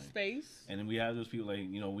warm space. And then we have those people like,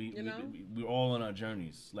 you know, we're all on our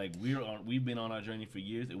journeys. Like we've been on our journey for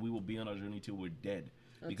years, and we will be on our journey till we're dead.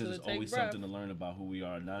 Because there's always something to learn about who we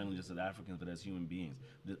are, not only just as Africans, but as human beings.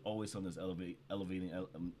 There's always something that's elevating,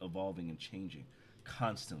 evolving, and changing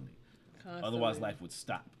constantly. Otherwise, life would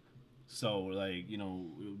stop. So, like, you know,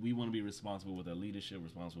 we want to be responsible with our leadership,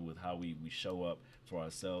 responsible with how we show up for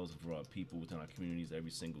ourselves and for our people within our communities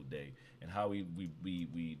every single day, and how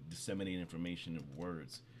we disseminate information in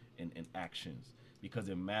words and actions, because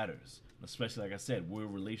it matters. Especially, like I said, we're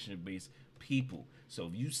relationship-based people. So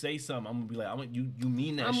if you say something, I'm gonna be like, you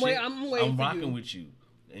mean that shit? I'm rocking with you.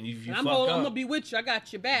 And if you fuck up, I'm gonna be with you. I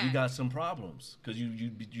got your back. You got some problems because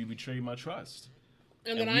you betrayed my trust.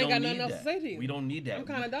 And then I ain't got nothing else to say to you. We don't need that. I'm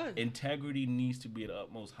kind of done. Integrity needs to be at the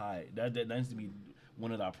utmost high. That needs to be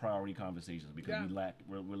one of our priority conversations because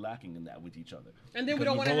we're lacking in that with each other. And then we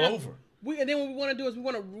don't want to over. And then what we want to do is we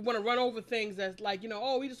want to run over things that's like, you know,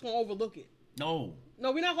 oh, we just gonna overlook it. No,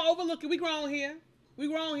 we're not gonna overlook it. We grown here.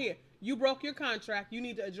 You broke your contract. You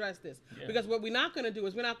need to address this. Yeah. Because what we're not going to do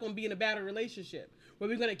is we're not going to be in a battle relationship where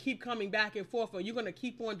we're going to keep coming back and forth. Or you're going to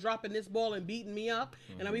keep on dropping this ball and beating me up.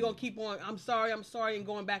 And are we going to keep on, I'm sorry, and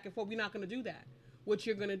going back and forth. We're not going to do that. What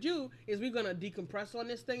you're going to do is we're going to decompress on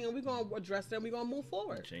this thing and we're going to address it and we're going to move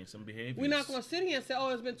forward. Change some behaviors. We're not going to sit here and say, oh,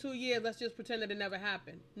 it's been 2 years. Let's just pretend that it never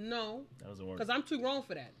happened. No. That doesn't work. Because I'm too grown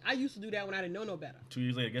for that. I used to do that when I didn't know no better. 2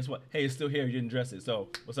 years later, guess what? Hey, it's still here. You didn't address it. So,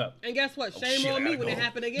 what's up? And guess what? Shame on me when it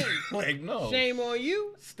happened again. Like, no. Shame on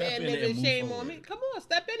you. Step in and move shame forward. on me. Come on,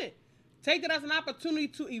 step in it. Take that as an opportunity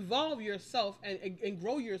to evolve yourself and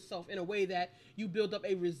grow yourself in a way that you build up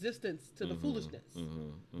a resistance to the foolishness.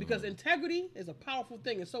 Because integrity is a powerful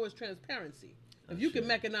thing, and so is transparency. If you can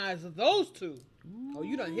mechanize those two,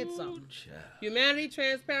 you done hit something. Humanity,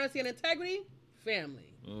 transparency, and integrity,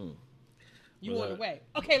 family. You on the way.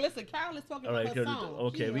 Okay, listen, Carol is talking about her song.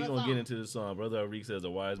 Okay, we're going to get into the song. Brother Arik says, a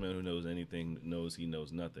wise man who knows anything knows he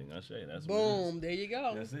knows nothing. I say that's boom, there you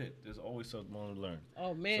go. That's it. There's always something more to learn.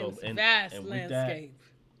 Oh, man, it's a vast landscape.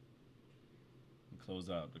 close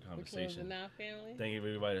out the We're conversation. closing now, family. Thank you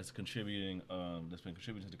everybody that's contributing. That's been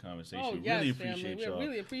contributing to the conversation. Oh, We yes, really appreciate family. y'all. We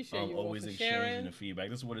really appreciate you all always for exchanging sharing. the feedback.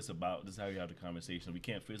 This is what it's about. This is how you have the conversation. We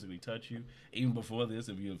can't physically touch you. Even before this,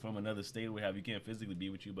 if you're from another state, we can't physically be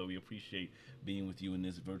with you, but we appreciate being with you in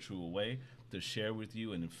this virtual way to share with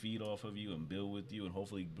you and feed off of you and build with you, and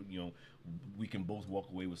hopefully, we can both walk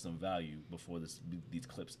away with some value before these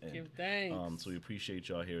clips end. Give thanks. So we appreciate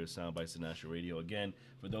y'all here at Soundbites International Radio. Again,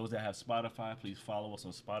 for those that have Spotify, please follow us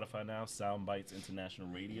on Spotify now, Soundbites International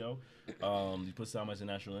Radio. You put Soundbites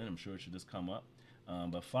International in, I'm sure it should just come up.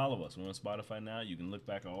 But follow us. We're on Spotify now. You can look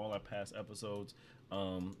back at all our past episodes,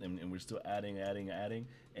 and we're still adding.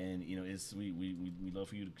 And we love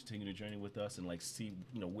for you to continue the journey with us and see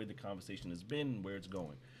where the conversation has been, where it's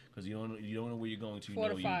going, because you don't know where you're going to.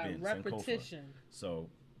 Fortify, you've been. repetition. So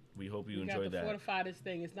we hope you We enjoy got to that. fortify this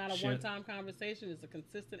thing. It's not a one-time conversation. It's a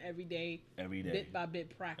consistent, every day, bit by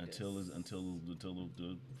bit practice until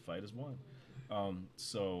the fight is won.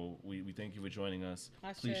 So we thank you for joining us.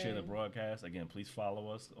 Please share the broadcast. Again, please follow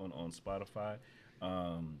us on Spotify.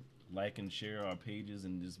 Like and share our pages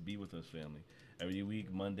and just be with us, family. Every week,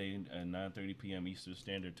 Monday at 9:30 p.m. Eastern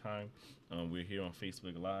Standard Time. We're here on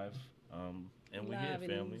Facebook Live. And we're here,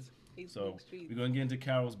 family. So we're going to get into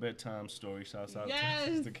Carol's bedtime story. Shouts out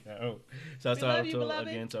to Carol. Shouts out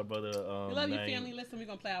again to our brother. We love you, family. Listen, we're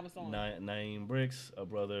going to play our song. Naeem Bricks, our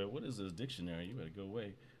brother. What is this dictionary? You better go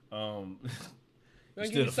away. We're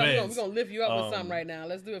going to lift you up with something right now.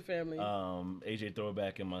 Let's do it, family. AJ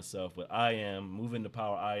Throwback and myself, but I am moving the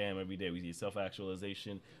power. I am every day. We see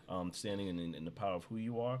self-actualization, standing in the power of who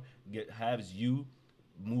you are. Has you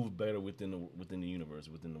move better within the universe,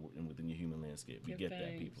 within your human landscape. We get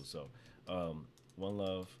that, people. So, one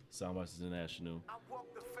love, Soundbites International.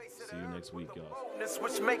 See you next week, y'all.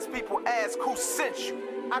 Which makes people ask who sent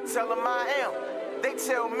you. I tell them I am. They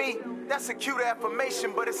tell me that's a cute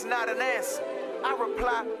affirmation, but it's not an answer. I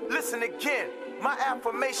reply, listen again. My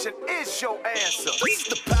affirmation is your answer. This is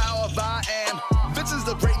the power of I am. This is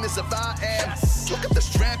the greatness of I am. Look at the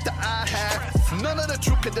strength that I have. None of the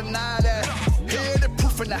truth can deny that. Hear the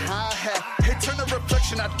proof in the hi-hat. Hey, turn the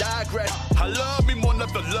reflection, I digress. I love me more,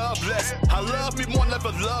 never love less. I love me more, never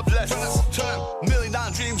love less. Turn $1 million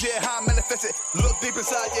dreams, yeah, how I manifest it. Look deep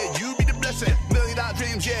inside, yeah, you be the blessing. $1 million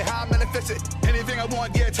dreams, yeah, how I manifest it. Anything I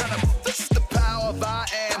want, yeah, turn up. This is the power of I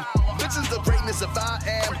am. This is the greatness of I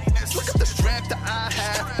am. Look at the strength that I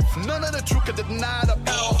have. None of the truth can deny the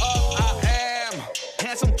power of I am.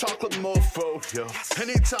 Handsome chocolate mofo, yo.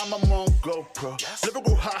 Anytime I'm on GoPro,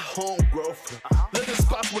 lyrical high home growth. Living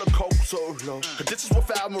spots with a coke so low. This is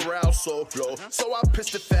without morale so low. So I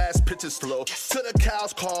pitched it fast, pitches slow. Till the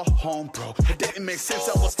cows call home, bro. It didn't make sense.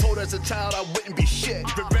 I was told as a child I wouldn't be shit.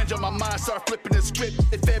 Revenge on my mind, started flipping the script.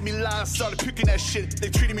 They fed me lies, started picking that shit. They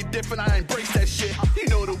treated me different, I embraced that shit. You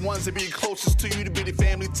know the ones that be closest to you to be the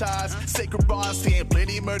family ties. Sacred bonds, seeing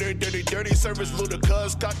plenty murder, dirty service,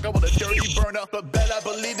 ludicrous, cock up with a dirty burner. But better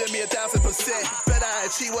believe in me 1,000%. Bet I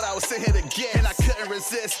achieved what I was sitting here to get, and I couldn't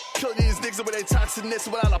resist. Kill these niggas with their toxicness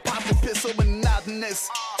without a popping pistol monotonous.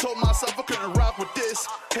 Told myself I couldn't rock with this.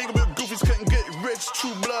 Hanging with goofies couldn't get rich.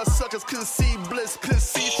 True blood suckers couldn't see bliss, couldn't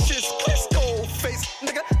see shit. Cold face,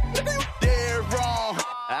 nigga, you dead wrong.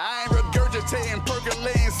 I ain't regurgitating,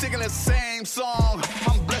 percolating, singing the same song.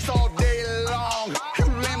 I'm blessed all day long. You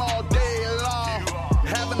lame all day long.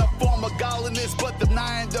 Having a form of godliness, but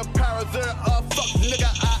denying the power thereof. Fuck nigga,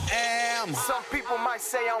 I am. Some people might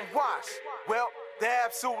say I'm washed. Well, they're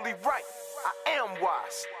absolutely right. I am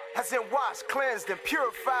washed. As in washed, cleansed, and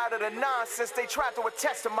purified of the nonsense they tried to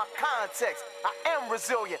attach to my context. I am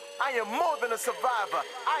resilient. I am more than a survivor.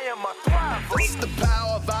 I am a thriver. This is the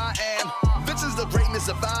power of I am. This is the greatness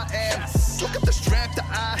of I am. Look at the strength that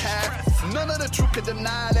I have. None of the truth can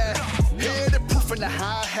deny that. Hear the proof in the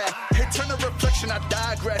hi-hat. Hey, turn the reflection, I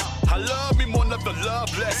digress. I love me more, never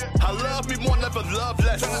love less. I love me more, never love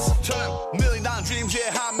less. Turn $1 million dreams,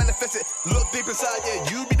 yeah, how I manifest it. Look deep inside, yeah,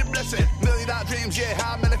 you be the blessing. $1 million dreams, yeah,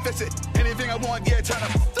 how I manifest it. Anything I want, yeah, turn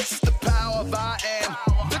up. This is the power of I am.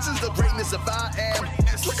 This is the greatness of I am.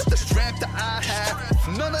 Look at the strength that I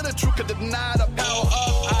have. None of the truth can deny the power of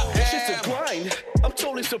I am. It's just a grind. I'm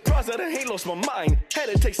totally surprised that I ain't lost my mind. Had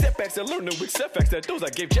to take setbacks and learn the weak setbacks that those I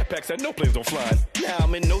gave jetpacks that no planes don't fly. Now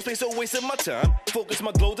I'm in no space, so wasting my time. Focus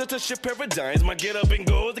my glow to shift paradigms. My get up and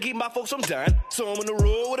go to keep my folks from dying. So I'm on the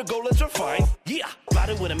road with a goal that's refined. Yeah,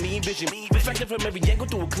 plotted with a mean vision. Reflected from every angle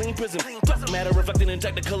through a clean prism. Dark matter reflecting in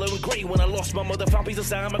the color of gray. When I lost my mother, found peace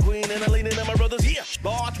inside my queen, and I leaned into my brothers. Yeah,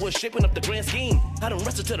 bars was shaping up the grand scheme. I done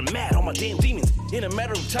wrestled to the mat, all my damn demons. In a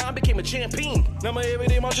matter of time, became a champion. Now my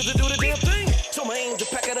everyday mantra to do the damn thing. So my aim to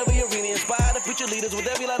pack out every arena, inspire the future leaders with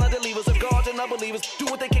every line of the levers of gods and unbelievers. Do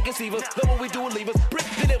what they can't conceive us, love what we do and leave us. Brick,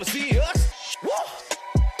 they never see us. Whoa!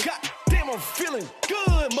 God damn, I'm feeling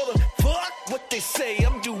good, motherfuck. What they say,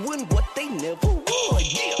 I'm doing what they never would.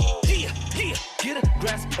 Yeah, yeah, yeah. Get a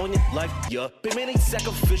grasp on your life, yeah. Been many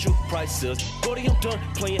sacrificial prices. Brody, I'm done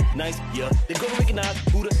playing nice, yeah. They gonna recognize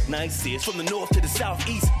who the nice is. From the north to the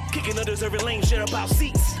southeast, kicking others every lane, share about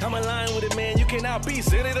seats. I'm in line with it, man. You can't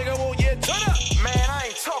outbeat anything I want, yeah. Turn up. Man, I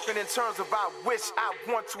ain't talking in terms of I wish, I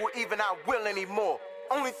want to, or even I will anymore.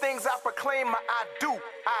 Only things I proclaim, I do,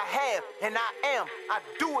 I have, and I am. I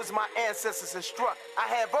do as my ancestors instruct. I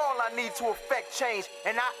have all I need to affect change,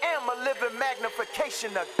 and I am a living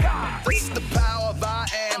magnification of God. This is the power of I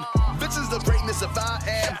am. This is the greatness of I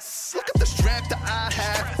am. Look at the strength that I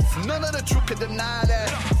have. None of the truth can deny that.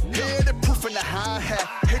 Hear the proof in the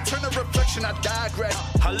hi-hat. Hey, turn the reflection, I digress.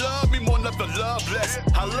 I love me more, never love less.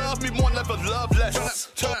 I love me more, never love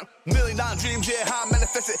less. Turn up, $1,000,000 dreams, yeah, how I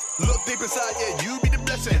manifest it. Look deep inside, yeah, you be the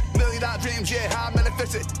blessing. $1,000,000 dreams, yeah, how I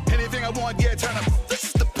manifest it. Anything I want, yeah, turn up. This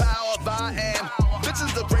is the power of I am. This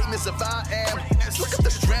is the greatness of I am. Look at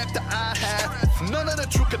the strength that I have. None of the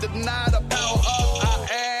truth can deny the power of